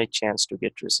 how is my chance to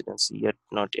get residency yet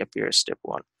not appear step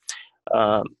 1?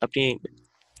 আপনি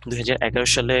 2011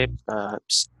 সালে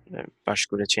পাশ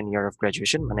করেছেন, ইয়ার অফ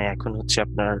গ্রাজুয়েশন, মানে এখন হচ্ছে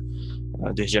আপনার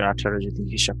 2018 যদি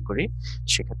হিসাব করি,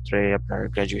 সেক্ষেত্রে আপনার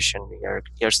graduation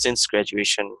year since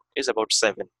graduation is about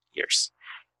 7 years।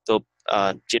 তো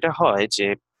যেটা হয় যে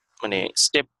মানে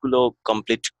স্টেপ গুলো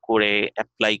কমপ্লিট করে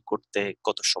অ্যাপ্লাই করতে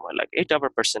কত সময় লাগে এটা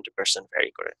আবার পার্সন টু পার্সন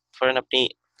ভ্যারি করে। ধরেন আপনি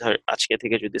আজকে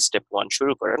থেকে যদি স্টেপ 1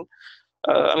 শুরু করেন,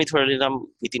 আমি ধরে নিলাম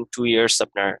উইদিন 2 ইয়ার্স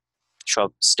আপনার সব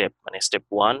স্টেপ, মানে স্টেপ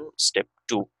 1, স্টেপ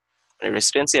 2, মানে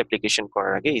রেসিডেন্সি অ্যাপ্লিকেশন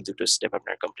করার আগে এই দুটো স্টেপ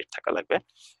আপনার কমপ্লিট থাকা লাগবে।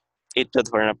 এটা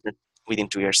ধরেন আপনার উইদিন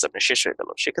 2 ইয়ার্স আপনার শেষ হয়ে গেল,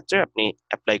 সেক্ষেত্রে আপনি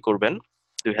অ্যাপ্লাই করবেন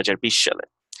 2020 সালে।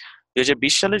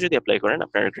 2020 সালে যদি অ্যাপ্লাই করেন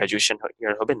আপনার গ্রাজুয়েশন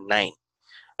ইয়ার হবে 9।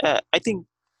 I think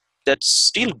that's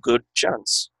still good chance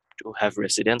to have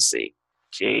residency.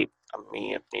 যে আপনি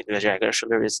 2011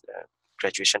 সালে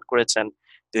গ্রাজুয়েশন করেছেন,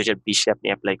 2020-এ আপনি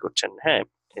অ্যাপ্লাই করছেন, হ্যাঁ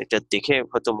এটা দেখে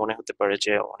হয়তো মনে হতে পারে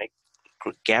যে অনেক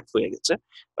গ্যাপ হয়ে গেছে,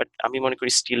 বাট আমি মনে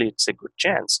করি still it's a good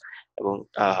chance. এবং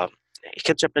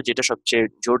এক্ষেত্রে আপনার যেটা সবচেয়ে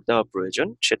জোর দেওয়া প্রয়োজন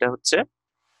সেটা হচ্ছে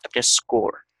আপনার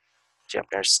স্কোর, যে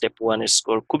আপনার স্টেপ 1 এর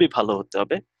স্কোর খুবই ভালো হতে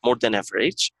হবে, more than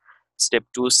average. Step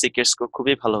 2 sick এর স্কোর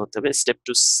খুবই ভালো হতে হবে। স্টেপ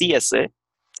 2 CS এ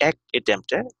এক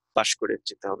অ্যাটেম্পটে পাশ করে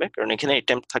যেতে হবে, কারণ এখানে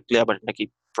অ্যাটেম্পট থাকলে আবার নাকি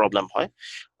প্রবলেম হয়।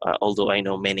 অলদো আই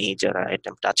নো মেনি যারা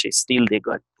অ্যাটেম্পট আছে still they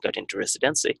goat into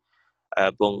residency.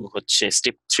 এবং হচ্ছে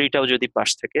স্টেপ 3টাও যদি পাশ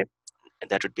থাকে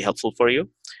that would be helpful for you.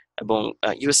 এবং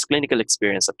ইউএস ক্লিনিক্যাল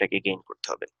এক্সপিরিয়েন্স আপনাকে গেইন করতে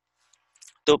হবে।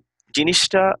 তো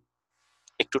জিনিসটা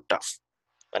একটু টাফ,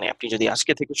 মানে আপনি যদি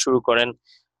আজকে থেকে শুরু করেন,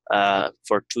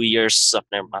 ফর 2 ইয়ার্স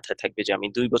আপনার মাথায় থাকবে যে আমি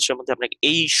 2 বছরের মধ্যে আপনাকে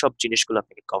এই সব জিনিসগুলো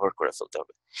আপনাকে কভার করে ফেলতে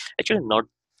হবে। অ্যাকচুয়ালি নট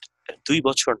 2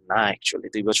 বছর না, অ্যাকচুয়ালি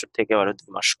 2 বছর থেকে আরো 2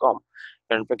 মাস কম।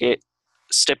 কারণ আপনাকে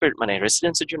স্টেপের মানে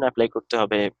রেসিডেন্সির জন্য অ্যাপ্লাই করতে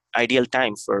হবে। Ideal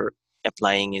time for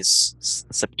applying is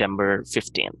September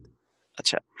 15th।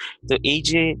 আচ্ছা, তো এই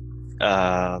যে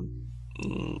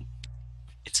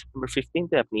সেপ্টেম্বর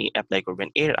 15 আপনি অ্যাপ্লাই করবেন।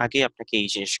 এর আগে আপনাকে এই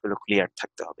জিনিসগুলো ক্লিয়ার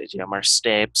থাকতে হবে যে আমার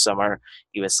স্টেপস, আমার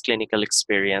ইউএস ক্লিনিক্যাল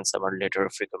এক্সপিরিয়েন্স, আমার লেটার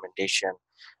অফ রিকমেন্ডেশন,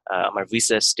 আমার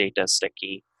ভিসা স্টেটাসটা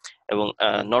কি, এবং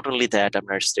নট অনলি দ্যাট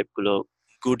আপনার স্টেপগুলো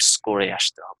গুড স্কোরে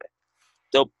আসতে হবে।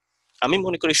 তো আমি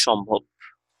মনে করি সম্ভব,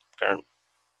 কারণ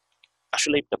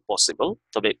আসলে এটা পসিবল,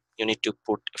 তবে you need to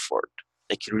put effort,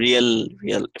 like real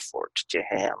real effort, যে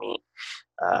হ্যাঁ আমি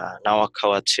নাওয়া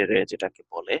খাওয়া ছেড়ে যেটাকে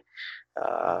বলে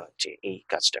যে এই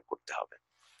কাজটা করতে হবে।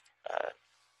 আহ,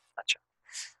 আচ্ছা,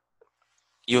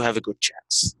 you have a good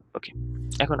chance. ওকে,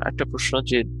 এখন একটা প্রশ্ন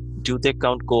যে do they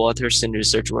count co authors in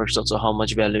research works, also how much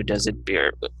value does it বিয়ার?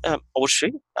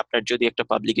 অবশ্যই আপনার যদি একটা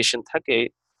পাবলিকেশন থাকে,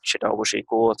 সেটা অবশ্যই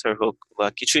কো অথার হোক বা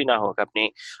কিছুই না হোক, আপনি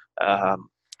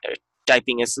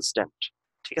টাইপিং অ্যাসিস্ট্যান্ট,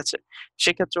 ঠিক আছে,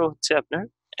 সেক্ষেত্রে হচ্ছে আপনার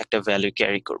একটা ভ্যালু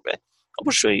ক্যারি করবে।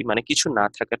 অবশ্যই মানে কিছু না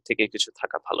থাকার থেকে কিছু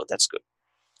থাকা ভালো, দ্যাটস গুড।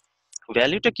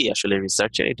 ভ্যালুটা কি আসলে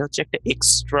রিসার্চের? এটা হচ্ছে একটা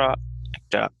এক্সট্রা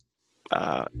একটা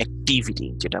অ্যাক্টিভিটি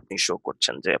যেটা আপনি শো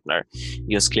করছেন, যে আপনার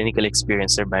ইউএস ক্লিনিক্যাল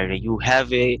এক্সপিরিয়েন্সের বাইরে ইউ হ্যাভ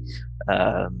এ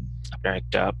আপনার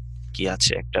একটা কি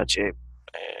আছে, একটা যে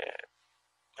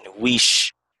মানে উইশ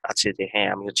আছে যে হ্যাঁ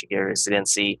আমি হচ্ছে গিয়ে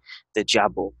রেসিডেন্সি তে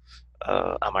যাব,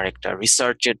 আমার একটা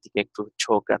রিসার্চের দিকে একটু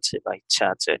ঝোঁক আছে বা ইচ্ছা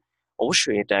আছে,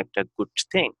 অবশ্যই এটা একটা গুড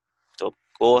থিং। তো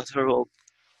go through,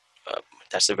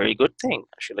 that's a very good thing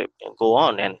আসলে, গো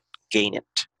অন এন্ড গেইন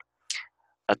ইট।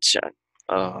 আচ্ছা,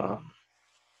 আহ,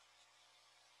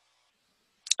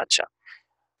 আচ্ছা,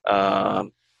 আহ,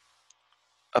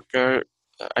 আপনার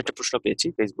একটা প্রশ্ন পেয়েছি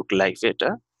ফেসবুক লাইভে,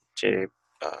 এটা যে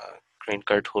গ্রিন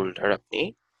কার্ড হোল্ডার আপনি,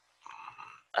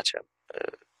 আচ্ছা,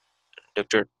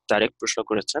 ডক্টর তারেক প্রশ্ন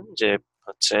করেছেন যে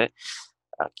হচ্ছে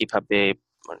কিভাবে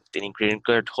মানে তিনি গ্রিন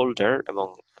কার্ড হোল্ডার এবং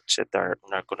হচ্ছে তার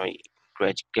ওনার কোনো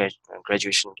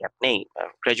গ্রাজুয়েশন গ্যাপ নেই,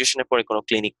 গ্রাজুয়েশনের পরে কোনো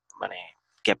ক্লিনিক মানে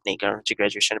গ্যাপ নেই, কারণ হচ্ছে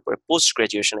গ্রাজুয়েশনের পরে পোস্ট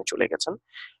গ্রাজুয়েশনে চলে গেছেন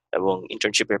এবং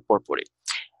ইন্টার্নশিপের পরপরই,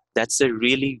 that's a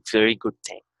really very good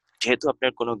thing. যেহেতু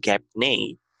আপনার কোনো গ্যাপ নেই,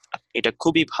 এটা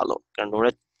খুবই ভালো, কারণ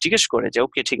ওরা জিজ্ঞেস করে যে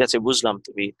ওকে ঠিক আছে বুঝলাম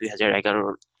তুমি 2011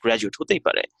 গ্রাজুয়েট হতেই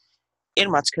পারে, এর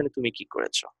মাঝখানে তুমি কি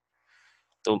করেছো?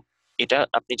 তো এটা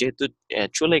আপনি যেহেতু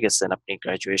চলে গেছেন, আপনি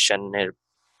গ্রাজুয়েশনের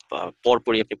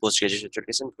পরপরই আপনি পোস্ট গ্রাজুয়েশন চলে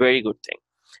গেছেন, ভেরি গুড থিং।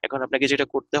 এখন আপনাকে যেটা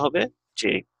করতে হবে যে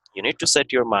you need to set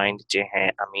your mind যে হ্যাঁ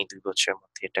আমি 2 বছরের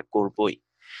মধ্যে এটা করবোই।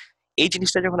 এই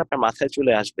জিনিসটা যখন আপনার মাথায়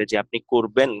চলে আসবে যে আপনি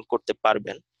করবেন, করতে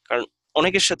পারবেন, কারণ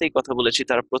অনেকের সাথেই কথা বলেছি,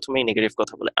 তারা প্রথমেই নেগেটিভ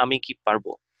কথা বলে, আমি কি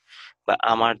পারবো বা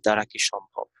আমার দ্বারা কি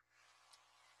সম্ভব।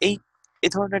 এই এই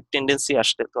ধরনের টেন্ডেন্সি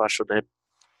আসলে তো আসলে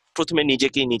প্রথমে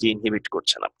নিজেকেই নিজে ইনহিবিট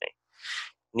করছেন আপনি।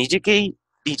 নিজেকেই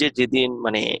নিজে যেদিন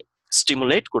মানে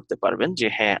স্টিমুলেট করতে পারবেন যে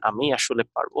হ্যাঁ আমি আসলে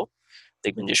পারবো,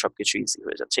 দেখবেন যে সবকিছু ইজি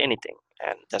হয়ে যাচ্ছে, anything,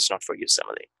 and that's not for you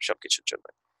স্যামালি, সবকিছুর জন্য।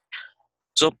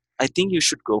 So I think you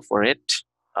should go for it,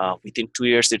 within 2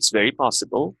 years it's very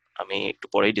possible. আমি একটু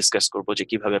পরেই ডিসকাস করবো যে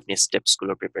কিভাবে আপনি স্টেপস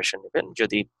গুলো প্রিপারেশন নেবেন,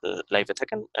 যদি লাইভে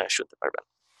থাকেন শুনতে পারবেন।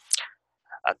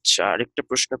 আচ্ছা, আরেকটা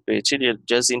প্রশ্ন পেয়েছি যে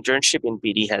does internship in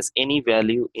BD has any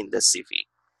value in the CV?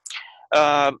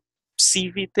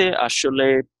 সিভিতে আসলে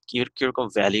কিরকম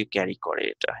ভ্যালিউ ক্যারি করে,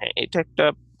 এটা হ্যাঁ এটা একটা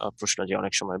প্রশ্ন যে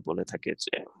অনেক সময় বলে থাকে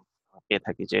যে পেয়ে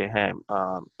থাকি যে হ্যাঁ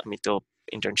আমি তো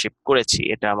ইন্টার্নশিপ করেছি,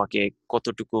 এটা আমাকে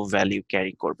কতটুকু ভ্যালিউ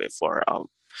ক্যারি করবে for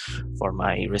for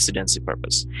my residency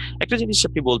purpose. একটা জিনিস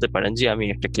আপনি বলতে পারেন যে আমি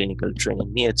একটা ক্লিনিক্যাল ট্রেনিং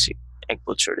নিয়েছি, 1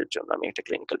 বছরের জন্য আমি একটা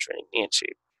ক্লিনিক্যাল ট্রেনিং নিয়েছি,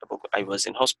 এবং আই ওয়াজ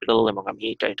ইন হসপিটাল এবং আমি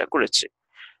এটা এটা করেছি।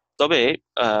 তবে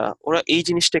ওরা এই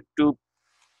জিনিসটা একটু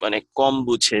মানে কম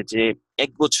বুঝে যে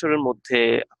 1 বছরের মধ্যে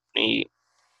আপনি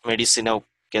মেডিসিনেও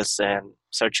গেছেন,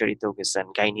 সার্জারিতেও গেছেন,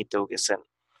 গাইনিতেও গেছেন,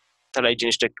 তারা এই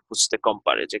জিনিসটা একটু বুঝতে কম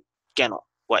পারে যে কেন,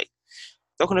 ওয়াই।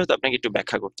 তখন হয়তো আপনাকে একটু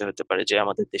ব্যাখ্যা করতে হতে পারে যে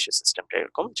আমাদের দেশের সিস্টেমটা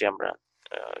এরকম যে আমরা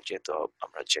যেহেতু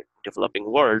আমরা যে developing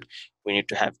world, we need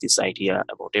to have this idea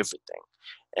about everything,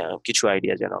 কিছু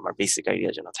আইডিয়া যেন আমার বেসিক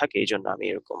আইডিয়া যেন থাকে, এই জন্য আমি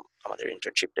এরকম আমাদের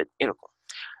ইন্টার্নশিপটা এরকম।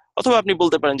 অথবা আপনি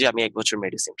বলতে পারেন যে আমি 1 বছর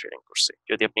মেডিসিন ট্রেনিং করছি,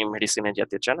 যদি আপনি মেডিসিনে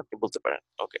যেতে চান আপনি বলতে পারেন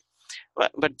ওকে,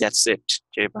 বাট দ্যাটস ইট।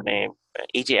 যে মানে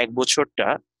এই যে 1 বছরটা,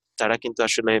 তারা কিন্তু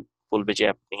আসলে বলবে যে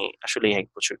আপনি আসলে এই 1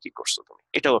 বছর কি করছো তুমি,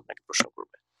 এটাও আপনাকে প্রশ্ন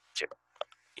করবে যে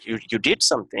you did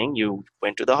something, you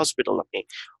went to the hospital, আপনি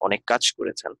অনেক কাজ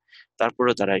করেছেন,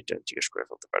 তারপরে তারা এটা জিজ্ঞেস করে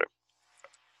ফেলতে পারে।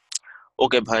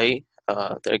 ওকে ভাই,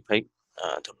 তারেক ভাই,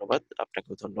 ধন্যবাদ,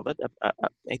 আপনাকেও ধন্যবাদ।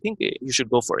 I think you should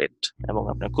go for it, এবং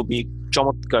আপনার খুবই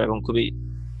চমৎকার এবং খুবই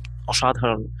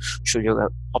অসাধারণ সুযোগ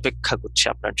অপেক্ষা করছে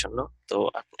আপনার জন্য। তো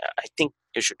I think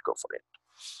you should go for it.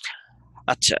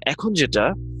 আচ্ছা, এখন যেটা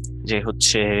যে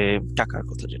হচ্ছে টাকার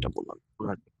কথা যেটা বললাম,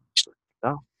 আপনার 20 লাখ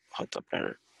টাকা হয়তো আপনার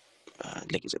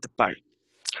লেগে যেতে পারে।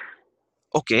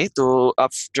 ওকে, তো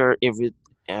আফটার এভরি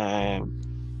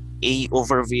এই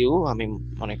ওভারভিউ আমি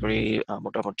মনে করি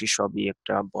মোটামুটি সবই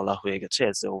একটা বলা হয়ে গেছে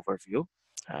এজ এ ওভারভিউ।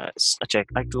 আচ্ছা,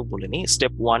 একটু বলে নিই।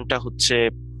 স্টেপ ওয়ানটা হচ্ছে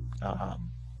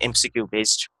এমসিকিউ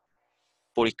বেসড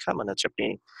পরীক্ষা, মানে হচ্ছে আপনি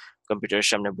কম্পিউটারের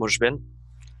সামনে বসবেন,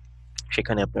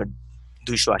 সেখানে আপনার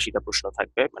 280টা প্রশ্ন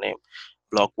থাকবে, মানে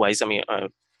ব্লক ওয়াইজ আমি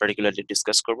পার্টিকুলারলি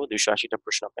ডিসকাস করবো। 280টা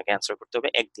প্রশ্ন আপনাকে অ্যান্সার করতে হবে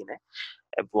একদিনে।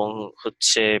 এবং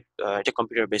হচ্ছে এটা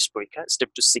কম্পিউটার বেসড পরীক্ষা।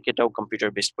 স্টেপ টু সিক এটাও কম্পিউটার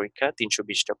বেসড পরীক্ষা,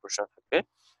 320টা প্রশ্ন থাকবে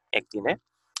একদিনে।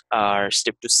 আর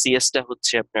স্টেপ টু সিএস টা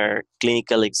হচ্ছে আপনার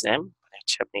ক্লিনিক্যাল এক্সাম, মানে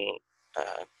হচ্ছে আপনি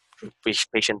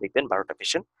পেশেন্ট দেখবেন, 12টা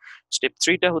পেশেন্ট। স্টেপ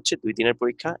থ্রিটা হচ্ছে 2 দিনের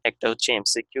পরীক্ষা, একটা হচ্ছে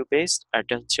এমসিকিউ বেসড, আর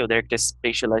একটা হচ্ছে ওদের একটা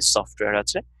স্পেশালাইজ সফটওয়্যার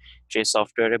আছে, সেই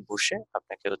সফটওয়্যারে বসে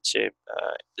আপনাকে হচ্ছে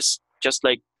জাস্ট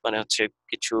লাইক, মানে হচ্ছে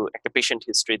কিছু একটা পেশেন্ট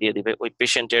হিস্ট্রি দিয়ে দিবে ওই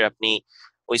পেশেন্টের, আপনি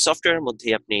ওই সফটওয়্যারের মধ্যে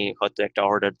আপনি হয়তো একটা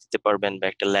অর্ডার দিতে পারবেন বা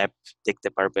একটা ল্যাব দেখতে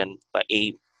পারবেন বা এই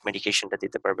মেডিকেশনটা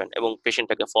দিতে পারবেন এবং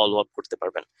পেশেন্টটাকে ফলো আপ করতে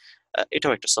পারবেন।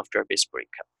 এটাও একটা সফটওয়্যার বেসড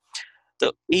পরীক্ষা। তো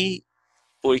এই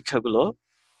পরীক্ষাগুলো,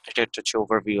 এটা একটা হচ্ছে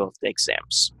overview of the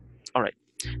exams. Alright,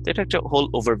 তো এটা একটা হোল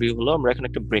ওভারভিউ হলো। আমরা এখন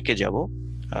একটা ব্রেকে যাব।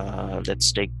 Let's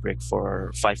take break for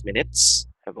 5 minutes,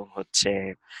 এবং হচ্ছে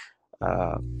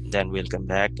দেন will come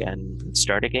back and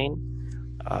start again.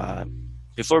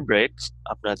 Before break,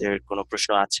 আপনাদের কোনো প্রশ্ন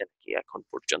আছে নাকি এখন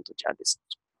পর্যন্ত যা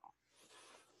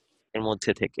এর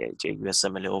মধ্যে থেকে, যে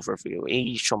ইউএসএমএল ওভারভিউ এই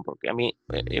সম্পর্কে? আমি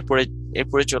এরপরে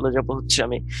এরপরে চলে যাব হচ্ছে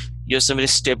আমি ইউএসএমএল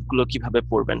স্টেপ গুলো কিভাবে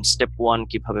পড়বেন, স্টেপ ওয়ান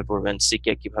কিভাবে পড়বেন,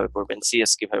 সিকে কিভাবে পড়বেন,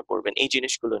 সিএস কিভাবে পড়বেন, এই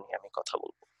জিনিসগুলো নিয়ে আমি কথা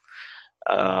বলবো।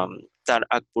 আম, তার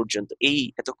আগ পর্যন্ত এই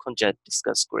এতক্ষণ যা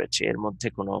ডিসকাস করেছি এর মধ্যে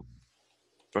কোনো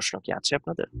প্রশ্ন কি আছে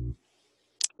আপনাদের?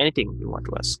 Anything you want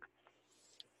to ask?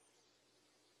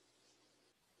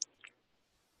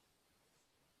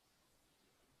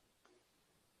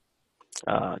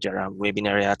 যারা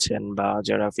ওয়েবিনারে আছেন বা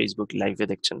যারা ফেসবুক লাইভে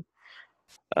দেখছেন,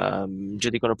 আম,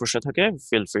 যদি কোনো প্রশ্ন থাকে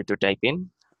feel free to type in.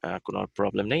 কোনো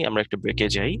প্রবলেম নেই, আমরা একটু ব্রেকে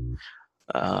যাই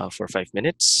for 5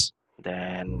 minutes.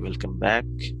 Then we'll come back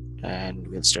and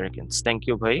we'll start again. Thank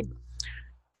you, bhai.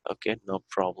 Okay, no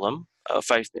problem.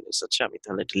 5 minutes. আচ্ছা, আমি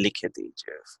তাহলে এটা লিখে দিই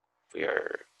যে we are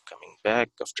coming back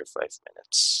after 5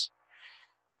 minutes.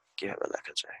 কিভাবে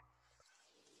লেখা যায়?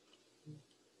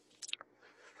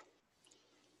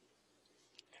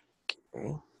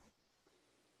 Okay.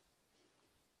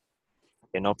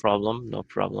 Okay, no problem, no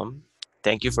problem.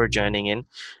 Thank you for joining in.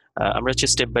 আমরা হচ্ছে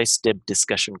স্টেপ বাই স্টেপ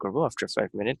ডিসকাশন করব আফটার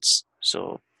 5 মিনিটস। সো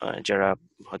যারা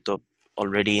হয়তো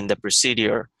অলরেডি ইন দ্য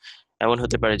প্রসিডিওর, এমন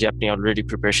হতে পারে যে আপনি অলরেডি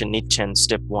প্রিপারেশন নিচ্ছেন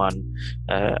স্টেপ ওয়ান।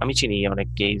 আমি চিনি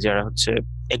অনেককেই যারা হচ্ছে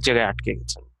এক জায়গায় আটকে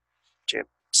গেছেন, যে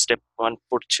স্টেপ ওয়ান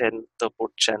পড়ছেন তো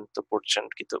পড়ছেন তো পড়ছেন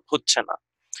কিন্তু হচ্ছে না।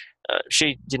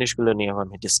 সেই জিনিসগুলো নিয়েও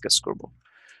আমি ডিসকাস করব।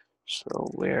 So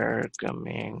we are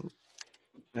coming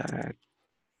back.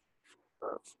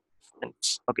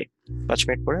 Okay, 5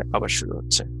 minute পরে আবার শুরু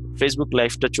হচ্ছে। ফেসবুক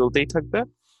লাইভটা চলতেই থাকবে,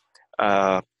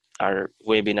 আহ, আর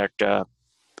ওয়েবিনারটা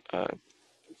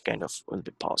kind of will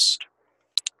be past.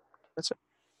 ঠিক আছে?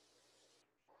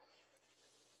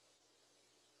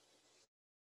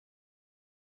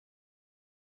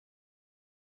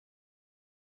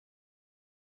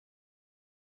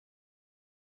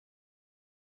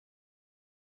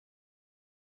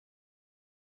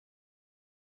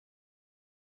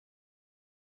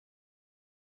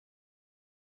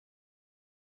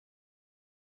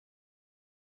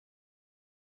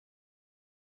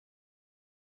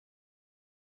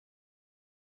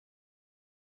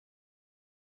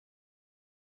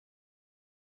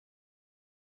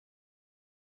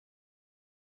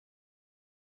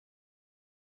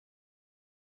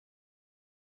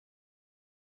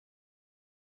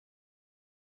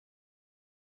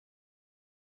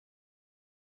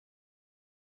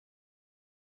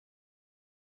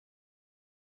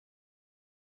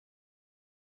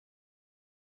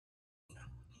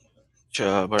 আচ্ছা,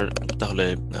 আবার তাহলে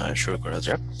শুরু করা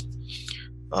যাক।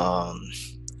 um,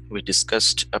 we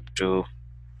discussed up to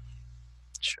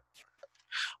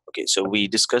okay, so we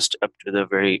discussed up to the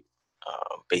very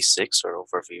basics or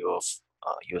overview of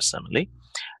USMLE.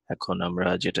 এখন আমরা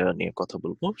যেটা নিয়ে কথা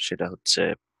বলবো সেটা হচ্ছে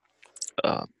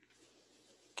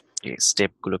এই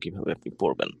স্টেপ গুলো কিভাবে আপনি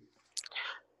পড়বেন।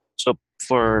 So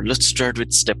for let's start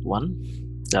with step one,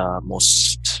 the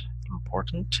most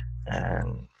important, and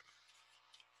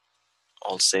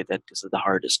I'll say that this is the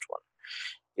hardest one.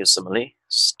 USMLE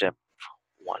step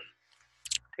one.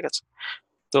 ঠিক আছে?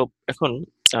 তো এখন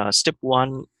স্টেপ ওয়ান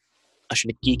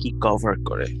আসলে কি কি কভার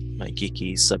করে, মানে কি কি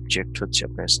সাবজেক্ট হচ্ছে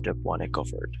আপনার স্টেপ ওয়ানে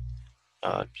কভার্ড।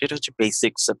 যেটা হচ্ছে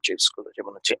বেসিক সাবজেক্টস গুলো,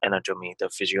 যেমন হচ্ছে anatomy, the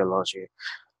physiology,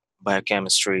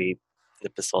 biochemistry, the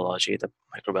pathology, the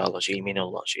microbiology,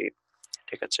 immunology,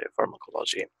 ঠিক আছে,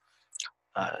 ফার্মাকোলজি,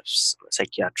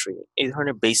 সাইকিয়াট্রি, এই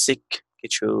ধরনের বেসিক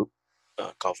কিছু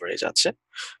কভারেজ আছে।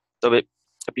 তবে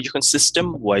আপনি যখন সিস্টেম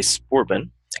ওয়াইজ পড়বেন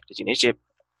একটা জিনিস, যে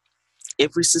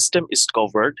every system is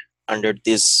covered under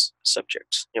this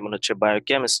subjects, যেমন হচ্ছে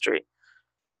biochemistry,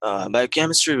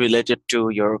 biochemistry related to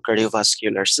your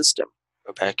cardiovascular system,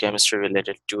 or biochemistry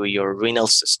related to your renal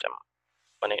system,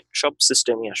 মানে সব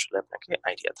সিস্টেমই আসলে আপনাকে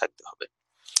আইডিয়া থাকতে হবে।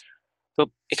 তো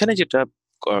এখানে যেটা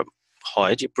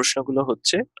হয় যে প্রশ্নগুলো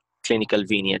হচ্ছে ক্লিনিক্যাল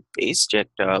ভিনিয়েট বেস, যে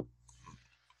একটা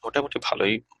মোটামুটি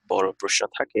ভালোই বড় প্রশ্ন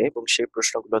থাকে, এবং সেই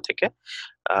প্রশ্নগুলো থেকে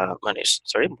মানে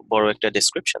সরি বড় একটা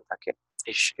ডেসক্রিপশন থাকে।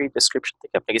 সেই ডেসক্রিপশন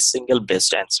থেকে আপনাকে সিঙ্গেল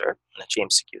বেস্ট অ্যান্সার মানে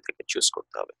জিএমসিকিউ থেকে চুজ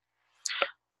করতে হবে।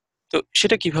 তো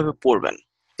সেটা কিভাবে পড়বেন?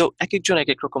 তো এক একজন এক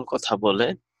এক রকম কথা বলে।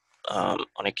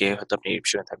 অনেকে হয়তো আপনি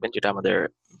শুনে থাকবেন, যেটা আমাদের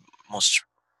মোস্ট,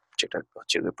 যেটা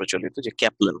হচ্ছে প্রচলিত, যে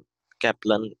ক্যাপলান,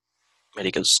 ক্যাপলান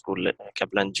মেডিকেল স্কুল,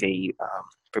 ক্যাপলান যেই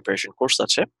প্রিপারেশন কোর্স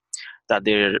আছে,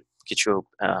 তাদের কিছু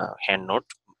হ্যান্ড নোট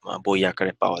বই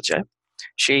আকারে পাওয়া যায়,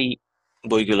 সেই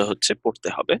বইগুলো হচ্ছে পড়তে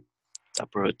হবে।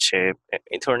 তারপর হচ্ছে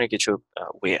এই ধরনের কিছু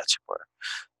ওয়ে আছে পড়ার।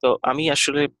 তো আমি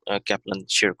আসলে ক্যাপলান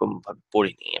সেরকম ভাবে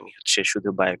পড়িনি, আমি হচ্ছে শুধু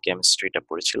বায়োকেমিস্ট্রিটা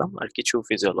পড়েছিলাম আর কিছু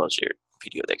ফিজিওলজির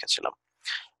ভিডিও দেখেছিলাম।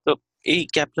 তো এই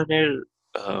ক্যাপলানের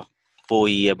আহ,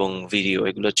 বই এবং ভিডিও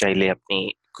এগুলো চাইলে আপনি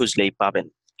খুঁজলেই পাবেন,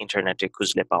 ইন্টারনেটে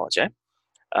খুঁজলে পাওয়া যায়।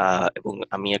 এবং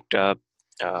আমি একটা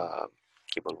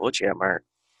কি বলবো, যে আমার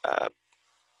আহ,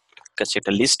 কাছে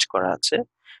একটা লিস্ট করা আছে,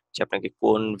 যে আপনাকে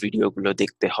কোন ভিডিওগুলো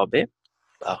দেখতে হবে,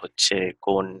 বা হচ্ছে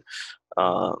কোন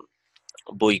আহ,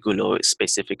 বইগুলো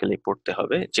স্পেসিফিক্যালি পড়তে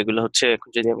হবে, যেগুলো হচ্ছে এখন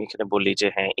যদি আমি এখানে বলি যে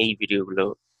হ্যাঁ এই ভিডিওগুলো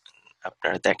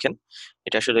আপনারা দেখেন,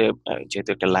 এটা আসলে যেহেতু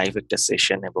একটা লাইভ একটা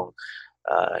সেশন, এবং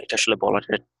এটা আসলে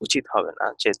বলাটা উচিত হবে না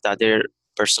যে তাদের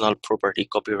পার্সোনাল প্রপার্টি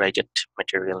কপিরাইটেড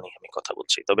ম্যাটেরিয়াল নিয়ে আমি কথা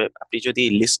বলছি। তবে আপনি যদি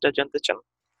লিস্টটা জানতে চান,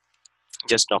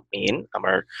 জাস্ট নক মি ইন।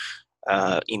 আমার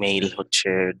ইমেইল হচ্ছে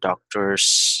ডক্টরস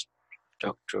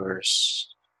ডক্টরস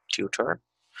টিউটর,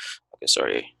 ওকে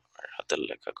সরি আমার হাতের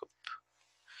লেখা খুব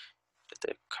এটাতে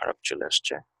খারাপ চলে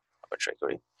আসছে, আবার ট্রাই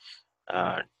করি।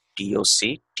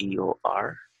 DOCTOR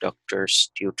doctors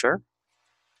tutor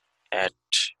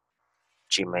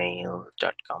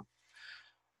 @gmail.com।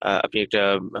 আপনি একটা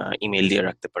ইমেল দিয়ে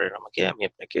রাখতে পারেন আমাকে, আমি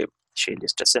আপনাকে সেই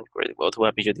লিস্টটা সেন্ড করে দিব। অথবা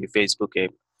আপনি যদি ফেসবুকে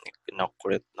নক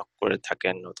করে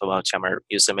থাকেন, অথবা হচ্ছে আমার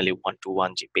ইউএসএমএলই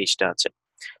 121 যে পেজটা আছে,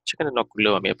 সেখানে নক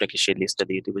করলেও আমি আপনাকে সেই লিস্টটা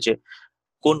দিয়ে দিব, যে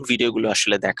কোন ভিডিওগুলো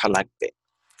আসলে দেখা লাগবে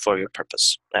for your purpose,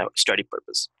 study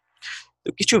purpose. তো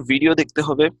কিছু ভিডিও দেখতে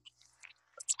হবে,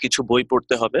 কিছু বই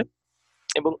পড়তে হবে,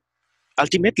 এবং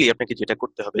আলটিমেটলি আপনাকে যেটা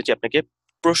করতে হবে, যে আপনাকে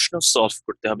প্রশ্ন সলভ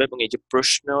করতে হবে, এবং এই যে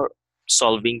প্রশ্ন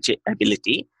সলভিং যে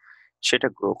অ্যাবিলিটি, সেটা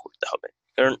গ্রো করতে হবে।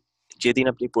 কারণ যেদিন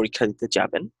আপনি পরীক্ষা দিতে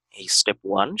যাবেন, এই স্টেপ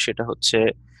ওয়ান, সেটা হচ্ছে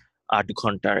 8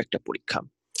 ঘন্টার একটা পরীক্ষা।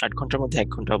 8 ঘন্টার মধ্যে 1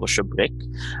 ঘন্টা অবশ্য ব্রেক,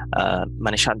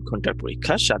 মানে 7 ঘন্টার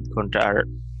পরীক্ষা। 7 ঘন্টার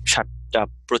 7টা,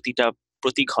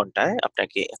 প্রতি ঘন্টায়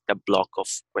আপনাকে একটা ব্লক অফ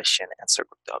কোয়েশ্চেন অ্যান্সার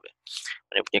করতে হবে।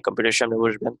 মানে আপনি কম্পিউটারের সামনে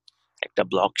বসবেন, একটা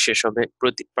ব্লক শেষ হবে,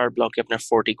 প্রতি পার ব্লকে আপনার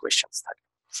 40 কোয়েশ্চেন থাকে,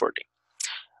 40।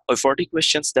 ওই 40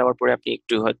 কোয়েশ্চেন্স দেওয়ার পরে আপনি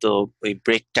একটু হয়তো ওই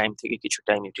ব্রেক টাইম থেকে কিছু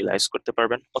টাইম ইউটিলাইজ করতে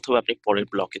পারবেন, অথবা আপনি পরের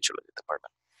ব্লকে চলে যেতে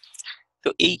পারবেন। তো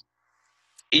এই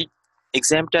এই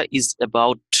এক্সামটা is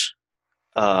about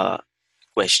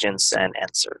questions and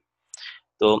answer.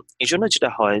 তো এই জন্য যেটা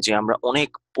হয়, যে আমরা অনেক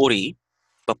পড়ি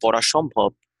বা পড়া সম্ভব।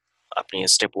 আপনি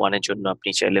স্টেপ ওয়ানের জন্য আপনি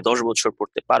চাইলে 10 বছর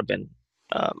পড়তে পারবেন,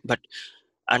 বাট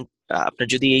আপনার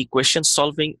যদি এই কোয়েশ্চেন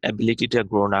সলভিং অ্যাবিলিটিটা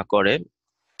গ্রো না করে,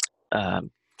 আহ,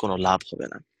 কোনো লাভ হবে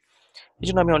না। এই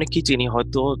জন্য আমি অনেককেই চিনি,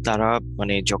 হয়তো তারা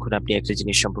মানে যখন আপনি একটা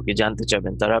জিনিস সম্পর্কে জানতে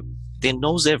চাবেন, তারা দে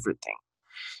নোজ এভরিথিং,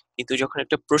 কিন্তু যখন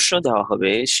একটা প্রশ্ন দেওয়া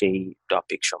হবে সেই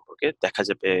টপিক সম্পর্কে, দেখা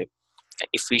যাবে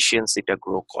এফিসিয়েন্সিটা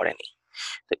গ্রো করেনি।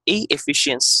 তো এই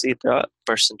এফিসিয়েন্সিটা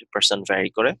পার্সন টু পার্সন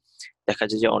ভ্যারি করে। দেখা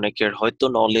যায় যে অনেকের হয়তো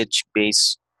knowledge base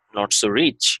not so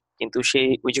rich, কিন্তু সে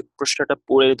ওই যে প্রশ্নটা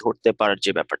পড়ে ধরতে পারার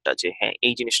যে ব্যাপারটা, যে হ্যাঁ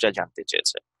এই জিনিসটা জানতে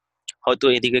চেয়েছে, হয়তো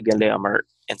এদিকে গেলে আমার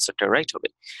অ্যান্সারটা রাইট হবে,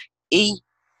 এই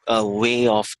ওয়ে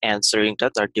অফ অ্যান্সারিংটা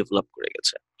তার ডেভেলপ করে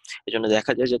গেছে। এই জন্য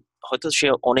দেখা যায় যে হয়তো সে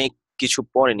অনেক কিছু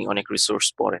পড়েনি, অনেক রিসোর্স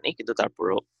পড়েনি, কিন্তু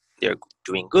তারপরেও দে আর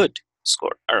ডুইং গুড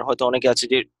স্কোর। আর হয়তো অনেকে আছে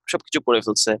যে সবকিছু পড়ে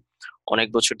ফেলছে, অনেক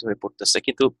বছর ধরে পড়তেছে,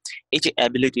 কিন্তু এই যে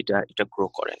অ্যাবিলিটিটা এটা গ্রো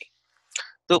করেনি।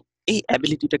 তো এই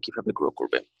অ্যাবিলিটিটা কিভাবে গ্রো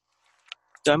করবে?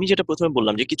 তো আমি যেটা প্রথমে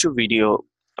বললাম, যে কিছু ভিডিও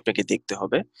আপনাকে দেখতে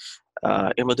হবে।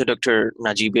 এর মধ্যে ডক্টর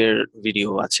নাজিবের ভিডিও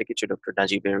আছে, কিছু ডক্টর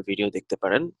নাজিবের ভিডিও দেখতে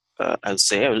পারেন। I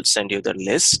will send you the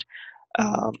list.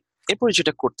 এরপরে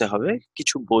যেটা করতে হবে,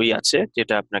 কিছু বই আছে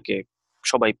যেটা আপনাকে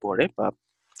সবাই পড়ে বা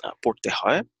পড়তে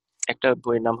হয়। একটা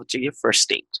বইয়ের নাম হচ্ছে গিয়ে ফার্স্ট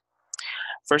এইড।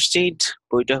 ফার্স্ট এইড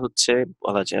বইটা হচ্ছে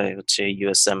বলা যায় হচ্ছে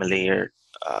ইউএসএমএলএ এর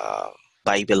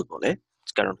বাইবেল বলে।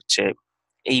 কারণ হচ্ছে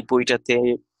এই বইটাতে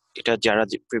এটা যারা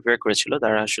প্রিপেয়ার করেছিল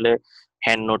তারা আসলে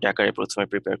হ্যান্ড নোট আকারে প্রথমে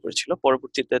প্রিপেয়ার করেছিল,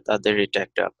 পরবর্তীতে তাদের এটা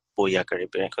একটা বই আকারে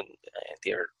এখন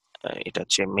এটা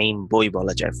হচ্ছে মেইন বই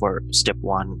বলা যায় for step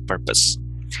one purpose.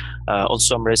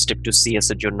 Also আমরা স্টেপ টু সিএস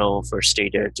এর জন্য ফার্স্ট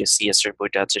এইডের যে সিএস এর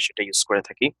বইটা আছে সেটা ইউজ করে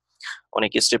থাকি,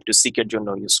 অনেকে স্টেপ টু সিক এর জন্য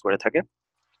ইউজ করে থাকে।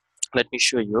 লেট মি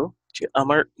শো ইউ যে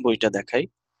আমার বইটা দেখাই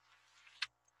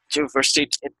যে ফার্স্ট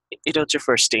এইড, এটা হচ্ছে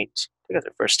ফার্স্ট এইড, ঠিক আছে,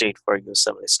 first aid for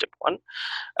ইউএসএমএল step one.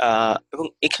 এবং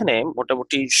এখানে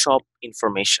মোটামুটি সব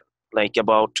ইনফরমেশন লাইক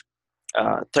অ্যাবাউট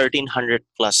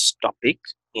 1300+ টপিক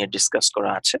নিয়ে ডিসকাস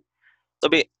করা আছে।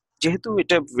 তবে যেহেতু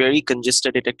এটা ভেরি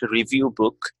কনজেস্টেড, এটা একটা রিভিউ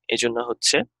বুক, এজন্য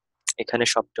হচ্ছে এখানে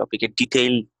সব টপিকের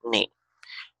ডিটেইল নেই।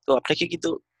 তো আপনাকে কিন্তু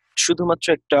শুধুমাত্র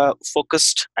একটা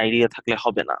ফোকাসড আইডিয়া থাকলে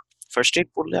হবে না। ফার্স্ট এইড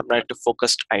পড়লে আপনার একটা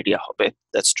ফোকাসড আইডিয়া হবে,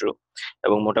 দ্যাটস ট্রু।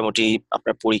 এবং মোটামুটি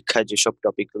আপনার পরীক্ষায় যেসব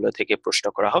টপিক গুলো থেকে প্রশ্ন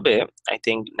করা হবে, I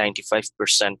think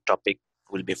 95% topic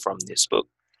will be from this book.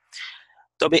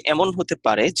 তবে এমন হতে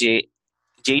পারে যে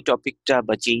যেই টপিকটা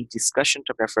বা যেই ডিসকাশনটা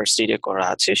আপনার ফার্স্ট এইডে করা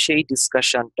আছে সেই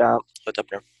ডিসকাশনটা হয়তো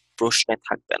আপনার প্রশ্নে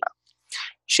থাকবে না।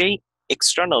 সেই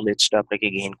এক্সট্রা নলেজটা আপনাকে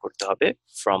গেইন করতে হবে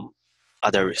ফ্রম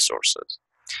আদার রিসোর্সেস।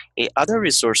 এই আদার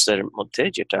রিসোর্সের মধ্যে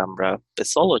যেটা আমরা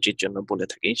প্যাথোলজির জন্য বলে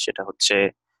থাকি সেটা হচ্ছে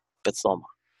প্যাথোমা।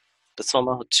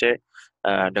 প্যাথোমা হচ্ছে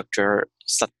ডক্টর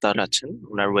সত্তার আছেন,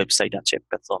 ওনার ওয়েবসাইট আছে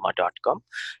pathoma.com।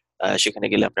 সেখানে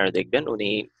গেলে আপনারা দেখবেন উনি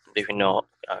বিভিন্ন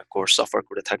কোর্স অফার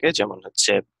করে থাকে, যেমন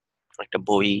হচ্ছে একটা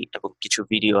বই এবং কিছু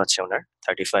ভিডিও আছে ওনার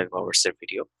 35 আওয়ার্স এর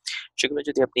ভিডিও। সেগুলো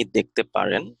যদি আপনি দেখতে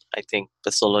পারেন, আই থিঙ্ক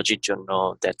প্যাথোলজির জন্য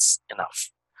দ্যাটস এনাফ।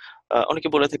 অনেকে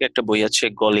বলে থাকে একটা বই আছে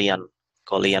গলিয়ান,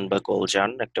 গলিয়ান বা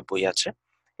গোলজান একটা বই আছে।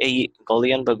 এই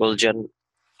গলিয়ান বা গোলজান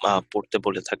পড়তে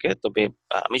বলে থাকে। তবে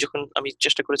আমি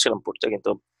চেষ্টা করেছিলাম পড়তে,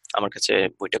 কিন্তু আমার কাছে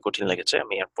বইটা কঠিন লেগেছে,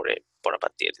 আমি আর পরে পড়া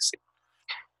বাদ দিয়ে দিছি।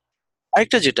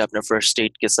 আরেকটা যেটা আপনার ফার্স্ট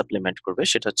এইড কে সাপ্লিমেন্ট করবে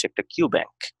সেটা হচ্ছে একটা কিউ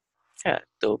ব্যাংক। হ্যাঁ,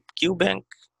 তো কিউ ব্যাংক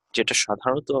যেটা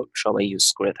সাধারণত সবাই ইউজ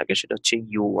করে থাকে সেটা হচ্ছে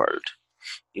you world.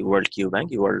 You world Q bank,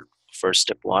 you world first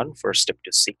step one, first step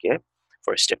two সিকে,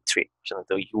 first step three,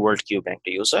 সাধারণত ইউ ওয়ার্ল্ড কিউ ব্যাংকটা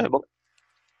ইউজ হয়। এবং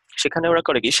সেখানে ওরা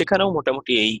করে কি, সেখানেও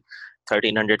মোটামুটি এই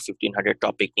 1300 1500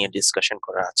 টপিক নিয়ে ডিসকাশন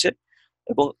করা আছে।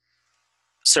 এবং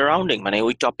সারাউন্ডিং মানে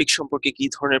ওই টপিক সম্পর্কে কি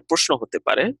ধরনের প্রশ্ন হতে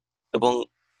পারে এবং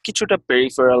কিছুটা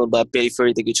পেরিফেরাল বা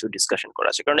পেরিফেরিতে কিছু ডিসকাশন করা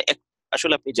আছে। কারণ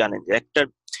আসলে আপনি জানেন যে একটা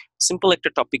সিম্পল একটা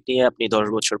টপিক নিয়ে আপনি 10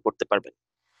 বছর পড়তে পারবেন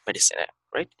মেডিসিনে,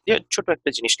 রাইট? ছোট একটা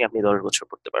জিনিস নিয়ে আপনি 10 বছর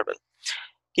পড়তে পারবেন,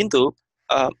 কিন্তু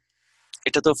আহ,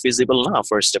 এটা তো ফিজিবল না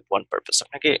ফর স্টেপ ওয়ান পারপাস।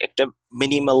 আপনাকে একটা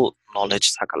মিনিমাল নলেজ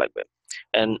থাকা লাগবে।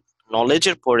 এন্ড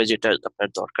নলেজের পরে যেটা আপনার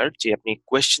দরকার যে আপনি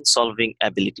কোয়েশ্চেন সলভিং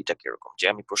অ্যাবিলিটিটা কিরকম, যে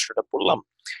আমি প্রশ্নটা পড়লাম,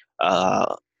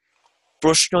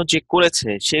 প্রশ্ন যে করেছে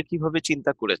সে কিভাবে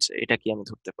চিন্তা করেছে এটা কি আমি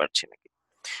ধরতে পারছি নাকি,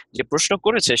 যে প্রশ্ন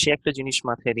করেছে সে একটা জিনিস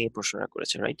মাথায় নিয়ে প্রশ্নটা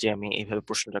করেছে, রাইট? যে আমি এইভাবে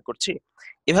প্রশ্নটা করছি,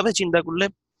 এভাবে চিন্তা করলে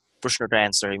প্রশ্নটার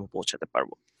অ্যান্সার আমি পৌঁছাতে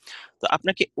পারবো। তো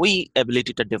আপনাকে ওই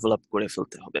অ্যাবিলিটিটা ডেভেলপ করে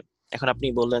ফেলতে হবে। এখন আপনি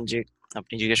বললেন যে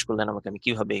আপনি জিজ্ঞেস করলেন আমাকে আমি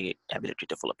কিভাবে এই অ্যাবিলিটি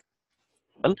ডেভেলপ।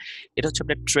 এটা হচ্ছে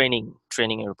আপনার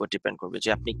ট্রেনিং এর উপর ডিপেন্ড করবে যে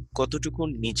আপনি কতটুকু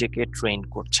নিজেকে ট্রেন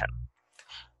করছেন।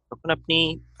 তখন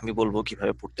আমি বলবো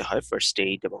কিভাবে পড়তে হয় ফার্স্ট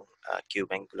এইড এবং কিউ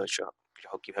ব্যাংক গুলো সহ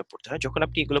কিভাবে পড়তে হয়। যখন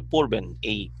আপনি এগুলো পড়বেন,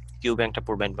 এই কিউ ব্যাংকটা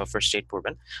পড়বেন বা ফার্স্ট এইড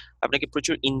পড়বেন, আপনাকে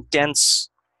প্রচুর ইন্টেন্স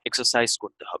এক্সারসাইজ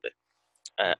করতে হবে।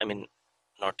 I mean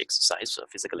not exercise,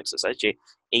 physical exercise, যে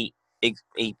এই এই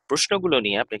এই প্রশ্নগুলো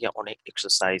নিয়ে আপনাকে অনেক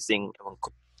এক্সারসাইজিং এবং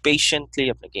খুব পেশেন্টলি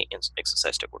আপনাকে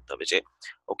এক্সারসাইজটা করতে হবে। যে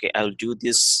ওকে, I will do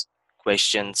this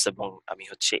questions, এবং আমি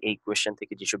হচ্ছে এই কোয়েশ্চেন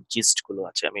থেকে যেসব জিস্ট গুলো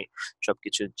আছে আমি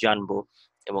সবকিছু জানবো,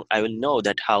 এবং I will know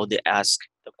that how they ask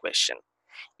the question.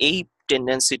 এই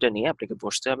টেন্ডেন্সিটা নিয়ে আপনাকে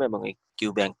বসতে হবে এবং এই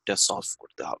কিউ ব্যাংকটা সলভ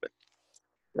করতে হবে,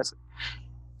 ঠিক আছে?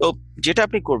 তো যেটা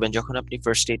আপনি করবেন যখন আপনি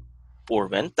ফার্স্ট এইড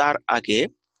পড়বেন, তার আগে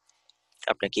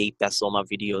আপনাকে এই প্যাসোমা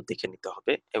ভিডিও দেখে নিতে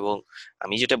হবে। এবং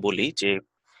আমি যেটা বলি যে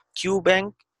Q bank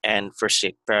and first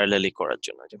aid parallelly করার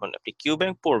জন্য, যখন আপনি কিউ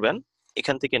ব্যাংক পড়বেন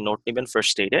এখান থেকে নোট নেবেন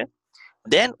ফার্স্ট এইডে,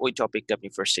 দেন ওই টপিকটা আপনি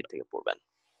ফার্স্ট এইড থেকে পড়বেন।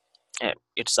 হ্যাঁ,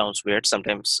 ইট সাউন্ডস উইয়ার্ড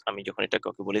সামটাইমস। আমি যখন এটা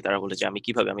কাউকে বলি তারা বলে যে আমি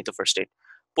কিভাবে, আমি তো ফার্স্ট এইড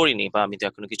পড়িনি বা আমি তো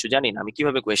এখনো কিছু জানি না, আমি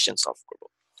কিভাবে কোয়েশ্চেন সলভ করবো।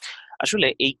 আসলে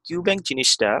এই কিউ ব্যাংক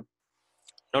জিনিসটা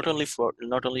not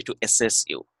only to assess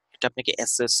you, এটা আপনাকে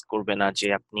অ্যাসেস করবে না যে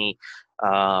আপনি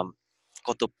আহ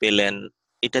কত পেলেন,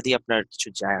 এটা দিয়ে আপনার কিছু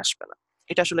যায় আসবে না।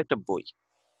 এটা আসলে একটা বই।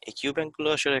 এই কিউ ব্যাংক গুলো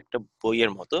আসলে একটা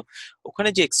বইয়ের মতো। ওখানে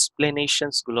যে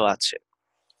এক্সপ্লেনেশনস গুলো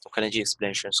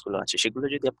আছে, সেগুলো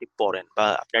যদি আপনি পড়েন, বা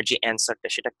আপনার যে অ্যান্সারটা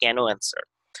সেটা কেন অ্যান্সার,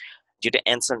 যেটা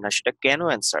অ্যান্সার না সেটা কেন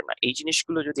অ্যান্সার না, এই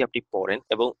জিনিসগুলো যদি আপনি পড়েন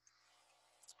এবং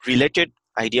রিলেটেড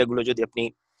আইডিয়া গুলো যদি আপনি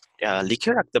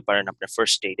লিখে রাখতে পারেন আপনার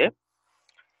ফার্স্ট এইডে,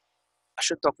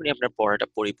 আসলে তখনই আপনার পড়াটা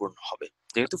পরিপূর্ণ হবে।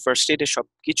 যেহেতু ফার্স্ট এইডে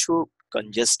সবকিছু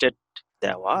কনজেস্টেড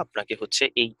দেওয়া, আপনাকে হচ্ছে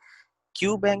এই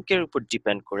কিউ ব্যাংকের উপর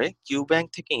ডিপেন্ড করে কিউ ব্যাংক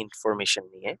থেকে ইনফরমেশন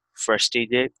নিয়ে ফার্স্ট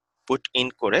এইডে পুট ইন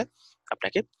করে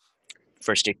আপনাকে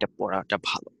ফার্স্ট এইডটা পড়াটা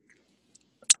ভালো।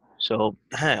 সো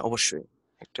হ্যাঁ, অবশ্যই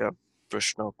একটা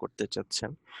প্রশ্ন করতে চাচ্ছেন,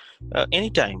 এনি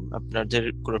টাইম আপনাদের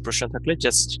কোনো প্রশ্ন থাকলে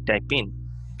just type in,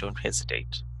 don't hesitate.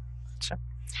 আচ্ছা,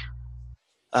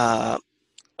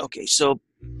 ওকে। সো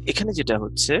এখানে যেটা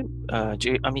হচ্ছে, যে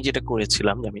আমি যেটা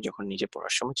করেছিলাম, যে আমি যখন নিজে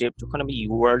পড়ার সময়, যে যখন আমি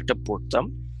ইউআরএলটা পড়তাম,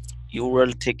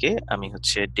 ইউআরএল থেকে আমি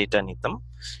হচ্ছে ডেটা নিতাম,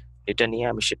 ডেটা নিয়ে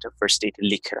আমি সেটা ফার্স্ট এইডে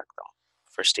লিখে রাখতাম।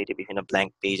 ফার্স্ট এইডে বিভিন্ন ব্ল্যাঙ্ক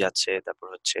পেজ আছে, তারপর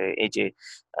হচ্ছে এই যে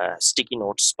স্টিকি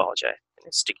নোটস পাওয়া যায়,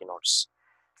 স্টিকি নোটস,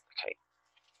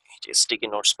 যে স্টিকি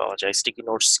নোটস পাওয়া যায়, স্টিকি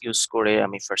নোটস ইউজ করে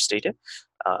আমি ফার্স্ট এইডে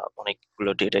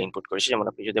অনেকগুলো ডেটা ইনপুট করেছি। যেমন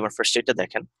আপনি যদি আমার ফার্স্ট এইডটা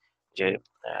দেখেন, যে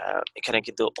এখানে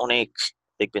কিন্তু অনেক,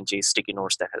 দেখবেন যে স্টিকি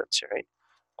নোটস দেখা যাচ্ছে, রাইট?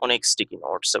 অনেক স্টিকি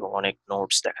নোটস এবং অনেক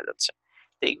নোটস দেখা যাচ্ছে।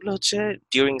 তো এগুলো হচ্ছে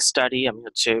ডিউরিং স্টাডি আমি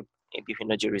হচ্ছে এই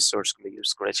বিভিন্ন যে রিসোর্স গুলো ইউজ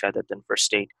করেছি, আদার দেন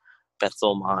ফার্স্ট এইড,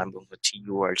 প্যাথোমা এবং হচ্ছে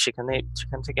ইউআরএল,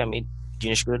 সেখান থেকে আমি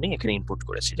জিনিসগুলো নিয়ে এখানে ইনপুট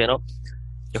করেছি, যেন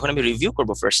যখন আমি রিভিউ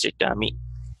করবো ফার্স্ট এইডটা, আমি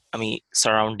আমি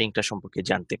সারাউন্ডিংটা সম্পর্কে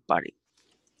জানতে পারি।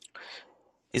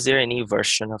 Is there any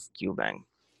version of কিউব্যাং?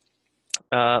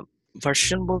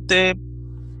 Version বলতে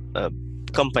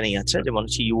কোম্পানি আছে, যেমন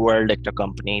হচ্ছে ইউওয়ার্ল্ড একটা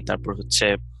কোম্পানি, তারপর হচ্ছে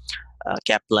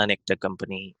ক্যাপলান একটা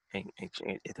কোম্পানি,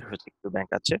 এদের হচ্ছে কিউব্যাংক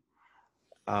আছে।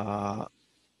 আহ,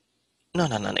 না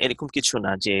না না না, এরকম কিছু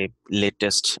না যে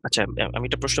লেটেস্ট। আচ্ছা, আমি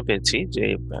একটা প্রশ্ন পেয়েছি যে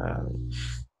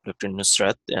ডক্টর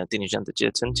নুসরাত, তিনি জানতে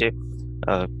চেয়েছেন যে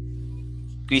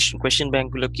কোয়েশ্চেন ব্যাংক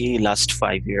গুলো কি লাস্ট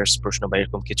 5 ইয়ার্স প্রশ্ন বা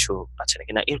এরকম কিছু আছে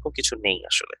নাকি? না, এরকম কিছু নেই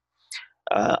আসলে।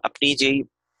 আপনি যেই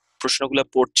প্রশ্নগুলো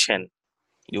পড়ছেন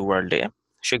ইউওয়ার্ল্ডে,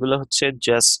 সেগুলো হচ্ছে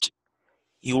জাস্ট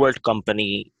ইউওয়ার্ল্ড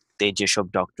কোম্পানিতে যেসব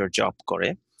ডক্টর জব করে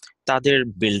তাদের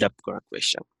বিল্ড আপ করা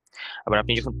কোয়েশ্চেন। আবার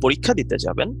আপনি যখন পরীক্ষা দিতে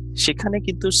যাবেন, সেখানে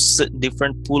কিন্তু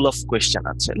ডিফারেন্ট পুল অফ কোয়েশ্চেন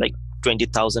আছে, লাইক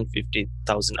 20,000,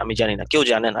 50,000, আমি জানি না, কেউ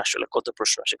জানে না আসলে কত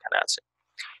প্রশ্ন সেখানে আছে।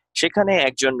 সেখানে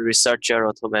একজন রিসার্চার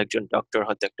অথবা একজন ডক্টর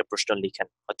হয়তো একটা প্রশ্ন লিখেন,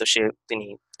 হয়তো তিনি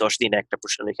 10 দিনে একটা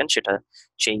প্রশ্ন লিখেন, সেটা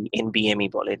সেই এনবিএমই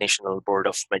বলে, national board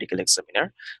of medical examiner,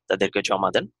 তাদেরকে জমা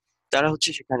দেন। তারা হচ্ছে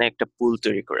সেখানে একটা পুল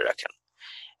তৈরি করে রাখেন।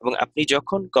 এবং আপনি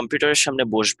যখন কম্পিউটারের সামনে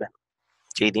বসবেন,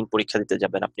 যেই দিন পরীক্ষা দিতে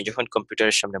যাবেন, আপনি যখন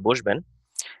কম্পিউটারের সামনে বসবেন,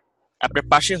 আপনার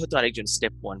পাশে হয়তো আরেকজন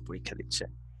স্টেপ 1 পরীক্ষা দিচ্ছে,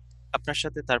 আপনার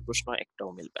সাথে তার প্রশ্ন একটাও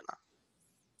মিলবে না।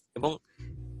 এবং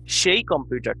সেই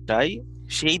কম্পিউটারটাই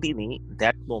সেই দিনই,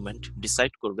 দ্যাট মোমেন্ট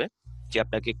ডিসাইড করবে যে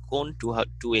আপনাকে কোন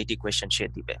 280 কোয়েশ্চেন সে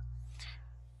দিবে।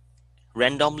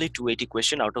 Randomly 280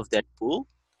 question out of that পুল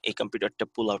এই কম্পিউটারটা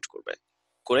পুল আউট করবে,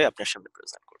 করে আপনার সামনে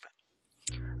প্রেজেন্ট করবে।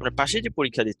 আপনার পাশে যে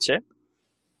পরীক্ষা দিচ্ছে,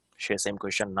 সে সেম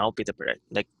কোয়েশ্চেন নাও পেতে পারে,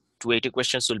 like 280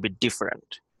 questions will be different.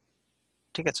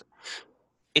 ঠিক আছে?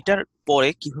 এটার পরে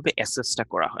কিভাবে অ্যাসেসটা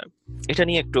করা হয়, এটা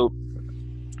নিয়ে একটু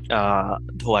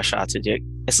ধোঁয়াশা আছে, যে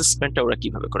অ্যাসেসমেন্টটা ওরা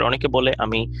কিভাবে করে। অনেকে বলে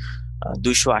আমি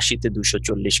 280-তে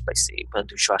 240 পাইছি, বা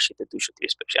 280-তে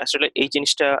 230 পাইছি। আসলে এই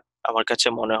জিনিসটা আমার কাছে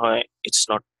মনে হয় ইটস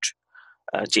নট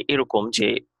যে এরকম যে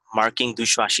মার্কিং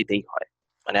 280-তেই হয়,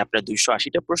 মানে আপনার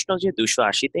 280টা প্রশ্ন যে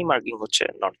 280-তেই মার্কিং হচ্ছে,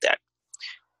 নট দ্যাট।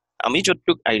 আমি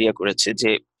যতটুকু আইডিয়া করেছি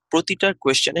যে প্রতিটা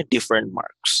কোয়েশ্চেনে ডিফারেন্ট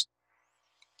মার্কস,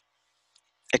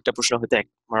 একটা প্রশ্ন হয়তো 1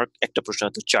 মার্ক, একটা প্রশ্ন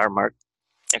হয়তো 4 মার্ক,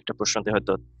 একটা প্রশ্নতে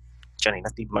হয়তো জানি না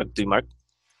 3 মার্ক, 2 মার্ক,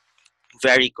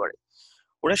 ভ্যারি করে।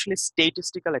 ওরা আসলে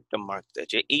স্টেটিস্টিক্যাল একটা মার্ক দেয়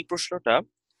যে এই প্রশ্নটা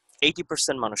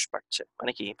 80% মানুষ পারছে,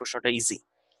 মানে কি এই প্রশ্নটা ইজি।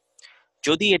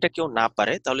 যদি এটা কেউ না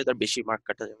পারে তাহলে তার বেশি মার্ক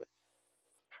কাটা যাবে।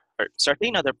 আর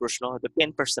সার্টেইন আদার প্রশ্ন হয়তো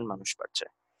 10% মানুষ পারছে,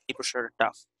 এই প্রশ্নটা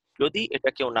টাফ, যদি এটা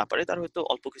কেউ না পারে তার হয়তো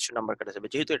অল্প কিছু নাম্বার কাটা যাবে,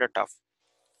 যেহেতু এটা টাফ।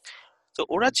 তো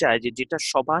ওরা চায় যে যেটা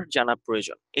সবার জানা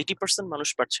প্রয়োজন, 80% মানুষ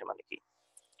পারছে মানে কি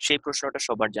সেই প্রশ্নটা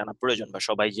সবার জানা প্রয়োজন বা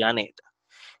সবাই জানে এটা,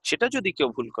 সেটা যদি কেউ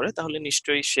ভুল করে তাহলে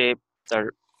নিশ্চয়ই সে তার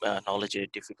নলেজে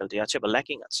ডিফিকাল্টি আছে বা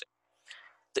ল্যাকিং আছে।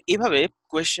 তো এভাবে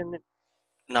কোয়েশ্চেন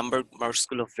নাম্বার মার্কস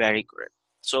গুলো ভ্যারি করে।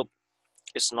 So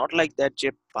it's not like that যে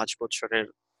 5 বছরের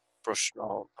প্রশ্ন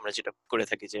আমরা যেটা করে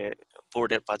থাকি, যে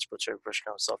বোর্ডের 5 বছরের প্রশ্ন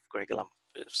সলভ করে গেলাম,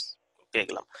 পেয়ে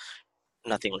গেলাম,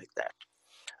 নাথিং লাইক দ্যাট।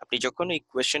 আপনি যখন এই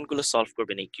কোয়েশ্চেন গুলো সলভ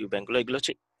করবেন, এই কিউ ব্যাংক গুলো, এগুলো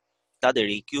হচ্ছে তাদের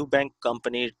এই কিউ ব্যাংক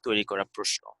কোম্পানির তৈরি করা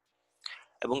প্রশ্ন।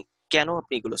 এবং কেন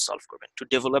আপনি এগুলো সলভ করবেন? To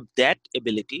develop that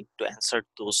ability to answer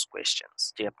those questions,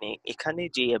 যে আপনি এখানে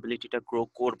যে এবিলিটিটা গ্রো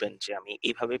করবেন, যে আমি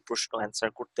এইভাবে প্রশ্ন অ্যান্সার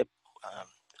করতে,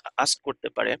 আস্ক করতে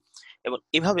পারে এবং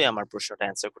এভাবে আমার প্রশ্নটা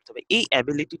অ্যান্সার করতে হবে, এই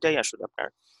অ্যাবিলিটিটাই আসলে আপনার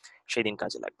সেদিন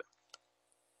কাজে লাগবে।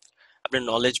 আপনার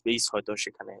নলেজ বেস হয়তো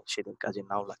সেখানে সেদিন কাজে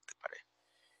নাও লাগতে পারে,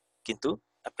 কিন্তু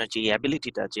আপনার যে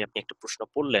অ্যাবিলিটিটা, যে আপনি একটা প্রশ্ন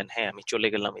পড়লেন, হ্যাঁ আমি চলে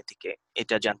গেলাম এদিকে,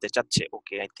 এটা জানতে চাচ্ছে,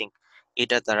 ওকে আই থিঙ্ক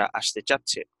এটা তারা আসতে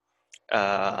চাচ্ছে,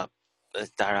 আহ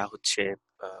তারা হচ্ছে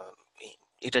আহ,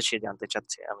 এটা সে জানতে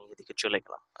চাচ্ছে, আমি এদিকে চলে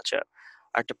গেলাম। আচ্ছা,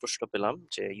 আরেকটা প্রশ্ন পেলাম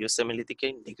যে ইউএসএমএলই থেকে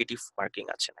নেগেটিভ মার্কিং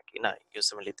আছে নাকি? না,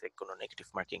 ইউএসএমএলই তে কোনো নেগেটিভ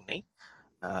মার্কিং নেই।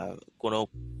 কোনো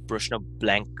প্রশ্ন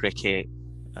ব্ল্যাঙ্ক রেখে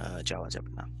যাওয়া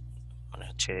যাবে না, মানে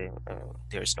হচ্ছে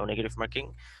there is no negative marking.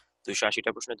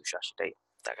 280টা প্রশ্ন 280টাই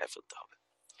দাগায় ফেলতে হবে।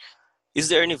 Is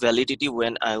there any validity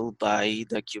when I will buy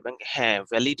the কিউব্যাঙ্ক? হ্যাঁ,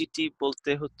 ভ্যালিডিটি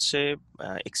বলতে হচ্ছে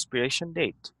এক্সপিরেশন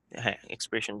ডেট। হ্যাঁ,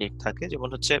 এক্সপিরেশন ডেট থাকে, যেমন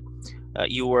হচ্ছে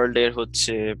ইউ ওয়ার্ল্ড এর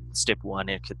হচ্ছে স্টেপ 1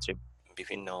 এর ক্ষেত্রে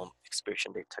বিভিন্ন এক্সপিরেশন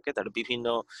ডেট থাকে, তার বিভিন্ন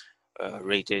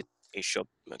রেটেড এইসব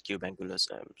কিউব্যাঙ্ক গুলো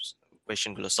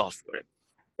কোয়েশ্চেন গুলো সলভ করে।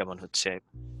 যেমন হচ্ছে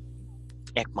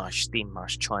 1 মাস, 3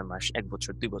 মাস, 6 মাস, 1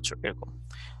 বছর, 2 বছর, এরকম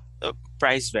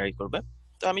প্রাইস ভ্যারি করবে।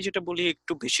 তো আমি যেটা বলি,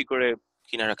 একটু বেশি করে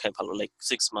কিনে রাখাই ভালো, লাইক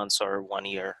 6 মান্থস অর 1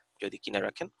 ইয়ার যদি কিনে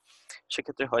রাখেন,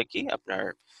 সেক্ষেত্রে হয় কি আপনার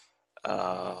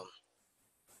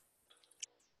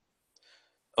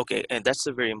ওকে, that's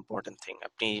a very important thing.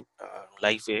 আপনি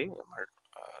লাইফে আমার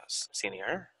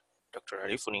সিনিয়র ডক্টর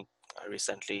আরিফ, উনি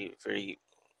রিসেন্টলি ভেরি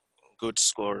গুড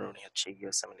স্কোর, উনি হচ্ছে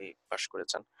ইউএসএমএলই পাশ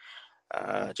করেছেন।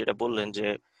 যেটা বললেন যে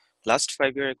লাস্ট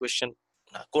 5 ইয়ারের কোয়েশ্চেন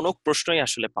না, কোনো প্রশ্নই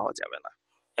আসলে পাওয়া যাবে না।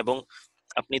 এবং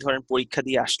আপনি ধরেন পরীক্ষা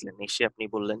দিয়ে আসলেন, এসে আপনি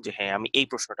বললেন যে হ্যাঁ আমি এই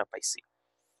প্রশ্নটা পাইছি,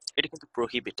 এটা কিন্তু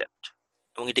প্রহিবিটেড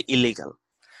এবং এটা ইলিগাল।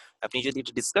 আপনি যদি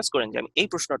এটা ডিসকাস করেন যে আমি এই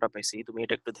প্রশ্নটা পাইছি, তুমি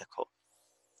এটা একটু দেখো,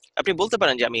 আপনি বলতে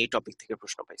পারেন যে আমি এই টপিক থেকে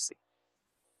প্রশ্ন পাইছি,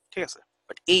 ঠিক আছে,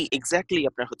 বাট এই এক্স্যাক্টলি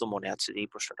আপনার হয়তো মনে আছে যে এই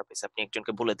প্রশ্নটা পাইছি, আপনি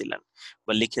একজনকে বলে দিলেন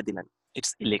বা লিখে দিলেন,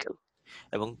 ইটস ইলিগাল,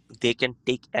 এবং they can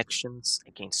take actions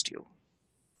against you.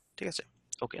 ঠিক আছে,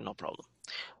 ওকে, নো প্রবলেম।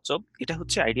 সো এটা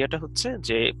হচ্ছে আইডিয়াটা, হচ্ছে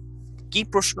যে কি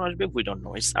প্রশ্ন আসবে we don't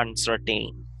know, it's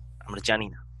uncertain, আমরা জানি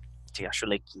না যে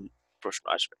আসলে কি প্রশ্ন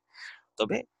আসবে।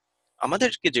 তবে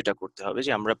আমাদেরকে যেটা করতে হবে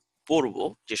যে আমরা পড়বো,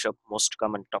 যেসব মোস্ট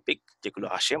কমন টপিক যেগুলো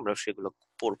আসে আমরা সেগুলো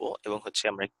পড়বো, এবং হচ্ছে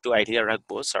আমরা একটু আইডিয়া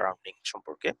রাখবো সারাউন্ডিং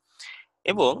সম্পর্কে,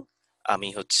 এবং আমি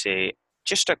হচ্ছে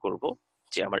চেষ্টা করব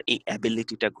যে আমার এই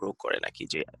অ্যাবিলিটিটা গ্রো করে নাকি,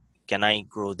 যে can I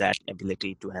grow that ability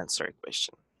to answer a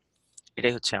question.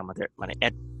 এটাই হচ্ছে আমাদের, মানে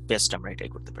এট বেস্ট আমরা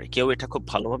এটাই করতে পারি। কেউ এটা খুব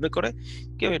ভালোভাবে করে,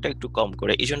 কেউ এটা একটু কম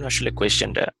করে, এই জন্য আসলে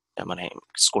কোয়েশ্চেনটা মানে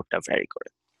স্কোরটা ভ্যারি করে।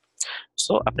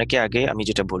 সো আপনাকে আগে আমি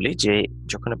যেটা বলি যে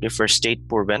যখন আপনি ফার্স্ট এইড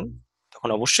পড়বেন, তখন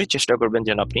অবশ্যই চেষ্টা করবেন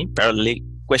যেন আপনি প্যারালালি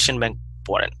কোয়েশ্চেন ব্যাংক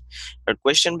পড়েন। আর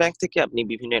কোয়েশ্চেন ব্যাংক থেকে আপনি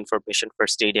বিভিন্ন ইনফরমেশন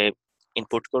ফার্স্ট এইডে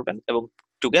ইনপুট করবেন, এবং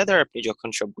টুগেদার আপনি যখন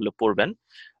সবগুলো পড়বেন,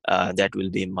 that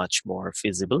will be much more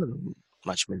feasible,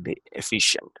 much will be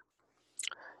efficient.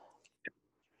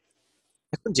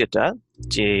 এখন যেটা,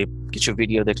 যে কিছু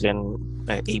ভিডিও দেখলেন,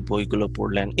 এই বইগুলো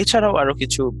পড়লেন, এছাড়াও আরো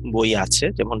কিছু বই আছে,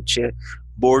 যেমন হচ্ছে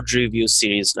বোর্ড রিভিউ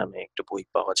সিরিজ নামে একটা বই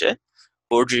পাওয়া যায়।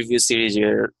 বোর্ড রিভিউ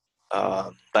সিরিজের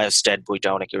বায়োস্ট্যাট বইটা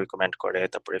অনেকে রিকমেন্ড করে,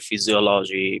 তারপরে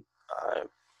ফিজিওলজি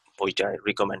বইটা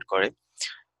রিকমেন্ড করে।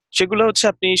 সেগুলো হচ্ছে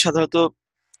আপনি সাধারণত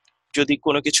যদি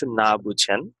কোনো কিছু না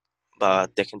বুঝেন বা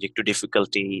দেখেন যে একটু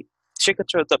ডিফিকাল্টি,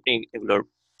 সেক্ষেত্রে হয়তো আপনি এগুলোর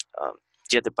আহ,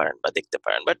 যেতে পারেন বা দেখতে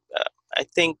পারেন, but I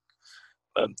think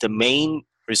the main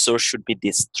resource should be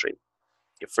this three: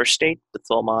 first aid,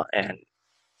 diploma, and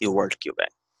you world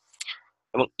কিউব্যাঙ্ক।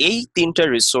 এবং এই তিনটা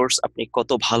রিসোর্স আপনি কত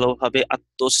ভালোভাবে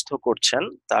আত্মস্থ করছেন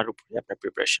তার উপরে আপনার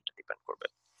প্রিপারেশনটা ডিপেন্ড করবে,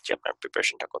 যে আপনার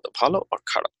প্রিপারেশনটা কত ভালো আর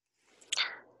খারাপ।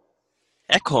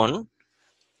 এখন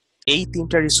এই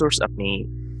তিনটা রিসোর্স আপনি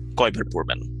কয়বার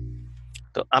পড়বেন?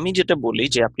 তো আমি যেটা বলি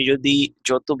যে আপনি যদি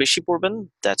যত বেশি পড়বেন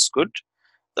দ্যাটস গুড,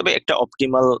 তবে একটা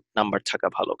অপটিমাল নাম্বার থাকা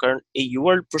ভালো, কারণ এই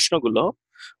ইউআরএল প্রশ্নগুলো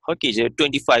হয় কি যে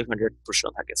 2500 প্রশ্ন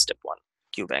থাকে স্টেপ 1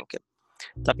 কিউ ব্যাংকে।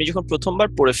 তো আপনি যখন প্রথমবার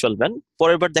পড়ে ফেলবেন,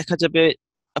 পরের বার দেখা যাবে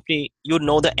আপনি you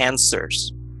know the answers,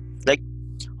 like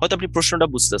হয়তো আপনি প্রশ্নটা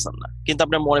বুঝতেছেন না, কিন্তু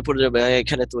আপনার মনে পড়ে যাবে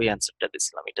এখানে তো ওই অ্যান্সারটা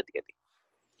দিয়েছিলাম, এটা দিয়ে দিই।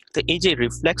 তো এই যে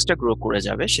রিফ্লেক্সটা গ্রো করে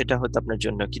যাবে, সেটা হয়তো আপনার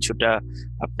জন্য কিছুটা,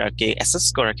 আপনাকে অ্যাসেস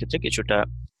করার ক্ষেত্রে কিছুটা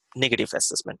নেগেটিভ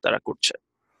অ্যাসেসমেন্ট তারা করছে।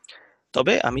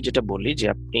 তবে আমি যেটা বলি যে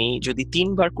আপনি যদি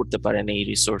 3বার করতে পারেন এই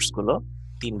রিসোর্স গুলো,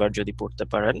 3বার যদি পড়তে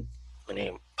পারেন মানে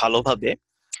ভালোভাবে,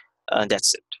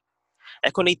 দ্যাটস ইট।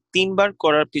 এখন এই 3বার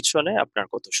করার পিছনে আপনার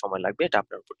কত সময় লাগবে এটা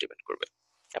আপনার উপর ডিপেন্ড করবে।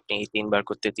 আপনি এই 3বার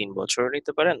করতে 3 বছর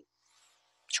নিতে পারেন,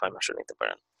 6 মাসও নিতে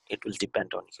পারেন, it will depend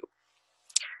on you.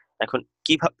 এখন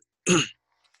কিভাবে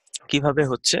কিভাবে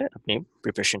হচ্ছে আপনি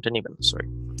প্রিপারেশনটা নেবেন, সরি।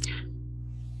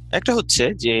 একটা হচ্ছে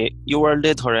যে ইউ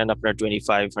ওয়ার্ল্ডে ধরেন আপনার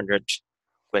 2500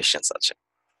 কোয়েশ্চেন্স আছে।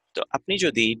 তো আপনি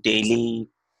যদি ডেইলি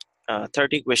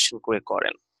 30 কোয়েশ্চেন করে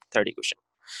করেন, 30 কোয়েশ্চেন,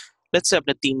 লেটস সে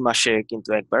আপনার 3 মাসে কিন্তু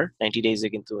একবার, 90 ডেজে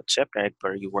কিন্তু হচ্ছে আপনার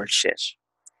একবার ইউ ওয়ার্ল্ড শেষ।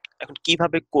 এখন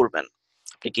কিভাবে করবেন?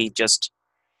 আপনি কি জাস্ট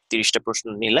 30টা প্রশ্ন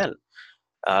নিলেন,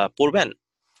 পড়বেন,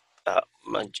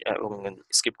 এবং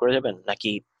স্কিপ করে যাবেন,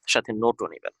 নাকি সাথে নোটও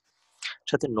নেবেন?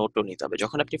 সাথে নোটও নিতে হবে।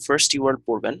 যখন আপনি ফার্স্ট কিওয়ার্ড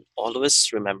পড়বেন, অলওয়েজ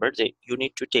রিমেম্বার যে you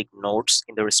need to take notes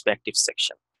in the respective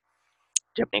section.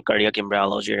 যে আপনি কার্ডিয়াক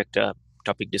এমব্রায়োলজির একটা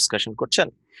টপিক ডিসকাশন করছেন,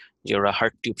 যে ওরা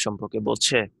হার্ট টিউব সম্পর্কে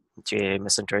বলছে, যে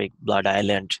মেসেন্টারিক ব্লাড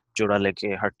আইল্যান্ড জোড়া লেগে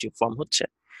হার্ট টিউব ফর্ম হচ্ছে,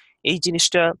 এই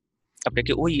জিনিসটা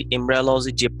আপনাকে ওই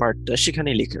এমব্রায়োলজির যে পার্টটা সেখানে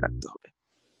লিখে রাখতে হবে।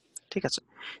 ঠিক আছে?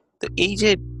 তো এই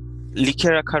যে লিখে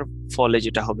রাখার ফলে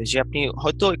যেটা হবে যে আপনি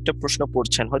হয়তো একটা প্রশ্ন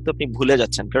পড়ছেন, হয়তো আপনি ভুলে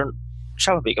যাচ্ছেন, কারণ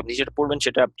স্বাভাবিক, আপনি যেটা পড়বেন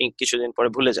সেটা আপনি কিছুদিন পরে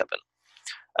ভুলে যাবেন।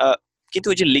 আহ, কিন্তু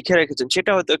ওই যে লিখে রেখেছেন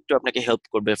সেটা হয়তো একটু আপনাকে হেল্প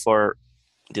করবে ফর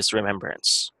দিস রিমেম্বারেন্স।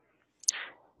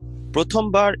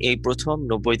 প্রথমবার এই প্রথম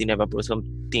 90 দিনে বা প্রথম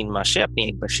 3 মাসে আপনি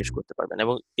একবার শেষ করতে পারবেন,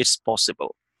 এবং ইটস পসিবল।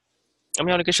 আমি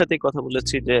অনেকের সাথে কথা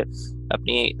বলেছি যে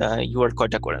আপনি ইউআর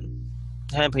কয়টা করেন?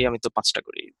 হ্যাঁ ভাই, আমি তো 5টা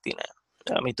করি দিনে,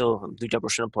 আমি তো 2টা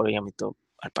প্রশ্ন পরেই আমি তো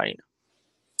আর পারি না।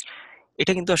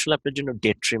 এটা কিন্তু আসলে আপনার জন্য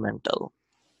ডেট্রিমেন্টাল।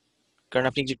 কারণ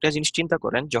আপনি একটা জিনিস চিন্তা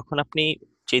করেন, যখন আপনি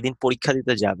যেদিন পরীক্ষা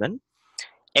দিতে যাবেন,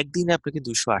 একদিনে আপনাকে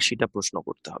 280টা প্রশ্ন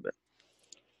করতে হবে,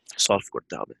 সলভ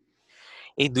করতে হবে।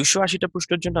 এই 280টা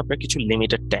প্রশ্নের জন্য আপনার কিছু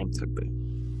লিমিটেড টাইম থাকবে,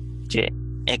 যে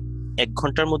এক এক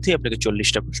ঘন্টার মধ্যে আপনাকে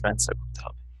 40টা প্রশ্ন অ্যান্সার করতে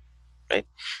হবে, রাইট?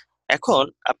 এখন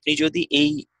আপনি যদি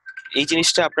এই এই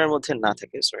জিনিসটা আপনার মধ্যে না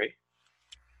থাকে, সরি,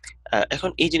 এখন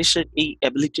এই জিনিসটা, এই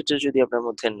অ্যাবিলিটিটা যদি আপনার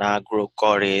মধ্যে না গ্রো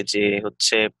করে, যে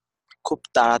হচ্ছে খুব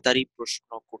তাড়াতাড়ি প্রশ্ন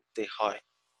করতে হয়,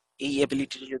 এই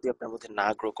অ্যাবিলিটিটা যদি আপনার মধ্যে না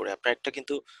গ্রো করে, আপনার একটা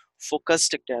কিন্তু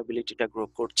ফোকাসড একটা অ্যাবিলিটিটা গ্রো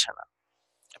করছে না।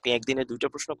 আপনি একদিনে 2টা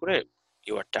প্রশ্ন করে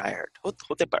ইউ আর টায়ার্ড,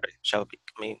 হতে পারে, স্বাভাবিক,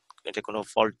 আমি এটা কোনো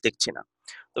ফল্ট দেখছি না।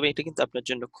 তবে এটা কিন্তু আপনার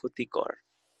জন্য ক্ষতিকর।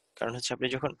 কারণ হচ্ছে আপনি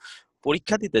যখন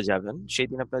পরীক্ষা দিতে যাবেন, সেই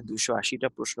দিন আপনার 280টা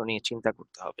প্রশ্ন নিয়ে চিন্তা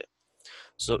করতে হবে।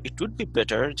 So it would be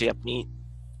better যে আপনি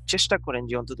চেষ্টা করেন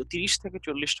যে অন্তত 30 থেকে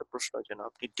 40টা প্রশ্ন যেন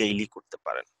আপনি ডেইলি করতে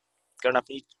পারেন। কারণ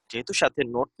আপনি যেহেতু সাথে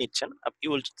নোট নিচ্ছেন, আপনি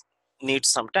will need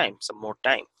some more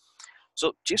time. So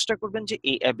চেষ্টা করবেন যে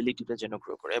এই অ্যাবিলিটিটা যেন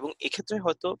গ্রো করে, এবং এক্ষেত্রে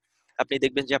হয়তো আপনি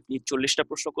দেখবেন যে আপনি 40টা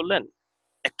প্রশ্ন করলেন,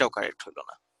 একটাও কারেক্ট হলো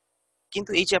না,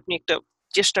 কিন্তু এই যে আপনি একটা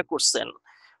চেষ্টা করছেন,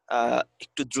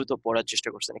 একটু দ্রুত পড়ার চেষ্টা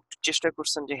করছেন, একটু চেষ্টা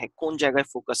করছেন যে হ্যাঁ কোন জায়গায়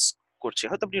ফোকাস করছে,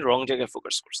 হয়তো আপনি রং জায়গায়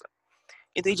ফোকাস করছেন,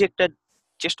 কিন্তু এই যে একটা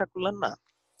চেষ্টা করলেন না,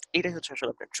 এটাই হচ্ছে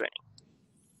আসলে আপনার ট্রেনিং।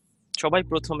 সবাই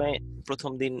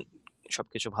প্রথম দিন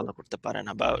সবকিছু ভালো করতে পারে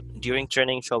না, বা ডিউরিং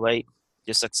ট্রেনিং সবাই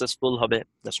যে সাকসেসফুল হবে,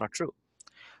 দ্যাটস নট ট্রু।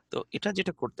 তো এটা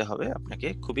যেটা করতে হবে, আপনাকে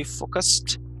খুবই ফোকাসড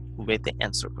ওয়েতে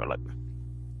অ্যান্সার করা লাগবে।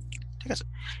 ঠিক আছে?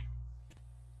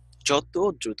 যত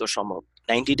দ্রুত সম্ভব,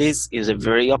 90 days is a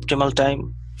very optimal time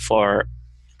for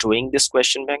doing this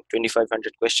question bank,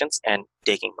 2500 questions and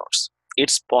taking notes.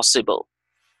 It's possible.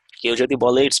 কেউ যদি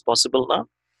বলে ইটস পসিবল না,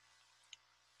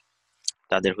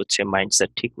 তাদের হচ্ছে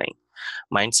মাইন্ডসেট ঠিক নাই।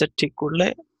 মাইন্ডসেট ঠিক করলে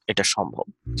এটা সম্ভব,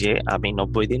 যে আমি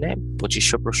 90 দিনে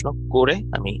 2500 প্রশ্ন করে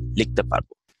আমি লিখতে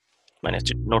পারবো, মানে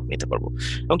হচ্ছে নোট নিতে পারবো।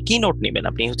 এবং কি নোট নেবেন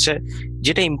আপনি? হচ্ছে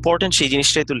যেটা ইম্পর্টেন্ট সেই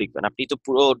জিনিসটাই তো লিখবেন। আপনি তো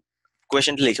পুরো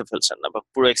কোয়েশ্চেনটা লিখে ফেলছেন না, বা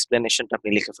পুরো এক্সপ্লেনেশনটা আপনি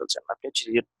লিখে ফেলছেন না, আপনি হচ্ছে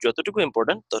যতটুকু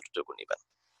ইম্পর্টেন্ট ততটুকু নেবেন,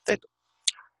 তাই তো?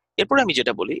 এরপরে আমি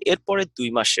যেটা বলি, এরপরে 2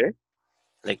 মাসে,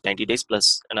 like 90 days plus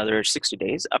another 60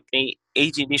 days, আপনি এই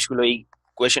জিনিসগুলো, এই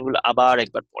কোয়েশ্চেন গুলো আবার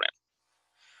একবার পড়েন,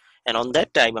 এন্ড অন দ্যাট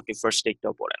টাইম আপনি ফার্স্ট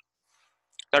এইডটাও পড়েন।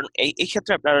 কারণ এই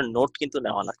ক্ষেত্রে আপনার নোট কিন্তু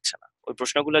নেওয়া লাগছে না। ওই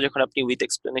প্রশ্নগুলো যখন আপনি উইথ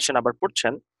এক্সপ্লেনেশন আবার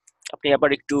পড়ছেন, আপনি আবার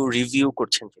একটু রিভিউ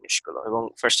করছেন জিনিসগুলো, এবং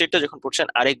ফার্স্ট এইডটা যখন পড়ছেন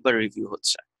আরেকবার রিভিউ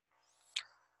হচ্ছে।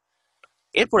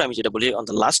 এরপর আমি যেটা বলি, অন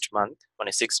দ্য লাস্ট মান্থ,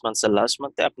 মানে 6 মান্থস এর লাস্ট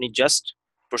মান্থে আপনি জাস্ট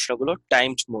প্রশ্নগুলো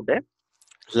টাইমড মোডে,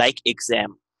 লাইক এক্সাম,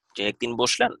 যে একদিন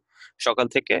বসলেন সকাল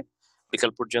থেকে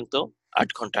বিকাল পর্যন্ত 8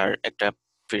 ঘন্টার একটা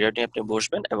পিরিয়ড নিয়ে আপনি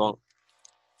বসবেন, এবং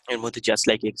এর মধ্যে জাস্ট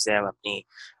লাইক এক্সাম আপনি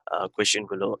কোয়েশ্চেন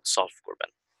গুলো সলভ করবেন,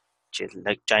 যে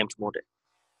লাইক টাইমড মোডে।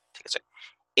 ঠিক আছে?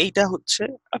 এইটা হচ্ছে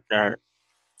আপনার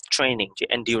ট্রেনিং, যে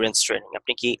এন্ডিউরেন্স ট্রেনিং।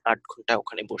 আপনি কি 8 ঘন্টা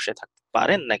ওখানে বসে থাকতে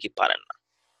পারেন নাকি পারেন না?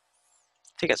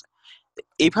 ঠিক আছে?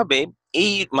 এইভাবে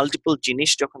এই মাল্টিপল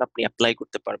জিনিস যখন আপনি অ্যাপ্লাই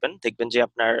করতে পারবেন, দেখবেন যে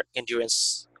আপনার এন্ডিউরেন্স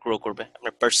গ্রো করবে,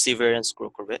 আপনার পারসিভিয়ারেন্স গ্রো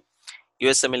করবে।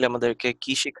 ইউএসএমএল আমাদেরকে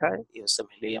কি শেখায়?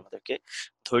 ইউএসএমএল আমাদেরকে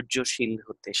ধৈর্যশীল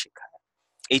হতে শেখায়,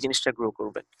 এই জিনিসটা গ্রো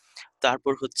করবে।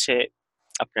 তারপর হচ্ছে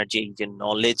আপনার যে এই যে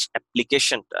নলেজ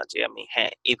অ্যাপ্লিকেশনটা, যে আমি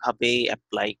হ্যাঁ এভাবে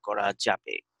অ্যাপ্লাই করা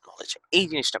যাবে নলেজ, এই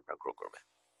জিনিসটা আপনার গ্রো করবে।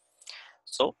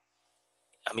 সো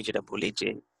আমি যেটা বলি যে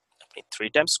আপনি 3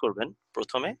 টাইমস করবেন,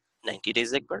 প্রথমে 90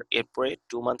 days একবার, এরপরে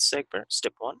 2 মান্থস একবার,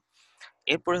 স্টেপ 1,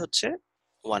 এরপরে হচ্ছে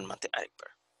 1 মান্থে আরেকবার,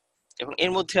 এবং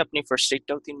এর মধ্যে আপনি ফার্স্ট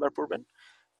এইডটাও 3 বার পড়বেন।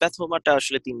 প্যাথোমাটা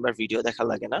আসলে 3 বার ভিডিও দেখা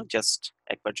লাগে না, জাস্ট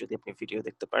একবার যদি আপনি ভিডিও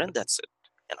দেখতে পারেন, দ্যাটস ইট,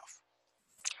 এনাফ।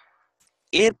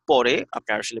 এরপরে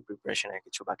আপনার আসলে প্রিপারেশনের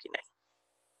কিছু বাকি নাই।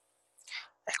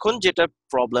 এখন যেটা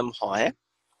প্রবলেম হয়,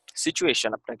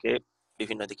 সিচুয়েশন আপনাকে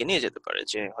বিভিন্ন দিকে নিয়ে যেতে পারে,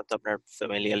 যে হয়তো আপনার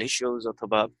ফ্যামিলিয়াল ইস্যুস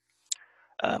অথবা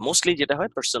মোস্টলি যেটা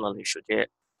হয় পার্সোনাল ইস্যু, যে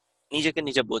নিজেকে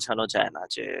নিজে বোঝানো যায় না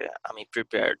যে আমি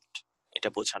প্রিপেয়ার্ড, এটা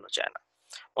বোঝানো যায় না।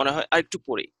 মনে হয় আরেকটু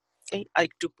পড়ি, এই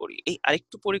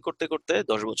আরেকটু পড়ি করতে করতে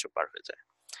 10 বছর পার হয়ে যায়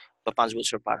বা 5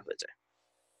 বছর পার হয়ে যায়।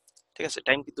 ঠিক আছে,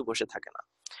 টাইম কিন্তু বসে থাকে না।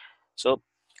 সো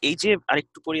এই যে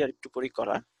আরেকটু পড়ি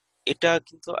করা, এটা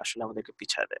কিন্তু আসলে আমাদেরকে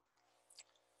পিছায় দেয়।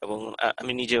 এবং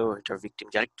আমি নিজেও এটার ভিকটিম,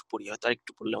 যে আরেকটু পড়ি, হয়তো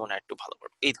আরেকটু পড়লে মনে হয় একটু ভালো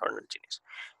পারবো, এই ধরনের জিনিস।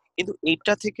 কিন্তু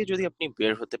এইটা থেকে যদি আপনি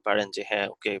বের হতে পারেন যে হ্যাঁ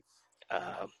ওকে,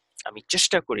 আমি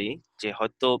চেষ্টা করি যে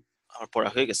হয়তো আমার পড়া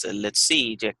হয়ে গেছে, লেটস সি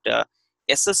যে একটা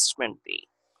অ্যাসেসমেন্ট দিই।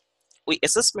 ওই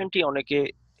অ্যাসেসমেন্টই অনেকে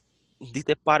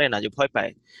দিতে পারে না, যে ভয়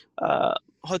পায়। আহ,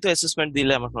 হয়তো অ্যাসেসমেন্ট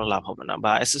দিলে আমার কোনো লাভ হবে না,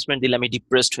 বা অ্যাসেসমেন্ট দিলে আমি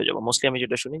ডিপ্রেসড হয়ে যাবো। মোস্টলি আমি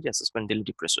যেটা শুনি যে অ্যাসেসমেন্ট দিলে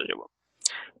ডিপ্রেস হয়ে যাবো।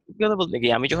 সত্যি কথা বলতে কি,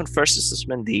 আমি যখন ফার্স্ট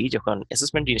অ্যাসেসমেন্ট দিই, যখন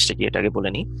অ্যাসেসমেন্ট জিনিসটা কি এটাকে বলে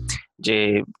নিই, যে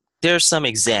দেয়ার আর সাম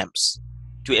এক্সামস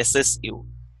টু অ্যাসেস ইউ।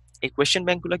 এই কোয়েশ্চেন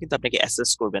ব্যাংক গুলো কিন্তু আপনাকে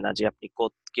অ্যাসেস করবে না, যে আপনি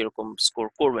কত কিরকম স্কোর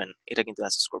করবেন, এটা কিন্তু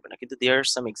অ্যাসেস করবে না। কিন্তু দেয়ার আর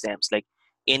সাম এক্সামস লাইক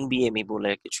এনবিএমই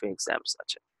বলে কিছু এক্সামস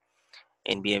আছে।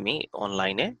 এনবিএমই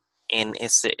অনলাইনে,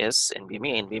 এনএসএস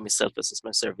এনবিএমই, এনবিএমই সেলফ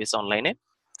অ্যাসেসমেন্ট সার্ভিস অনলাইনে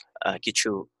কিছু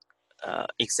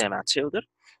এক্সাম আছে ওদের।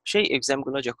 সেই এক্সাম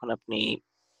গুলো যখন আপনি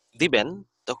দিবেন,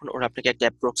 তখন ওরা আপনাকে একটা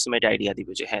অ্যাপ্রক্সিমেট আইডিয়া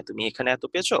দিবে যে হ্যাঁ তুমি এখানে এত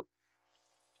পেয়েছো,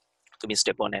 তুমি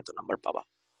স্টেপ ওয়ানে এত নাম্বার পাবা।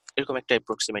 এরকম একটা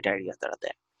অ্যাপ্রক্সিমেট আইডিয়া তারা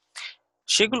দেয়।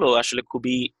 সেগুলো আসলে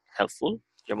খুবই হেল্পফুল।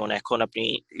 যেমন এখন আপনি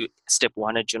স্টেপ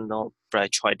ওয়ানের জন্য প্রায়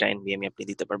 6টা এনবিএমই আপনি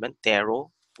দিতে পারবেন, 13,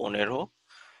 15,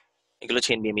 এগুলো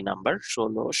হচ্ছে এনবিএমই নাম্বার,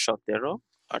 16, 17,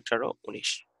 18,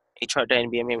 19। এই 6টা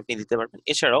এনবিএমই আপনি দিতে পারবেন।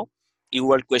 এছাড়াও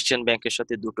ইউয়ার্ল্ড কোয়েশ্চেন ব্যাংকের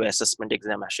সাথে দুটো অ্যাসেসমেন্ট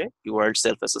এক্সাম আসে, ইউয়ার্ল্ড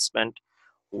সেলফ অ্যাসেসমেন্ট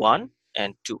 1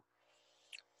 and 2।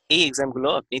 এই এক্সাম গুলো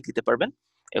আপনি দিতে পারবেন।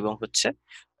 এবং হচ্ছে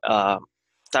আহ,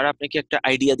 তারা আপনাকে একটা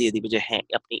আইডিয়া দিয়ে দিবে যে হ্যাঁ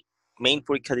আপনি মেইন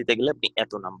পরীক্ষা দিতে গেলে আপনি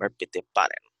এত নাম্বার পেতে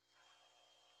পারেন।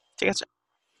 ঠিক আছে।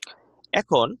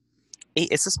 এখন এই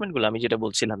অ্যাসেসমেন্ট গুলো আমি যেটা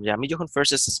বলছিলাম, যে আমি যখন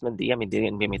ফার্স্ট অ্যাসেসমেন্ট দিই, আমি দিই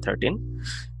এনবিএমই 13।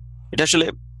 এটা আসলে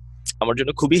আমার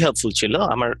জন্য খুবই হেল্পফুল ছিল।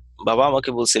 আমার বাবা আমাকে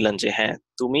বলছিলেন যে হ্যাঁ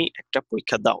তুমি একটা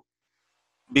পরীক্ষা দাও,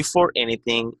 বিফোর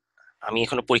এনিথিং। আমি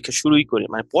এখনো পরীক্ষা শুরুই করি,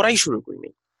 মানে পড়াই শুরু করিনি,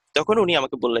 তখন উনি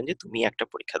আমাকে বললেন যে তুমি একটা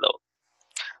পরীক্ষা দাও।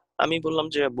 আমি বললাম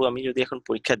যে আব্বু, আমি যদি এখন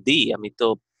পরীক্ষা দিই আমি তো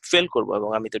ফেল করব এবং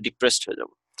আমি তো ডিপ্রেসড হয়ে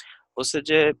যাব। বলছে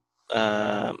যে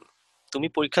আহ, তুমি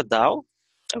পরীক্ষা দাও,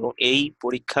 এবং এই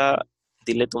পরীক্ষা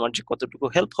দিলে তোমার যে কতটুকু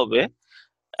হেল্প হবে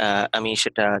আমি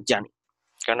সেটা জানি।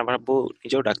 কারণ আমার আব্বু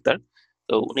নিজেও ডাক্তার।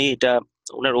 তো উনি এটা,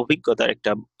 ওনার অভিজ্ঞতার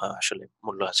একটা আসলে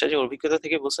মূল্য আছে, যে অভিজ্ঞতা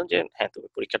থেকে বলছেন যে হ্যাঁ তুমি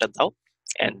পরীক্ষাটা দাও,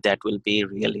 and that will be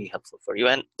really helpful for you,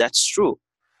 and that's true.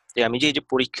 যে আমি যে এই যে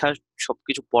পরীক্ষা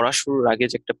সবকিছু পড়া শুরুর আগে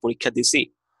যে একটা পরীক্ষা দিছি,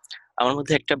 আমার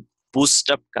মধ্যে একটা বুস্ট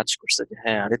আপ কাজ করছে, যে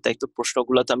হ্যাঁ আরে তাই তো,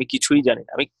 প্রশ্নগুলো তো আমি কিছুই জানি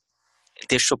না। আমি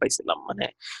 150 পাইছিলাম, মানে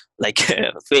লাইক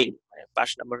ফেল, মানে পাস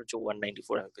নাম্বার হচ্ছে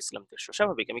 194, আমি পেয়েছিলাম 150।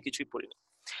 স্বাভাবিক, আমি কিছুই পড়িনি।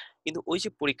 কিন্তু ওই যে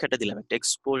পরীক্ষাটা দিলাম, একটা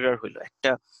এক্সপোজার হইলো,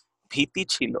 একটা ভীতি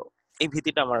ছিল। এই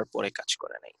ভীতিটা আমার আর পরে কাজ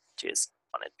করে নাই। যে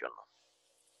ওয়ানের জন্য,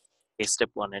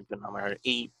 স্টেপ ওয়ানের জন্য আমার আর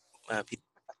এই ভীতি।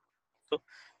 তো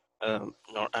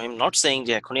আই এম নট সেইং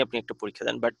যে এখনই আপনি একটা পরীক্ষা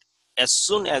দেন, but as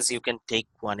soon as you can take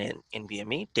one in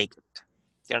NBME, take it.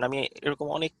 কারণ আমি এরকম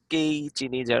অনেককেই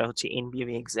চিনি যারা হচ্ছে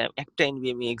এনবিএমই এক্সাম, একটা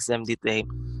এনবিএমই এক্সাম দিতে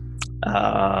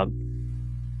আহ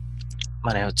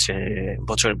মানে হচ্ছে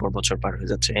বছরের পর বছর পার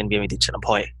হয়ে যাচ্ছে, এনবিএমই দিচ্ছে না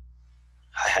ভয়।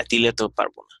 হ্যাঁ হ্যাঁ, দিলে তো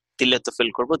পারবো না, দিলে তো ফেল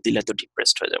করবো, দিলে তো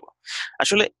ডিপ্রেসড হয়ে যাব।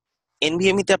 আসলে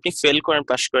এনবিএমই তে আপনি ফেল করেন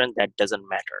পাস করেন, দ্যাট ডাজন্ট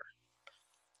ম্যাটার।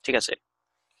 ঠিক আছে।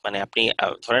 মানে আপনি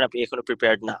ধরেন আপনি এখনো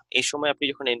প্রিপেয়ার্ড না, এই সময় আপনি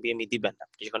যখন এনবিএমই দিবেন,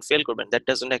 আপনি যখন ফেল করবেন, দ্যাট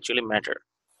ডাজন্ট অ্যাকচুয়ালি ম্যাটার।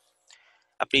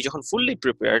 আপনি যখন ফুললি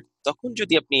প্রিপেয়ার্ড, তখন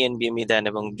যদি আপনি এনবিএমই দেন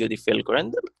এবং যদি ফেল করেন,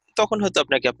 তখন হয়তো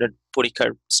আপনাকে আপনার পরীক্ষার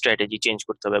স্ট্র্যাটেজি চেঞ্জ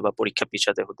করতে হবে বা পরীক্ষা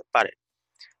পিছাতে হতে পারে।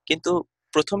 কিন্তু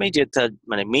প্রথমেই যে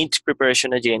মানে মিড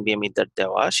প্রিপারেশনে যে এনবিএমই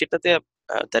দেওয়া, সেটাতে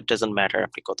দ্যাট ডাজন্ট ম্যাটার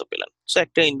আপনি কত পেলেন। সো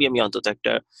একটা এনবিএমই অন্তত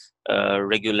একটা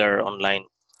রেগুলার অনলাইন,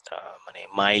 মানে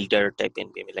মাইল্ডার টাইপ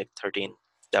এনবিএমই লাইক 13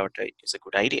 দেওয়াটা ইজ এ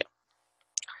গুড আইডিয়া।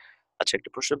 আচ্ছা, একটা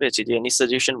প্রশ্ন পেয়েছি যে any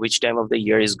suggestion which time of the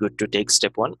year is good to take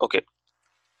step one. Okay,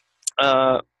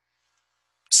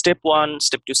 step one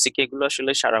step two সিকে এগুলো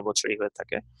আসলে সারা বছরই হয়ে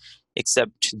থাকে,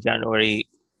 এক্সেপ্ট জানুয়ারি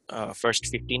ফার্স্ট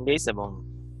 15 days এবং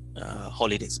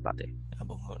হলিডেজ বাদে,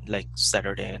 এবং লাইক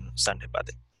স্যাটারডে এন্ড সানডে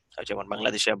বাদে। যেমন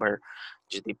বাংলাদেশে আবার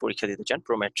যদি পরীক্ষা দিতে চান,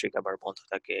 প্রোমেট্রিক আবার বন্ধ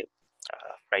থাকে,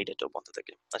 ফ্রাইডেতেও বন্ধ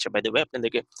থাকে। আচ্ছা, বাই দ্য ওয়ে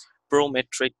আপনাদেরকে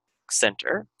প্রোমেট্রিক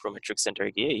প্রোমেট্রিক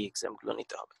সেন্টারে গিয়ে এই এক্সাম গুলো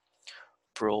নিতে হবে।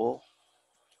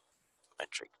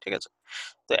 প্রোমেট্রিক, ঠিক আছে।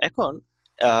 তো এখন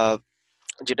আহ,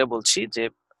 যেটা বলছি যে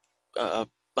আহ,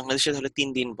 বাংলাদেশে তাহলে 3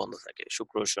 দিন বন্ধ থাকে,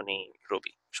 শুক্র, শনি,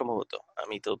 রবি সম্ভবত।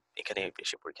 আমি তো এখানে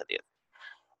এসে পরীক্ষা দিয়ে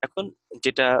এখন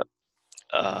যেটা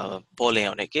বলে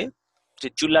অনেকে যে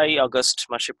জুলাই আগস্ট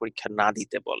মাসে পরীক্ষা না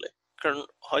দিতে বলে, কারণ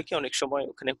হয় কি অনেক সময়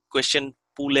ওখানে কোয়েশ্চেন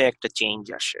পুলে একটা চেঞ্জ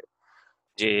আসে,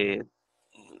 যে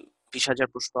 20,000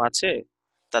 প্রশ্ন আছে,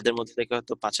 তাদের মধ্যে থেকে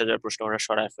হয়তো 5,000 প্রশ্ন ওরা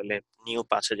সরায় ফেলে, নিউ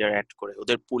 5,000 অ্যাড করে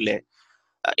ওদের পুলে।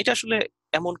 এটা আসলে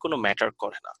এমন কোনো ম্যাটার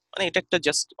করে না, মানে এটা একটা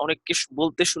জাস্ট অনেককে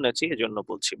বলতে শুনেছি এজন্য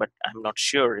বলছি, but I am not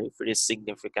sure if it is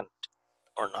significant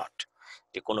or not,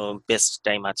 যে কোনো বেস্ট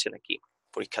টাইম আছে নাকি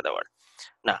পরীক্ষা দেওয়ার।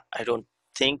 না, আই ডোন্ট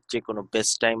থিঙ্ক যে কোনো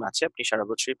বেস্ট টাইম আছে। আপনি সারা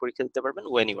বছরই পরীক্ষা দিতে পারবেন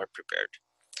ওয়েন ইউ আর প্রিপেয়ার্ড।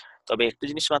 তবে একটা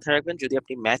জিনিস মাথায় রাখবেন, যদি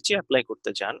আপনি ম্যাচে অ্যাপ্লাই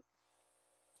করতে চান,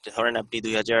 যে ধরেন আপনি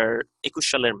 2021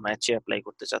 সালের ম্যাচে অ্যাপ্লাই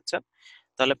করতে চাচ্ছেন,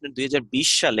 তাহলে আপনি 2020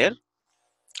 সালের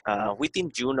উইথিন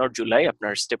জুন আর জুলাই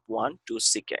আপনার স্টেপ 1 2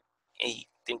 সিকে এই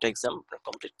তিনটা এক্সাম আপনার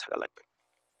কমপ্লিট থাকা লাগবে।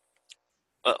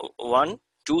 1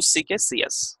 2 সিকে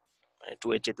সিএস, মানে 2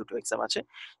 এর যে দুটো এক্সাম আছে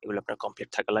এগুলো আপনার কমপ্লিট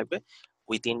থাকা লাগবে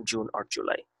উইথিন জুন আর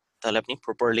জুলাই, তাহলে আপনি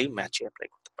প্রপারলি ম্যাচে অ্যাপ্লাই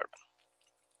করতে পারবেন।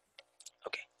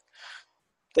 ওকে,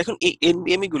 এখন এই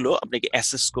এনবিএমই গুলো আপনাকে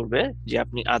অ্যাসেস করবে যে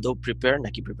আপনি আদৌ প্রিপেয়ার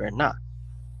নাকি প্রিপেয়ার না।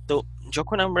 তো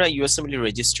যখন আমরা ইউএসএমএল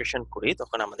রেজিস্ট্রেশন করি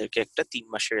তখন আমাদেরকে একটা 3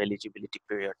 মাসের এলিজিবিলিটি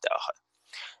পিরিয়ড দেওয়া হয়,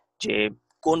 যে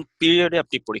কোন পিরিয়ডে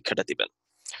আপনি পরীক্ষাটা দিবেন।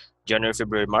 জানুয়ারি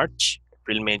February March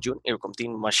April May June এরকম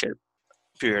 3 মাসের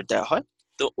পিরিয়ড দেওয়া হয়।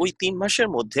 তো ওই 3 মাসের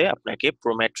মধ্যে আপনাকে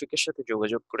প্রোম্যাট্রিকের সাথে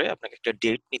যোগাযোগ করে আপনাকে একটা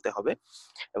ডেট নিতে হবে,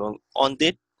 এবং অন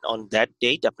দ্যাট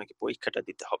ডেট আপনাকে পরীক্ষাটা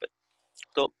দিতে হবে।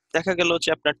 তো দেখা গেল যে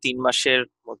আপনার 3 মাসের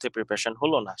মধ্যে প্রিপারেশন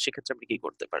হলো না, সেক্ষেত্রে আপনি কি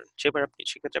করতে পারেন,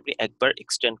 সেক্ষেত্রে আপনি একবার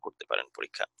এক্সটেন্ড করতে পারেন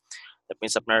পরীক্ষা। দ্যাট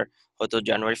মিনস আপনার হয়তো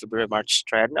জানুয়ারি ফেব্রুয়ারি মার্চ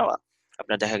ট্রায়াল নেওয়া,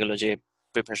 আপনার দেখা গেল যে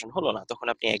প্রিপারেশন হলো না, তখন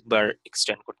আপনি একবার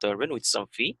এক্সটেন্ড করতে পারবেন উইথ সাম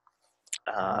ফি,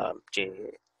 যে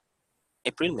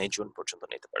এপ্রিল মে জুন পর্যন্ত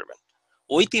নিতে পারবেন।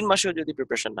 ওই 3 মাসেও যদি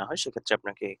প্রিপারেশন না হয় সেক্ষেত্রে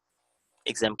আপনাকে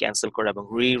এক্সাম ক্যান্সেল করা এবং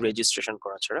রেজিস্ট্রেশন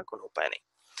করা ছাড়া কোনো উপায় নেই।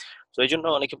 তো এই জন্য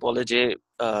অনেকে বলে যে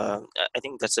I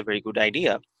think that's a very good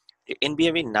idea, যে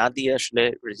এনবিএমই না দিয়ে আসলে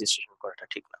রেজিস্ট্রেশন করাটা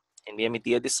ঠিক না। এনবিএমই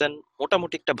দিয়ে দিচ্ছেন,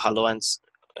 মোটামুটি একটা ভালো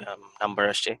নাম্বার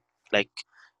আসে, like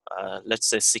let's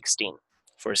say 16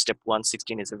 for step 1,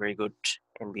 16 is a very good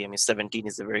এনবিএমই, 17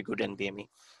 is a very good এনবিএমই।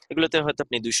 এগুলোতে হয়তো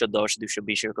আপনি 210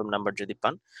 220 এরকম নাম্বার যদি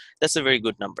পান, that's a very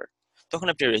good number, তখন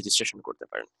আপনি রেজিস্ট্রেশন করতে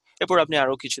পারেন। এরপর আপনি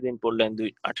আরো কিছুদিন পড়লেন,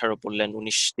 18 পড়লেন,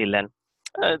 19 দিলেন,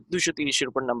 230-এর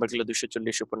উপর নাম্বার গেলো,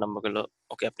 240-এর উপর নাম্বার গেলো,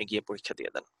 ওকে আপনি গিয়ে পরীক্ষা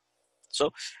দিয়ে দেন। সো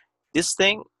দিস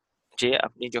থিং, যে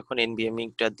আপনি যখন এনবিএমই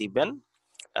টা দিবেন,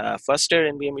 ফার্স্ট ইয়ার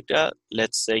এনবিএমই টা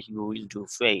let's say you will do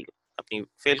fail, আপনি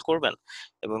ফেল করবেন,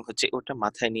 এবং হচ্ছে ওটা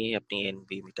মাথায় নিয়ে আপনি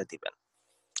এনবিএমই টা দিবেন।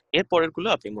 এর পরের গুলো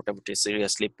আপনি মোটামুটি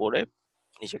সিরিয়াসলি পড়ে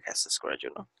নিজেকে অ্যাসেস করার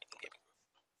জন্য।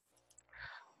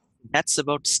 That's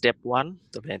about step 1।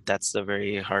 তবে that's the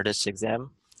very hardest exam.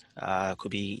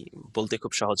 খুবই, বলতে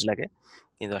খুব সহজ লাগে,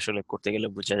 কিন্তু আসলে করতে গেলে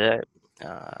বোঝা যায়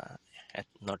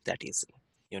not that easy.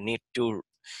 You need to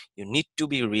you need to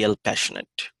be real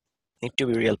passionate,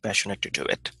 to do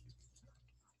it.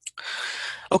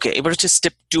 ওকে, এবার হচ্ছে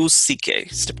স্টেপ 2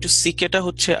 সিকে টা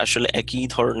হচ্ছে আসলে একই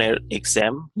ধরনের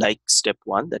exam like step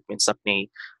 1। That means আপনি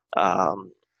আম,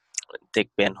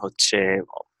 দেখবেন হচ্ছে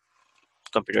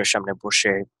কম্পিউটারের সামনে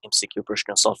বসে এমসিকিউ প্রশ্ন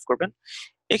সলভ করবেন।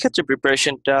 এক্ষেত্রে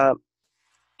প্রিপারেশনটা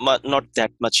not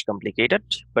that much complicated,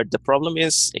 but the problem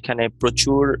is এখানে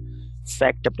প্রচুর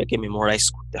ফ্যাক্ট আপনাকে মেমোরাইজ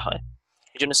করতে হয়,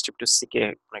 এই জন্য স্টেপ 2 সিকে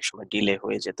অনেক সময় ডিলে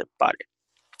হয়ে যেতে পারে।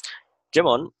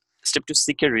 যেমন স্টেপ 2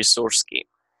 সিকে রিসোর্স কি,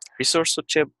 রিসোর্স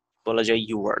হচ্ছে বলা যায়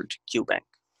ইউওয়ার্ল্ড কিউ ব্যাংক,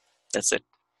 দ্যাটস ইট।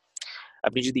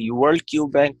 আপনি যদি ইউওয়ার্ল্ড কিউ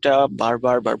ব্যাংকটা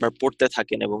বারবার বারবার পড়তে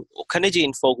থাকেন এবং ওখানে যে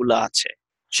ইনফোগুলো আছে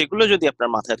সেগুলো যদি আপনার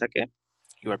মাথায় থাকে,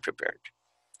 ইউ আর প্রিপেয়ার্ড।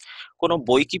 কোনো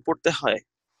বই কি পড়তে হয়?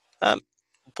 আম,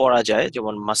 পড়া যায়,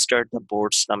 যেমন মাস্টার্ড দ্য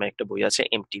বোর্ডস নামে একটা বই আছে,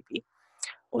 এমটিপি।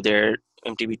 ওদের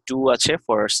এমটিপি 2 আছে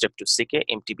ফর স্টেপ 2 সিকে,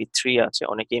 এমটিপি 3 আছে,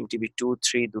 অনেকে এমটিপি 2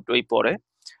 3 দুটোই পড়ে,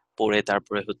 পড়ে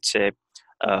তারপরে হচ্ছে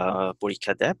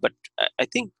পরীক্ষা দেয়। But I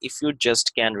think if you just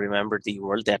can remember the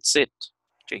world, that's it.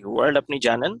 যে ওয়ার্ল্ড আপনি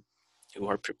জানেন, ইউ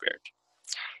আর প্রিপেয়ার্ড।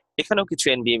 এখানেও কিছু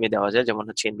এনবিএমই দেওয়া যায়, যেমন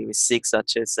হচ্ছে এনবিএমই 6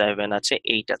 আছে, 7 আছে,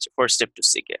 8 আছে ফর স্টেপ 2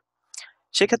 সিকে।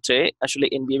 সেক্ষেত্রে আসলে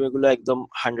এনবিএমই গুলো একদম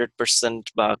 100%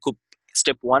 বা খুব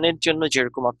স্টেপ 1 এর জন্য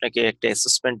যেরকম আপনাকে একটা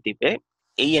অ্যাসেসমেন্ট দিবে,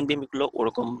 এই এনবিএমই গুলো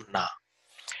ওরকম না।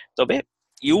 তবে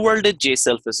ইউওয়ার্ল্ড এর যে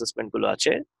সেলফ অ্যাসেসমেন্ট গুলো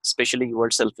আছে, specially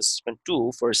ইউওয়ার্ল্ড self assessment 2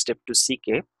 for step 2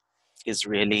 সিকে is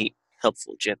really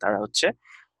helpful, যে তারা হচ্ছে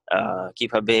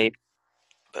কিভাবে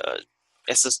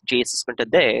যে অ্যাসেসমেন্টটা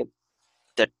দেয়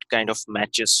that kind of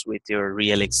matches with your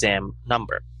real exam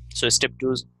number. So step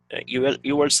 2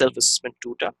 your self assessment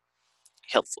 2 টা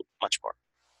helpful much more.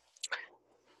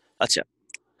 আচ্ছা,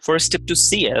 for step 2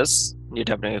 CS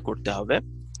যেটা আপনাকে করতে হবে,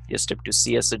 যে স্টেপ 2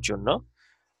 CS এর জন্য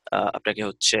আপনাকে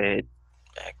হচ্ছে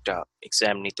একটা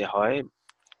এক্সাম নিতে হয়।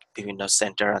 বিভিন্ন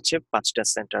সেন্টার আছে, 5টা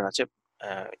সেন্টার আছে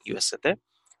ইউএসএ তে।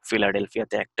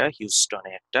 ফিলাডেলফিয়াতে একটা,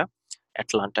 হিউস্টনে একটা,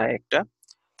 অ্যাটলান্টায় একটা,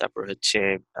 তারপর হচ্ছে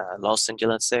লস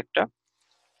অ্যাঞ্জেলেসে একটা,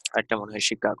 আরেকটা মনে হয়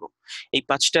শিকাগো। এই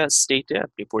 5টা স্টেটে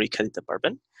আপনি পরীক্ষা দিতে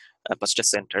পারবেন, 5টা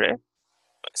সেন্টারে।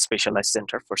 Specialise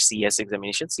centre for CS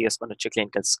examination, CS মানে হচ্ছে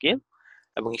ক্লিনিক্যাল স্কেল।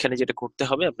 এবং এখানে যেটা করতে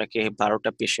হবে, আপনাকে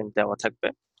 12টা পেশেন্ট দেওয়া থাকবে।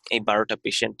 এই 12টা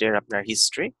পেশেন্টের আপনার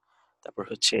হিস্ট্রি, তারপর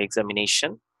হচ্ছে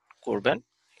এক্সামিনেশন করবেন।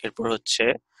 এরপর হচ্ছে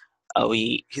ওই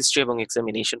হিস্ট্রি এবং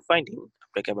এক্সামিনেশন ফাইন্ডিং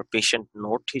আপনাকে আবার পেশেন্ট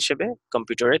নোট হিসেবে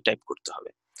কম্পিউটারে টাইপ করতে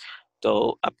হবে। তো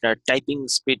আপনার টাইপিং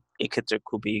স্পিড এক্ষেত্রে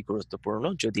খুবই গুরুত্বপূর্ণ।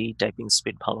 যদি টাইপিং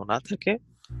স্পিড ভালো না থাকে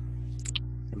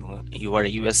এবং you R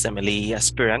ইউএসএমএলই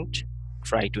aspirant,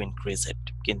 try to increase ইট।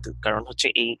 কিন্তু কারণ হচ্ছে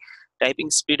এই টাইপিং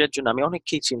স্পিডের জন্য আমি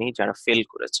অনেককেই চিনি যারা ফেল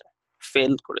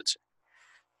করেছে।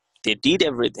 They did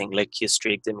everything like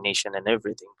history examination and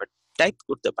everything, but type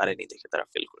করতে পারেনি দেখে তারা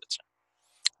ফেল করেছে,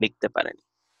 লিখতে পারেনি।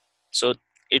 So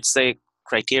it's a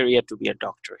criteria two be a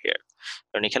doctor here.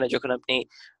 কারণ এখানে যখন আপনি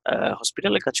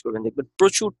হসপিটালে কাজ করবেন, দেখবেন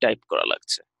প্রচুর টাইপ করা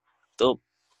লাগছে। তো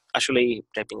আসলে এই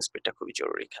টাইপিং স্পিডটা খুবই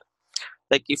জরুরি এখানে।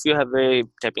 Like if you have a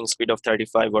typing speed of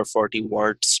 35 or 40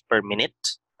 words per minute,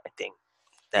 I think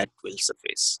that will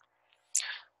suffice.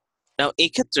 Now এই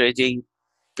ক্ষেত্রে যেই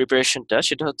প্রিপারেশনটা,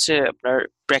 সেটা হচ্ছে আপনার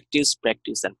প্র্যাকটিস,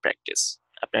 প্র্যাকটিস অ্যান্ড প্র্যাকটিস।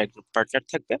 আপনার একজন পার্টনার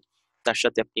থাকবে, তার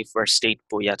সাথে আপনি ফার্স্ট এইড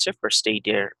বই আছে, ফার্স্ট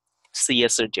এইডের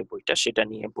সিএস এর যে বইটা, সেটা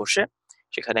নিয়ে বসে,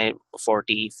 সেখানে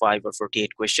 45 or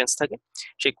 48 কোয়েশ্চেন্স থাকে।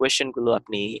 সেই কোয়েশ্চেন গুলো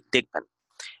আপনি দেখবেন,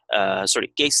 সরি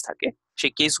কেস থাকে,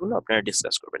 সেই কেসগুলো আপনারা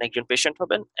ডিসকাস করবেন। একজন পেশেন্ট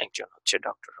হবেন, একজন হচ্ছে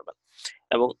ডক্টর হবেন।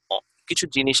 এবং কিছু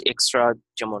জিনিস এক্সট্রা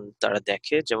যেমন তারা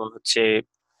দেখে, যেমন হচ্ছে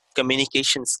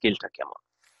কমিউনিকেশন স্কিলটা কেমন।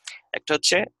 একটা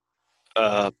হচ্ছে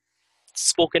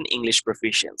স্পোকেন ইংলিশ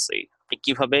প্রফিসিয়েন্সি, আপনি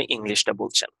কিভাবে ইংলিশটা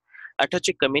বলছেন। একটা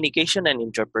হচ্ছে কমিউনিকেশন অ্যান্ড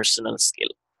ইন্টারপার্সোনাল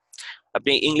স্কিল,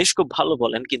 আপনি ইংলিশ খুব ভালো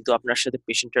বলেন কিন্তু আপনার সাথে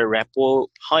পেশেন্টের র্যাপো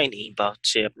হয়নি, বা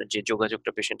হচ্ছে আপনার যে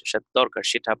যোগাযোগটা পেশেন্টের সাথে দরকার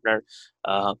সেটা আপনার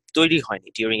তৈরি হয়নি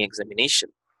during examination,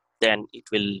 then it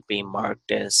will be marked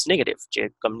as negative, যে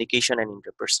কমিউনিকেশন অ্যান্ড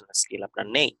ইন্টারপার্সোনাল স্কিল আপনার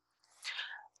নেই।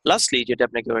 লাস্টলি যেটা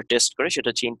আপনাকে টেস্ট করে সেটা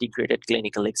হচ্ছে ইন্টিগ্রেটেড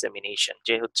ক্লিনিক্যাল এক্সামিনেশন,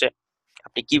 যে হচ্ছে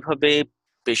আপনি কিভাবে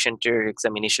পেশেন্টের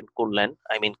এক্সামিনেশন করলেন,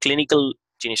 আই মিন ক্লিনিক্যাল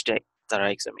জিনিসটা তারা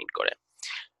এক্সামিন করে।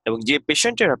 এবং যে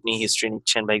পেশেন্টের আপনি হিস্ট্রি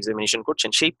নিচ্ছেন বা এক্সামিনেশন করছেন,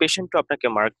 সেই পেশেন্টও আপনাকে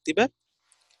মার্ক দিবে।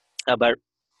 আবার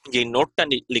যে নোটটা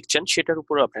লিখছেন সেটার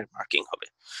উপরও আপনার মার্কিং হবে।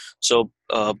 So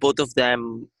both of them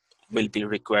will be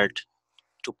required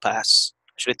to pass.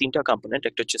 আসলে 3টা কম্পোনেন্ট,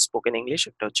 একটা হচ্ছে স্পোকেন ইংলিশ,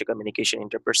 একটা হচ্ছে কমিউনিকেশন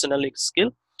ইন্টারপার্সোনাল স্কিল,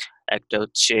 একটা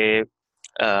হচ্ছে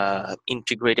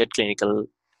ইন্টিগ্রেটেড ক্লিনিক্যাল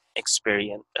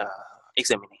এক্সপেরিয়েন্স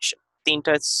এক্সামিনেশন।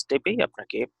 3টা স্টেপেই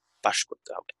আপনাকে পাস করতে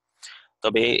হবে।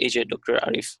 তবে এই যে ডক্টর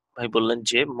আরিফ ভাই বললেন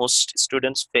যে most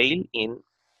students fail in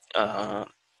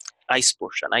ice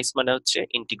portion. আইস মানে হচ্ছে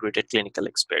integrated clinical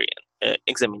experience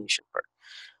examination part.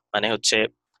 মানে হচ্ছে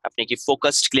আপনি কি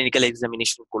ফোকাসড ক্লিনিক্যাল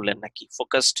এক্সামিনেশন করলেন, নাকি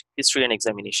ফোকাসড হিস্ট্রি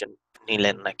এক্সামিনেশন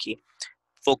নিলেন, নাকি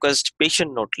ফোকাসড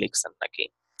পেশেন্ট নোট লিখছেন, নাকি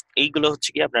এইগুলো হচ্ছে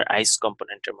কি আপনার আইস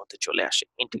কম্পোনেন্টের মধ্যে চলে আসে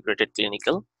ইন্টিগ্রেটেড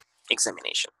ক্লিনিক্যাল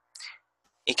এক্সামিনেশন।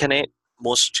 এখানে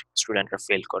মোস্ট স্টুডেন্টরা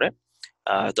ফেল করে।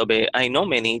 তবে আই নো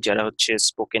মেনি যারা হচ্ছে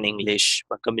স্পোকেন ইংলিশ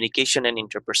বা কমিউনিকেশন এন্ড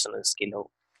ইন্টারপার্সোনাল স্কিলও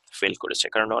ফেল করেছে।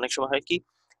 কারণ অনেক সময় হয় কি,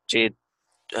 যে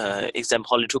এক্সাম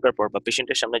হলে ঢোকার পর বা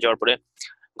পেশেন্টের সামনে যাওয়ার পরে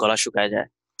গলা শুকায় যায়,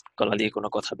 গলা দিয়ে কোনো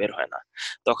কথা বের হয় না।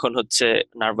 তখন হচ্ছে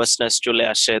নার্ভাসনেস চলে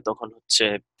আসে, তখন হচ্ছে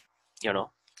ইউনো,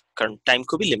 কারণ টাইম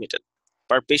খুবই লিমিটেড।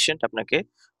 পার পেশেন্ট আপনাকে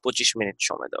 25 মিনিট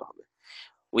সময় দেওয়া হবে।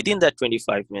 Within that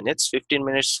 25 minutes, 15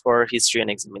 minutes for history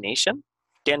and examination,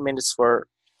 10 minutes for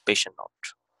patient note.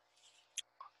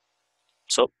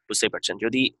 So বুঝতেই পারছেন,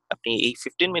 যদি আপনি এই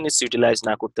 15 মিনিটস ইউটিলাইজ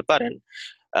না করতে পারেন,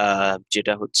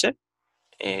 যেটা হচ্ছে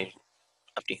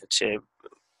আপনি হচ্ছে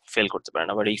ফেল করতে পারেন।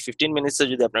 আবার এই 15 মিনিটসে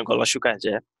যদি আপনার গলা শুকায়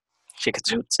যায়,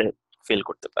 সেক্ষেত্রে হচ্ছে ফেল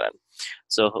করতে পারেন।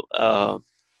 সো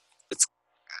ইটস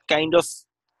কাইন্ড অফ,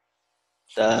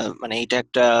 মানে এটা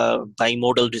একটা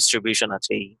বাইমোডাল ডিস্ট্রিবিউশন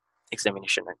আছে এই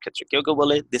এক্সামিনেশনের ক্ষেত্রে। কেউ কেউ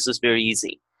বলে দিস ইজ ভেরি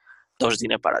ইজি, 10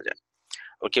 দিনে পারা যায়।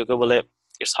 আবার কেউ কেউ বলে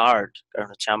ইটস হার্ড, কারণ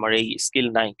হচ্ছে আমার এই স্কিল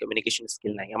নাই, কমিউনিকেশন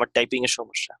স্কিল নাই, আমার টাইপিং এর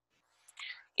সমস্যা।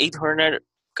 এই ধরনের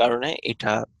কারণে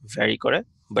এটা ভ্যারি করে।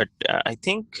 But I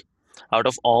think out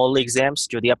of all exams,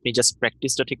 যদি আপনি জাস্ট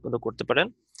প্র্যাকটিসটা ঠিক মতো করতে পারেন,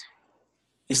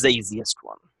 is the easiest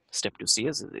one. Step two C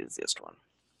is the easiest one.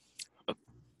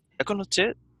 এখন হচ্ছে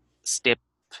স্টেপ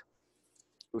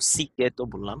টু সি কে তো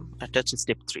বললাম, একটা হচ্ছে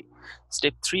স্টেপ 3।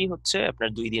 স্টেপ 3 হচ্ছে আপনার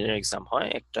 2 দিনের এক্সাম হয়।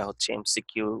 একটা হচ্ছে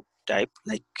MCQ type,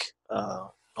 like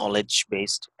knowledge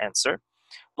based answer,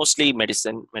 mostly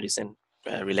medicine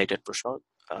related প্রশ্ন,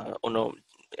 অন্য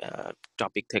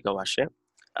টপিক থেকেও আসে,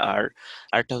 আর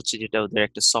আরেকটা হচ্ছে যেটা ওদের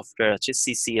একটা সফটওয়্যার আছে,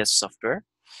 CCS software.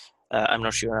 I am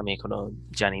not sure, আমি এখনো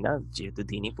জানি না যেহেতু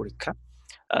দিইনি পরীক্ষা।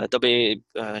 তবে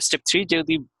স্টেপ 3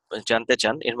 যদি জানতে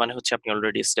চান, এর মানে হচ্ছে আপনি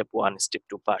অলরেডি স্টেপ 1 স্টেপ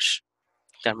 2 পাস।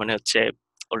 তার মানে হচ্ছে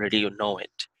already you know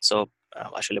it. So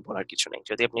আসলে বলার কিছু নেই।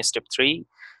 যদি আপনি স্টেপ 3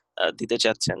 দিতে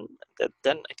চাচ্ছেন,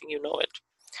 then I think you know ইট।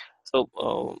 তো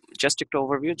জাস্ট একটা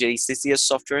ওভারভিউ যে সিসিএস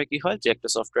সফটওয়্যারে কি হয়, যে একটা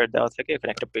সফটওয়্যার দেওয়া থাকে,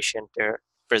 এখানে একটা পেশেন্টের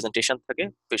প্রেজেন্টেশন থাকে,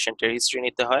 পেশেন্টের হিস্ট্রি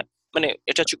নিতে হয়। মানে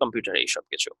এটা হচ্ছে কম্পিউটারে এই সব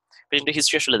কিছু, পেশেন্টের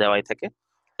হিস্ট্রি আসলে দেওয়াই থাকে।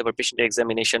 তারপর পেশেন্টের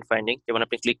এক্সামিনেশন ফাইন্ডিং, যেমন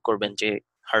আপনি ক্লিক করবেন যে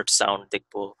হার্ট সাউন্ড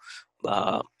দেখবো বা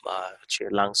হচ্ছে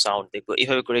লাং সাউন্ড দেখবো,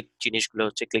 এইভাবে করে জিনিসগুলো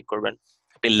হচ্ছে ক্লিক করবেন।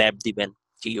 আপনি ল্যাব দিবেন,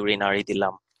 যে ইউরিনারি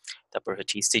দিলাম, তারপর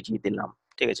হচ্ছে ইসিজি দিলাম,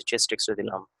 ঠিক আছে, চেস্ট এক্সরে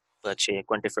দিলাম, বা হচ্ছে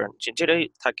কোয়ান্টিফারেন্ট যেটাই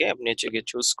থাকে আপনি হচ্ছে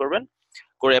চুজ করবেন।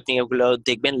 করে আপনি ওগুলো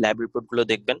দেখবেন, ল্যাব রিপোর্ট গুলো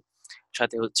দেখবেন,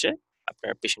 সাথে হচ্ছে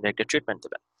আপনার পেশেন্টের একটা ট্রিটমেন্ট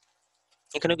দেবেন।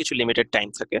 এখানেও কিছু লিমিটেড টাইম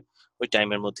থাকে, ওই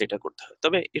টাইমের মধ্যে এটা করতে হয়।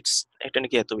 তবে ইটস এটা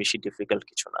নাকি এত বেশি ডিফিকাল্ট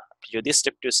কিছু না। আপনি যদি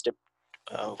স্টেপ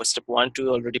 1 2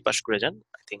 অলরেডি পাস করে যান,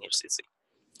 আই থিঙ্ক ইটস ইজি।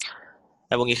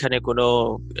 এবং এখানে কোনো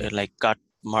লাইক কাট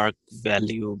মার্ক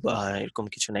ভ্যালিউ বা এরকম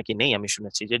কিছু নাকি নেই, আমি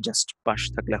শুনেছি যে জাস্ট পাস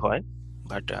থাকলে হয়।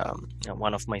 But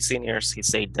one of my seniors, he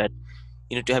said that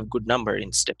you need to have good number in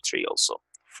step 3 also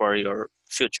for your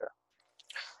future.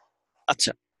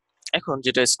 আচ্ছা, এখন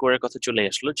যেটা স্কোরের কথা চলে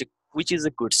আসলো, যে which is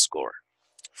a good score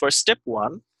for step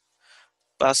 1,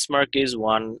 pass mark is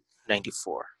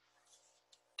 194।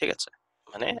 ঠিক আছে,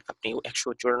 মানে আপনি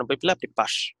 194 পেলে আপনি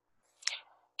পাস।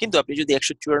 কিন্তু আপনি যদি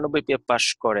 194 পেয়ে পাস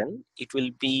করেন, it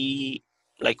will be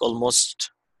like almost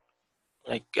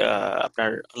like আপনার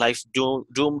লাইফ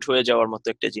ডুমড হয়ে যাওয়ার মতো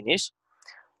একটা জিনিস।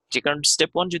 যে কারণ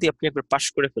স্টেপ 1 যদি আপনি একবার পাস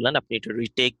করে ফেলেন, আপনি এটা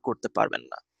রিটেক করতে পারবেন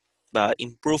না, বা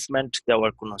ইমপ্রুভমেন্ট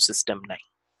দেওয়ার কোনো সিস্টেম নাই।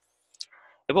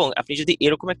 এবং আপনি যদি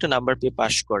এরকম একটা নাম্বার পেয়ে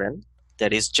পাস করেন,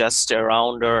 that is just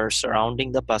around or surrounding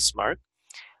the pass mark,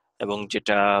 এবং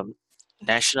যেটা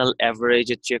ন্যাশনাল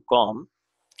অ্যাভারেজের চেয়ে কম।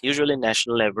 Usually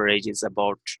national average is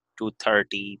about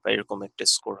 230 বা এরকম একটা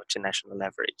স্কোর হচ্ছে ন্যাশনাল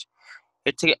অ্যাভারেজ,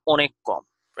 এর থেকে অনেক কম,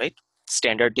 রাইট?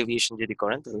 স্ট্যান্ডার্ড ডেভিয়েশন যদি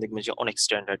করেন, তাহলে দেখবেন যে অনেক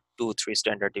স্ট্যান্ডার্ড 2 3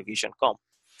 স্ট্যান্ডার্ড ডেভিয়েশন কম।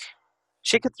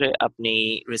 সেক্ষেত্রে আপনি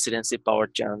residency power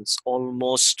chance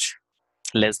almost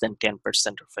less than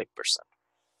 10% or 5%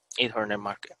 এই ধরনের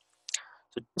মার্কে।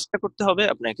 তো চেষ্টা করতে হবে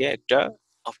আপনাকে একটা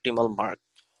অপটিমাল মার্ক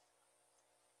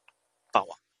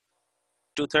পাওয়া।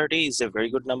 230 is a very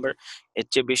good number. এর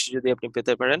চেয়ে বেশি যদি আপনি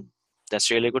পেতে পারেন, দ্যাটস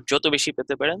রিয়েলি গুড। যত বেশি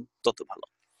পেতে পারেন তত ভালো।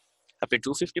 আপনি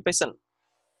 250 পাইছেন,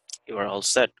 you R all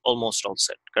set, almost all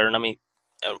set. কারণ আমি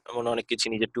এমন অনেককে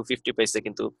চিনি যে 250 পাইছে,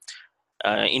 কিন্তু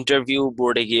ইন্টারভিউ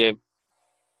বোর্ডে গিয়ে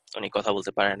উনি কথা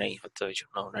বলতে পারে নাই, হয়তো এই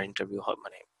জন্য ওনার ইন্টারভিউ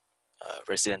মানে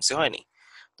রেসিডেন্সি হয়নি।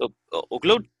 তো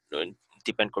ওগুলো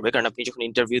ডিপেন্ড করবে, কারণ আপনি যখন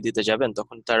ইন্টারভিউ দিতে যাবেন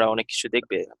তখন তারা অনেক কিছু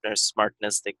দেখবে, আপনার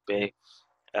স্মার্টনেস দেখবে।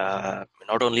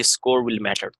 Not only score will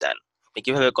matter দেন, আপনি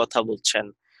কিভাবে কথা বলছেন,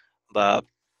 বা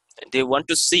they want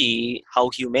to C how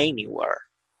human you আর।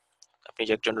 আপনি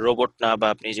যে একজন রোবট না, বা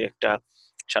আপনি যে একটা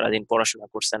সারাদিন পড়াশোনা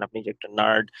করছেন, আপনি যে একটা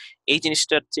নার্ড, এই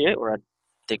জিনিসটার চেয়ে ওরা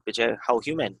দেখবে যে how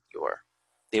human you R.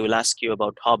 They will ask you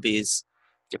about hobbies,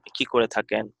 যে আপনি কি করে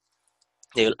থাকেন।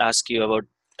 They will ask you about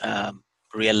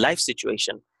real life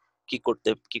situation,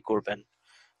 কি করবেন।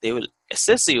 They will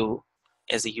assess you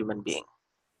as a human being.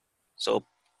 So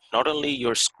not only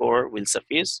your score will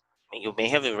suffice, you may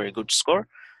have a very good score,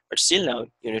 but still now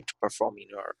you need to perform in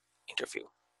your interview.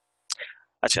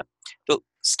 আচ্ছা, তো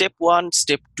step 1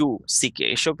 step 2 সিকে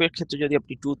এসবের ক্ষেত্রে যদি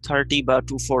আপনি 230 বা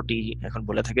 240 এখন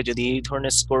বলে থাকে, যদি এই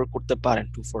ধরনের স্কোর করতে পারেন,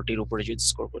 240 এর উপরে যদি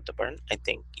স্কোর করতে পারেন, I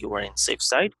think you R in safe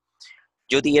side.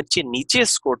 যদি এর চেয়ে নিচে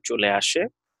স্কোর চলে আসে,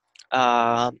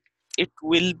 it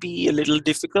will B a little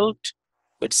difficult,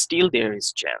 but still there is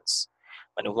chance.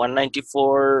 মানে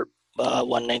 194 বা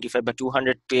 195 বা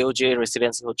 200 পেয়েও যে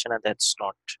রেসিডেন্সি হচ্ছে না, that's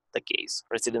not the case.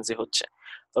 Residency হচ্ছে,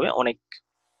 তবে অনেক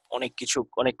অনেক কিছু,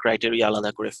 অনেক ক্রাইটেরিয়া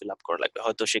আলাদা করে ফিল আপ করা লাগবে।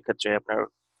 হয়তো সেক্ষেত্রে আপনার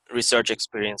রিসার্চ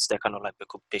এক্সপিরিয়েন্স দেখানো লাগবে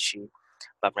খুব বেশি,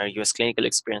 বা আপনার ইউএস ক্লিনিক্যাল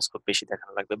এক্সপিরিয়েন্স খুব বেশি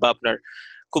দেখানো লাগবে, বা আপনার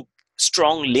খুব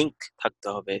স্ট্রং লিঙ্ক থাকতে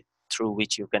হবে through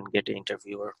which you can get an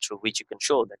interview, or through which you can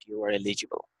show that you are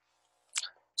eligible.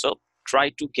 So try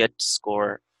to get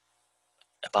score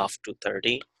above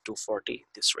 230, 240,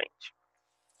 this range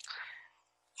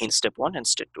in step 1 and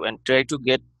step 2, and try to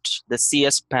get the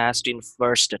CS passed in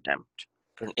first attempt.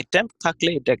 কারণ attempt থাকলে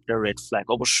এটা একটা red flag,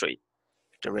 অবশ্যই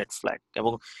একটা red flag.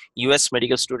 এবং US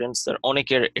medical স্টুডেন্টসদের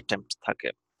অনেকের attempt থাকে,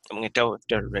 এবং এটাও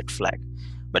একটা red flag.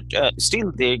 But still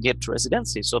they get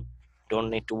residency, so don't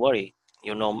need to worry.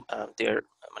 You know, দেয়ার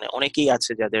মানে অনেকেই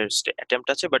আছে যাদের অ্যাটেম্প্ট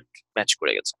আছে বাট ম্যাচ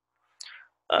করে গেছে।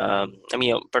 আমি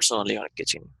পার্সোনালি অনেককে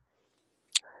চিনি।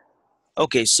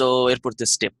 ওকে, সো এরপর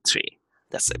স্টেপ 3,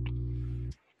 দ্যাটস ইট।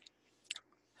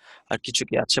 আর কিছু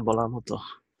কি আছে বলার মতো?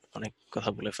 অনেক কথা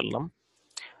বলে ফেললাম।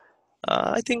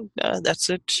 I think that's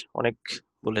it. অনেক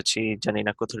বলেছি, জানি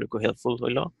না কতটুকু হেল্পফুল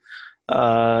হইলো।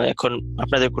 এখন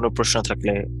আপনাদের কোনো প্রশ্ন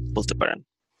থাকলে বলতে পারেন।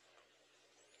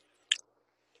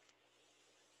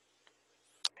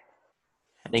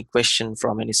 Any question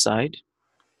from any side?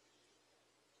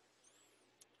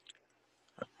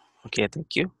 Okay,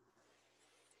 thank you.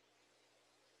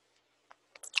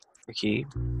 দেখি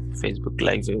ফেসবুক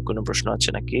লাইভে কোনো প্রশ্ন আছে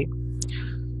নাকি?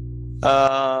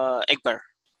 একবার।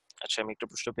 আচ্ছা, আমি একটা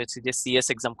প্রশ্ন পেয়েছি যে সিএস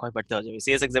এক্সাম কয়বার দেওয়া যাবে?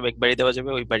 সিএস এক্সাম একবারই দেওয়া যাবে,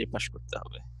 ওইবারই পাস করতে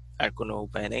হবে, আর কোনো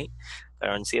উপায় নেই।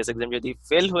 কারণ সিএস এক্সাম যদি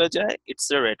ফেল হয়ে যায়, ইটস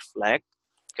এ রেড ফ্ল্যাগ।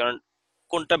 কারণ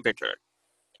কোনটা বেটার,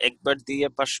 একবার দিয়ে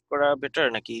পাস করা বেটার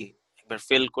নাকি একবার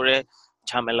ফেল করে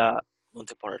ঝামেলা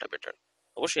মধ্যে পড়াটা বেটার?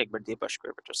 অবশ্যই একবার দিয়ে পাস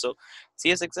করা বেটার। সো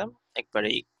সিএস এক্সাম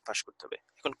একবারেই পাস করতে হবে।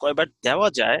 এখন কয়বার দেওয়া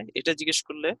যায় এটা জিজ্ঞেস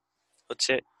করলে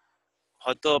হচ্ছে,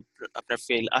 হয়তো আপনার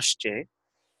ফেল আসছে,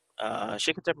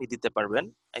 সেক্ষেত্রে আপনি দিতে পারবেন।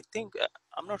 I think, I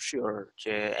am not sure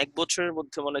যে 1 বছরের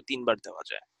মধ্যে মনে হয় 3বার দেওয়া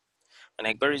যায়। মানে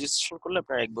একবার রেজিস্ট্রেশন করলে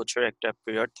আপনার 1 বছর একটা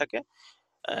পিরিয়ড থাকে।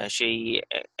 সেই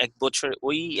 1 বছর,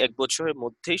 ওই 1 বছরের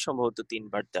মধ্যেই সম্ভবত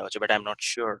 3বার দেওয়া যায়, but I am not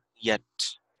sure yet.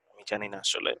 আমি জানি না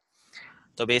আসলে।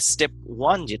 তবে স্টেপ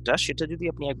 1 যেটা, সেটা যদি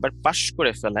আপনি একবার পাশ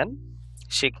করে ফেলেন,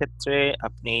 সেক্ষেত্রে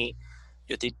আপনি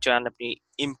যদি চান আপনি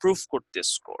ইমপ্রুভ করতে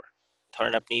স্কোর,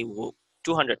 ধরেন আপনি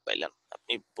 200 পাইলেন,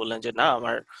 আপনি বললেন যে না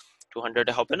আমার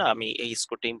 200-এ হবে না, আমি এই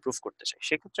স্কোরটা ইমপ্রুভ করতে চাই,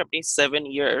 সেক্ষেত্রে আপনি 7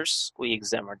 ইয়ার্স ওই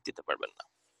এক্সাম আর দিতে পারবেন না।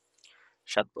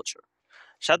 7 বছর।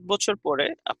 7 বছর পরে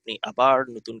আপনি আবার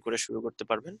নতুন করে শুরু করতে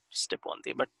পারবেন স্টেপ 1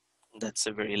 দিয়ে, but that's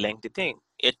a very lengthy thing.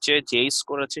 এর চেয়ে যেই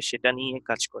স্কোর আছে সেটা নিয়ে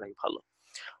কাজ করাই ভালো।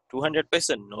 200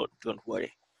 পাইছেন, no don't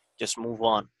worry, just move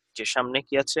on. যে সামনে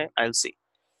কি আছে আইল সি,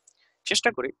 চেষ্টা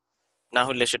করি, না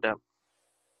হলে সেটা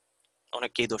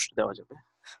অনেককেই দোষ দেওয়া যাবে।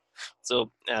 তো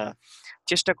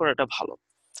চেষ্টা করাটা ভালো।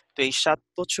 তো এই 7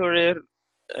 বছরের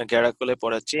গ্যাড়াকলে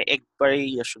পড়ার চেয়ে একবারেই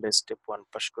আসলে স্টেপ 1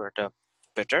 পাস করাটা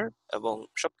বেটার। এবং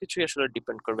সবকিছুই আসলে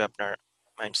ডিপেন্ড করবে আপনার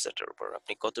মাইন্ডসেটের উপর,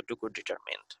 আপনি কতটুকু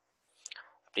ডিটারমেন্ট।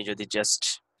 আপনি যদি জাস্ট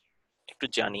একটু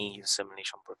জানি ইউএসএমএলই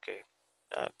সম্পর্কে,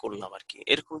 করলাম আর কি,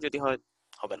 এরকম যদি হয়,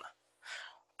 হবে না।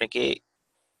 আপনাকে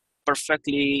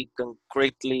পারফেক্টলি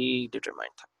কনক্রিটলি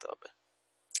ডিটারমাইন্ড থাকতে হবে।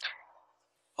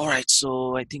 Alright, so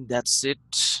I think that's it.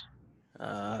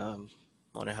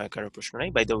 মনে হয় কারো প্রশ্ন নেই।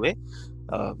 বাই দ্য ওয়ে,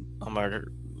 আমার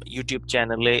ইউটিউব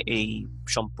চ্যানেলে এই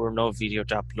সম্পূর্ণ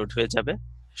ভিডিওটা আপলোড হয়ে যাবে,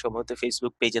 সম্ভবত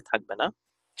ফেসবুক পেজে থাকবে না,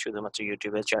 শুধুমাত্র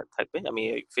ইউটিউবে থাকবে। আমি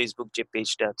ফেসবুক যে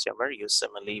পেজটা আছে আমার,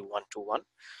 ইউএসএমএলই 121,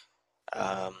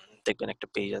 দেখবেন একটা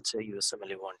পেজ আছে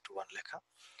ইউএসএমএলই 121 লেখা।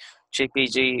 সেই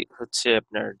পেজেই হচ্ছে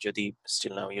আপনার, যদি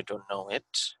still now you don't know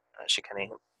ইট, সেখানে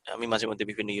আমি মাঝে মধ্যে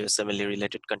বিভিন্ন ইউএসএমএলই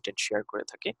রিলেটেড কন্টেন্ট শেয়ার করে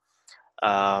থাকি।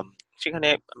 আম, সেখানে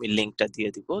আমি লিঙ্কটা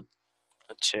দিয়ে দিব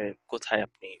হচ্ছে, কোথায়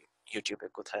আপনি ইউটিউবে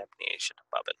কোথায় আপনি সেটা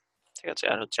পাবেন। ঠিক আছে?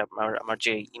 আর হচ্ছে আমার আমার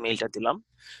যে ইমেইলটা দিলাম,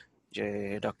 যে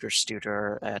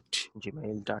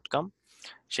drstutor@gmail.com,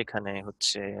 সেখানে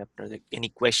হচ্ছে আপনাদের এনি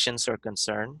কোয়েশ্চেন্স অর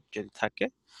কনসার্ন যদি থাকে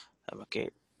আমাকে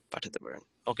পাঠাতে পারেন।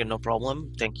 ওকে, no problem.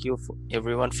 Thank you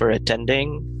everyone for attending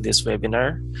this webinar.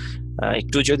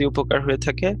 একটু যদি উপকার হয়ে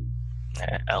থাকে,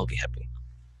 I'll be happy.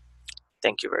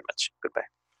 Thank you very much. Goodbye.